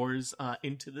of doors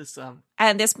into this.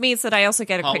 And this means that I also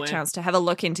get a quick Hallway. chance to have a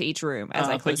look into each room as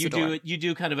I close but you the door. you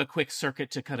do kind of a quick circuit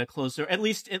to kind of close door, at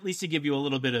least to give you a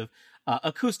little bit of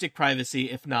acoustic privacy,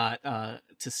 if not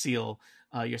to seal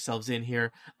yourselves in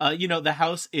here. The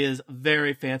house is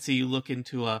very fancy. You look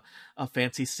into a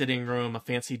fancy sitting room, a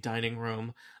fancy dining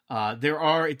room.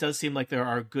 It does seem like there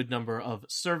are a good number of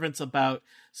servants about.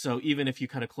 So even if you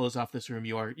kind of close off this room,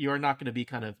 you are not going to be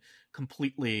kind of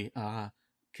completely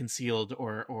concealed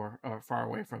or far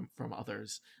away from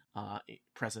others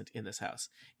present in this house.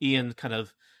 Ian kind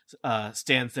of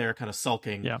stands there, kind of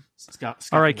sulking. Yeah.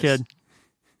 All right, kid.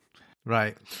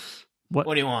 Right.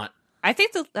 What do you want? I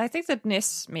think that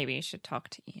Nis maybe should talk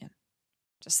to Ian.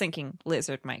 Just thinking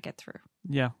Lizard might get through.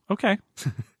 Yeah. Okay.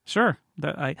 Sure.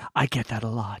 I get that a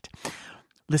lot.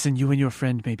 Listen, you and your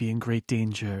friend may be in great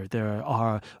danger. There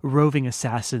are roving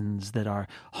assassins that are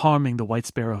harming the White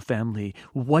Sparrow family.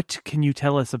 What can you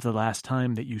tell us of the last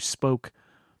time that you spoke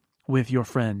with your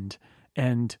friend?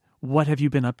 And what have you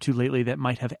been up to lately that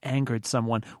might have angered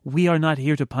someone? We are not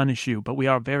here to punish you, but we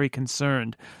are very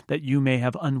concerned that you may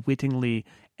have unwittingly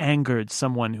angered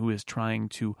someone who is trying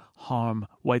to harm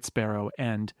White Sparrow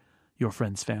and your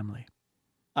friend's family.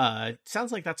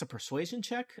 Sounds like that's a persuasion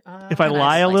check. If I Can I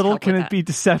lie a just, like, little, help can with it be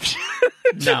deception?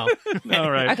 No. All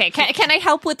right. Okay, can I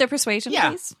help with the persuasion, Yeah.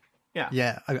 please?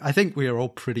 Yeah, I think we are all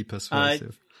pretty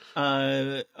persuasive.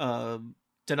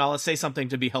 Denala, say something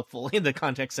to be helpful in the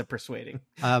context of persuading.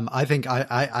 I think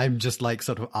I'm just like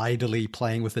sort of idly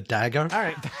playing with a dagger. All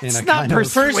right. In a Not kind of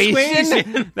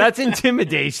persuasion. That's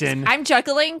intimidation. I'm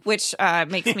juggling, which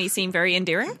makes me seem very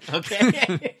endearing.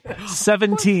 Okay.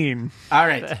 17. All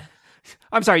right.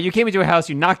 I'm sorry, you came into a house,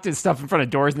 you knocked at stuff in front of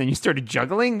doors, and then you started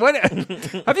juggling? What?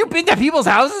 Have you been to people's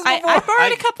houses before? I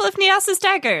borrowed a couple of Nias's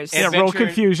daggers. Yeah, roll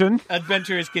confusion.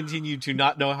 Adventurers continue to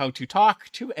not know how to talk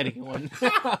to anyone.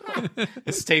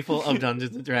 A staple of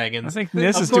Dungeons and Dragons. I think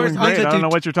Nis Of is course, doing great. I don't know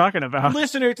what you're talking about.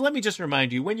 Listeners, let me just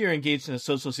remind you, when you're engaged in a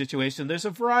social situation, there's a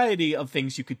variety of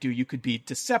things you could do. You could be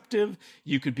deceptive,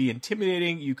 you could be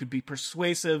intimidating, you could be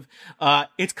persuasive.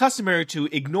 It's customary to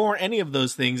ignore any of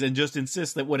those things and just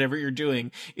insist that whatever you're doing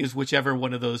is whichever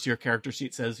one of those your character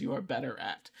sheet says you are better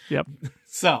at. Yep.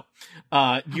 So,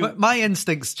 My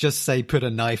instincts just say put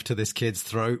a knife to this kid's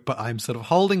throat, but I'm sort of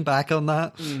holding back on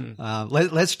that.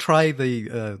 Let's try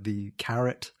the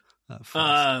carrot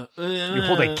first. You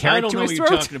hold a I carrot don't to know his what you're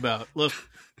throat? talking about. Look,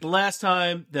 the last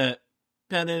time that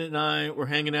Pennant and I were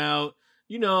hanging out,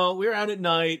 we were out at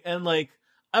night, and I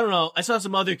don't know, I saw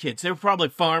some other kids. They were probably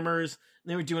farmers.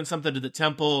 They were doing something to the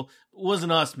temple. It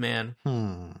wasn't us, man.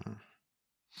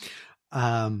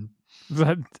 How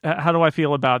do I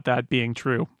feel about that being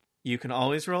true? You can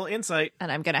always roll insight.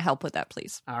 And I'm going to help with that,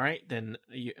 please. All right, then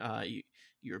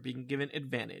you're being given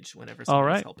advantage whenever All someone's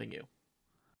right. helping you.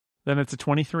 Then it's a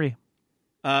 23.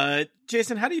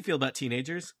 Jason, how do you feel about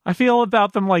teenagers? I feel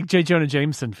about them like J. Jonah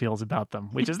Jameson feels about them,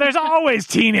 which is there's always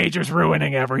teenagers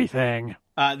ruining everything.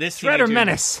 This Threat or teenager-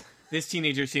 menace? This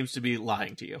teenager seems to be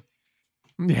lying to you.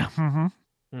 Yeah.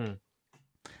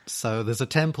 So there's a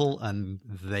temple, and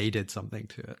they did something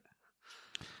to it.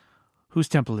 Whose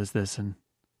temple is this, and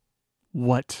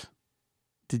what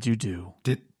did you do?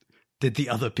 Did the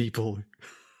other people?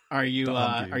 Are you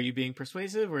Don't you. are you being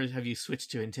persuasive, or have you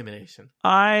switched to intimidation?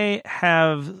 I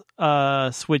have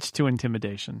switched to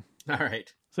intimidation. All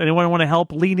right. So anyone want to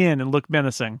help? Lean in and look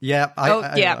menacing. Yeah,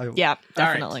 Yeah,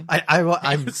 definitely.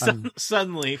 I'm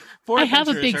Suddenly, four I have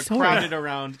a adventurers big are sword. crowded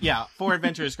around. Yeah, four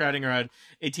adventurers crowding around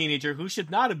a teenager who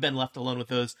should not have been left alone with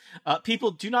those.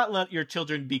 People, do not let your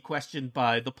children be questioned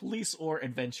by the police or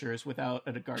adventurers without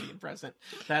a guardian present.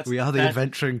 we are the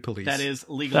adventuring police. That is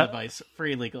legal advice.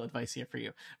 Free legal advice here for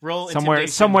you. Roll Somewhere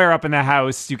intimidation. up in the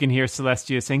house, you can hear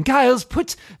Celestia saying, "Giles,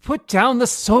 put down the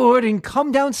sword and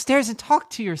come downstairs and talk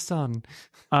to your son."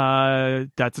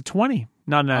 That's a 20,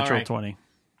 not a natural right. 20.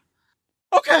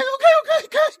 Okay.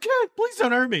 Please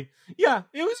don't hurt me. Yeah,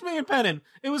 it was me and Pennon.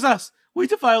 It was us. We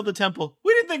defiled the temple.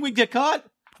 We didn't think we'd get caught.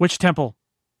 Which temple?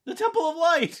 The Temple of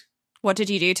Light. What did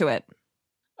you do to it?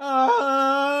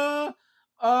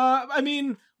 I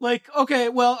mean, okay,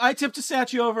 well, I tipped a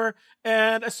statue over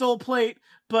and I stole a plate,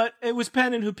 but it was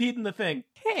Pennon who peed in the thing.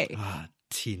 Hey.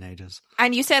 Teenagers.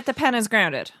 And you said the pen is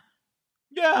grounded.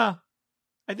 Yeah,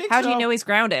 I think How so. do you know he's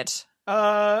grounded?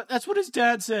 That's what his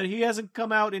dad said. He hasn't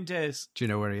come out in days. Do you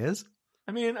know where he is?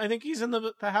 I mean, I think he's in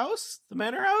the house, the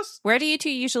manor house, Where do you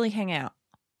two usually hang out?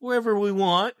 wherever we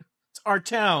want. It's our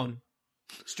town,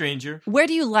 stranger. Where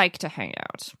do you like to hang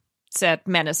out? Said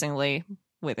menacingly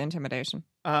with intimidation.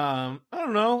 I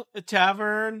don't know, a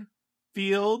tavern,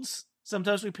 fields.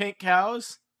 Sometimes we paint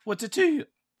cows. What's it to you?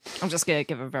 I'm just gonna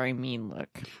give a very mean look.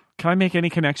 Can I make any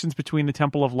connections between the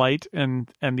Temple of Light and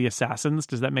the assassins?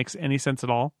 Does that make any sense at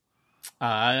all?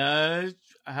 I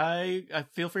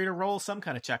feel free to roll some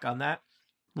kind of check on that.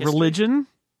 History? Religion?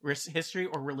 History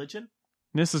or religion?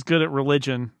 This is good at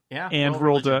religion. Yeah, And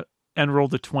roll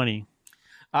rolled a 20.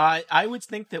 I would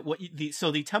think that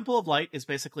the Temple of Light is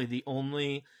basically the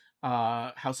only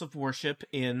house of worship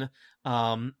in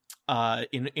White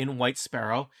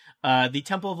Sparrow. The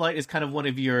Temple of Light is kind of one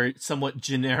of your somewhat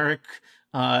generic,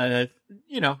 not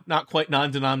quite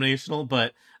non-denominational,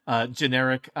 but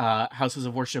generic houses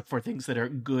of worship for things that are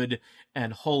good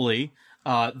and holy.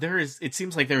 It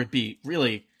seems like there would be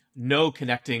really no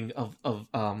connecting of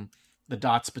the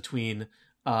dots between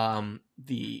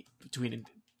the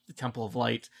Temple of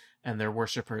Light and their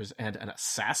worshippers and an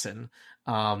assassin.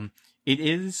 It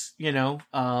is,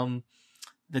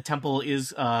 the temple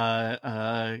is,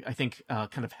 I think,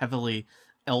 kind of heavily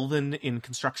elven in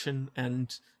construction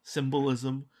and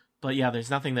symbolism. But yeah, there's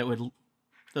nothing that would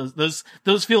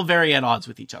those feel very at odds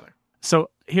with each other. So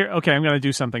here, okay, I'm going to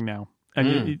do something now.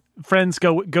 And friends,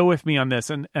 go with me on this.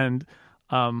 And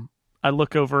I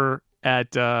look over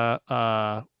at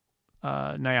Nyasa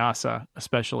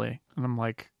especially, and I'm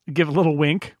like, give a little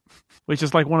wink, which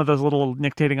is like one of those little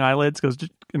nictating eyelids goes,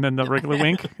 and then the regular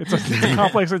wink. It's a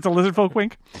complex. It's a lizard folk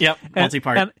wink. Yep,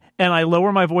 multi-part. And I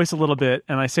lower my voice a little bit,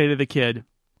 and I say to the kid,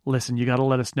 "Listen, you got to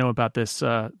let us know about this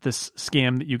this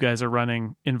scam that you guys are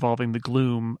running involving the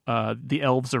gloom. The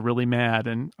elves are really mad."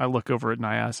 And I look over at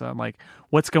Nyasa. I'm like,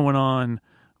 "What's going on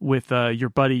with your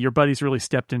buddy? Your buddy's really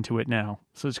stepped into it now.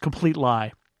 So it's a complete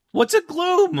lie." What's a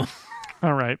gloom?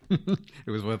 All right.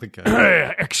 It was worth a go.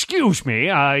 Excuse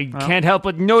me, I can't help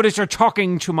but notice you're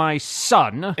talking to my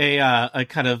son. A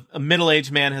kind of a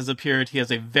middle-aged man has appeared. He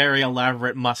has a very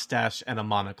elaborate mustache and a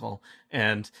monocle,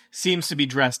 and seems to be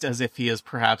dressed as if he is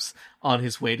perhaps on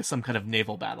his way to some kind of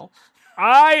naval battle.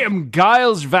 I am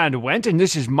Giles Van Went, and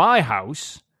this is my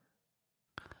house.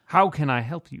 How can I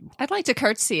help you? I'd like to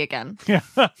curtsy again. Yeah.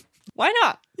 Why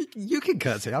not? You can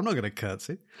curtsy. I'm not going to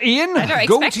curtsy. Ian, I don't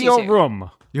go expect to you your to.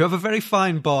 room. You have a very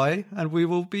fine boy, and we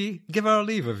will give our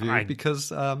leave of you I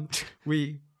because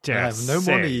we dare have no more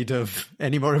say. need of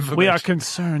any more information. We are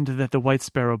concerned that the White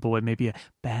Sparrow boy may be a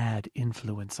bad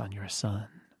influence on your son.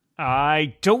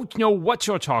 I don't know what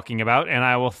you're talking about, and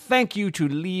I will thank you to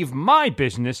leave my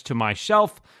business to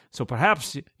myself, so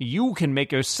perhaps you can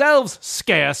make yourselves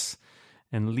scarce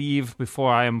and leave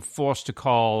before I am forced to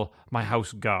call my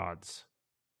house guards.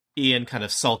 Ian kind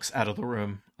of sulks out of the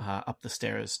room, up the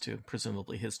stairs to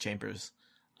presumably his chambers,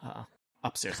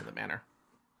 upstairs in the manor.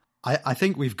 I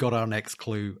think we've got our next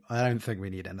clue. I don't think we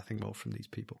need anything more from these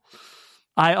people.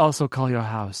 I also call your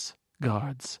house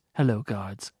guards. Hello,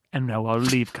 guards. And now I'll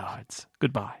leave, guards.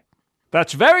 Goodbye.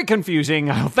 That's very confusing.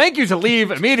 I'll thank you to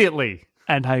leave immediately.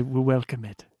 And I will welcome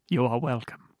it. You are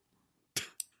welcome.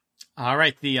 All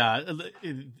right, you are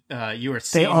They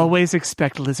seeing... always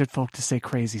expect lizard folk to say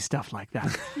crazy stuff like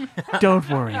that. Don't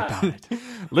worry about it.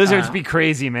 Lizards be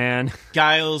crazy, man.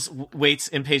 Giles waits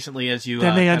impatiently as you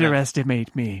Then they kind of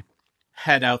underestimate me.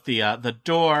 head out the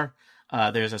door.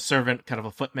 There's a servant, kind of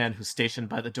a footman, who's stationed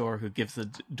by the door, who gives the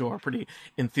door a pretty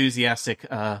enthusiastic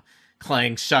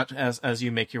clang shut as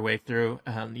you make your way through.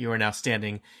 You are now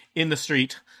standing in the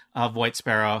street of White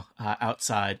Sparrow,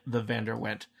 outside the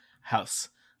Vanderwent house.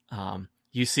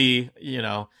 You see,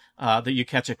 that you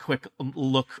catch a quick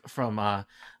look from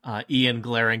Ian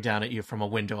glaring down at you from a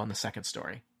window on the second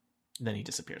story. Then he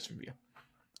disappears from view.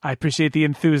 I appreciate the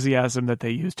enthusiasm that they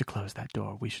used to close that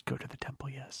door. We should go to the temple,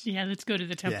 yes. Yeah, let's go to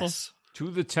the temple. Yes. To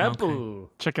the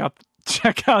temple. Check out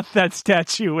that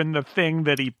statue and the thing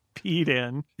that he peed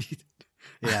in.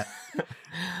 Yeah.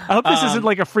 I hope this isn't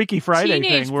like a Freaky Friday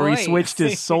Teenage thing where he boys. switched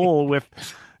his soul with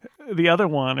the other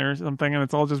one or something, and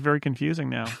it's all just very confusing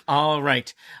now. All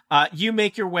right. You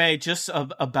make your way just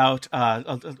about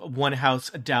one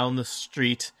house down the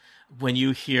street when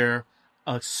you hear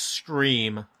a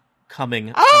scream coming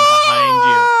from behind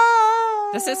you.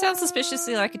 Does it sound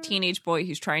suspiciously like a teenage boy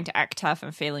who's trying to act tough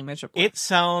and failing miserably? It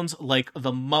sounds like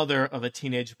the mother of a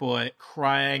teenage boy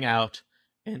crying out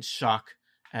in shock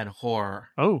and horror.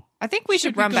 Oh, I think we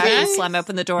should we run go back and back? slam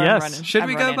open the door Yes. and run in. Should and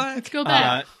we run go in. back? Let's go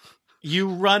back. You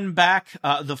run back.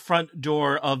 The front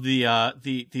door of the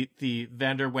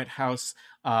Vanderwent house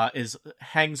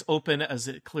hangs open, as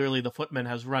clearly the footman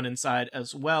has run inside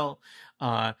as well.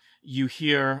 You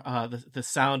hear the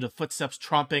sound of footsteps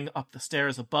tromping up the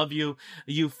stairs above you.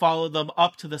 You follow them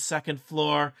up to the second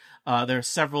floor. There are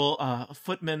several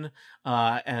footmen,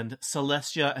 and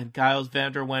Celestia and Giles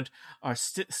Vanderwent are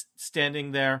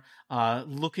standing there,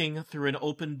 looking through an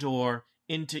open door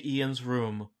into Ian's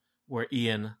room, where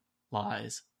Ian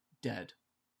lies dead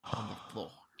on the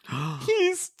floor.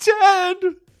 He's dead!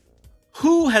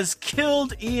 Who has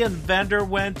killed Ian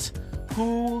Vanderwent?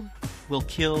 Who will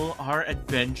kill our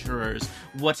adventurers?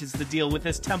 What is the deal with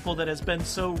this temple that has been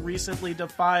so recently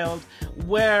defiled?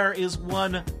 Where is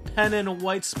one Pennon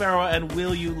White Sparrow, and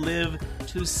will you live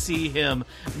to see him?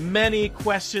 Many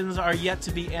questions are yet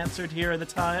to be answered here in the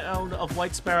town of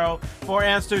White Sparrow. For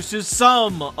answers to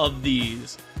some of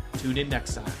these, tune in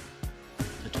next time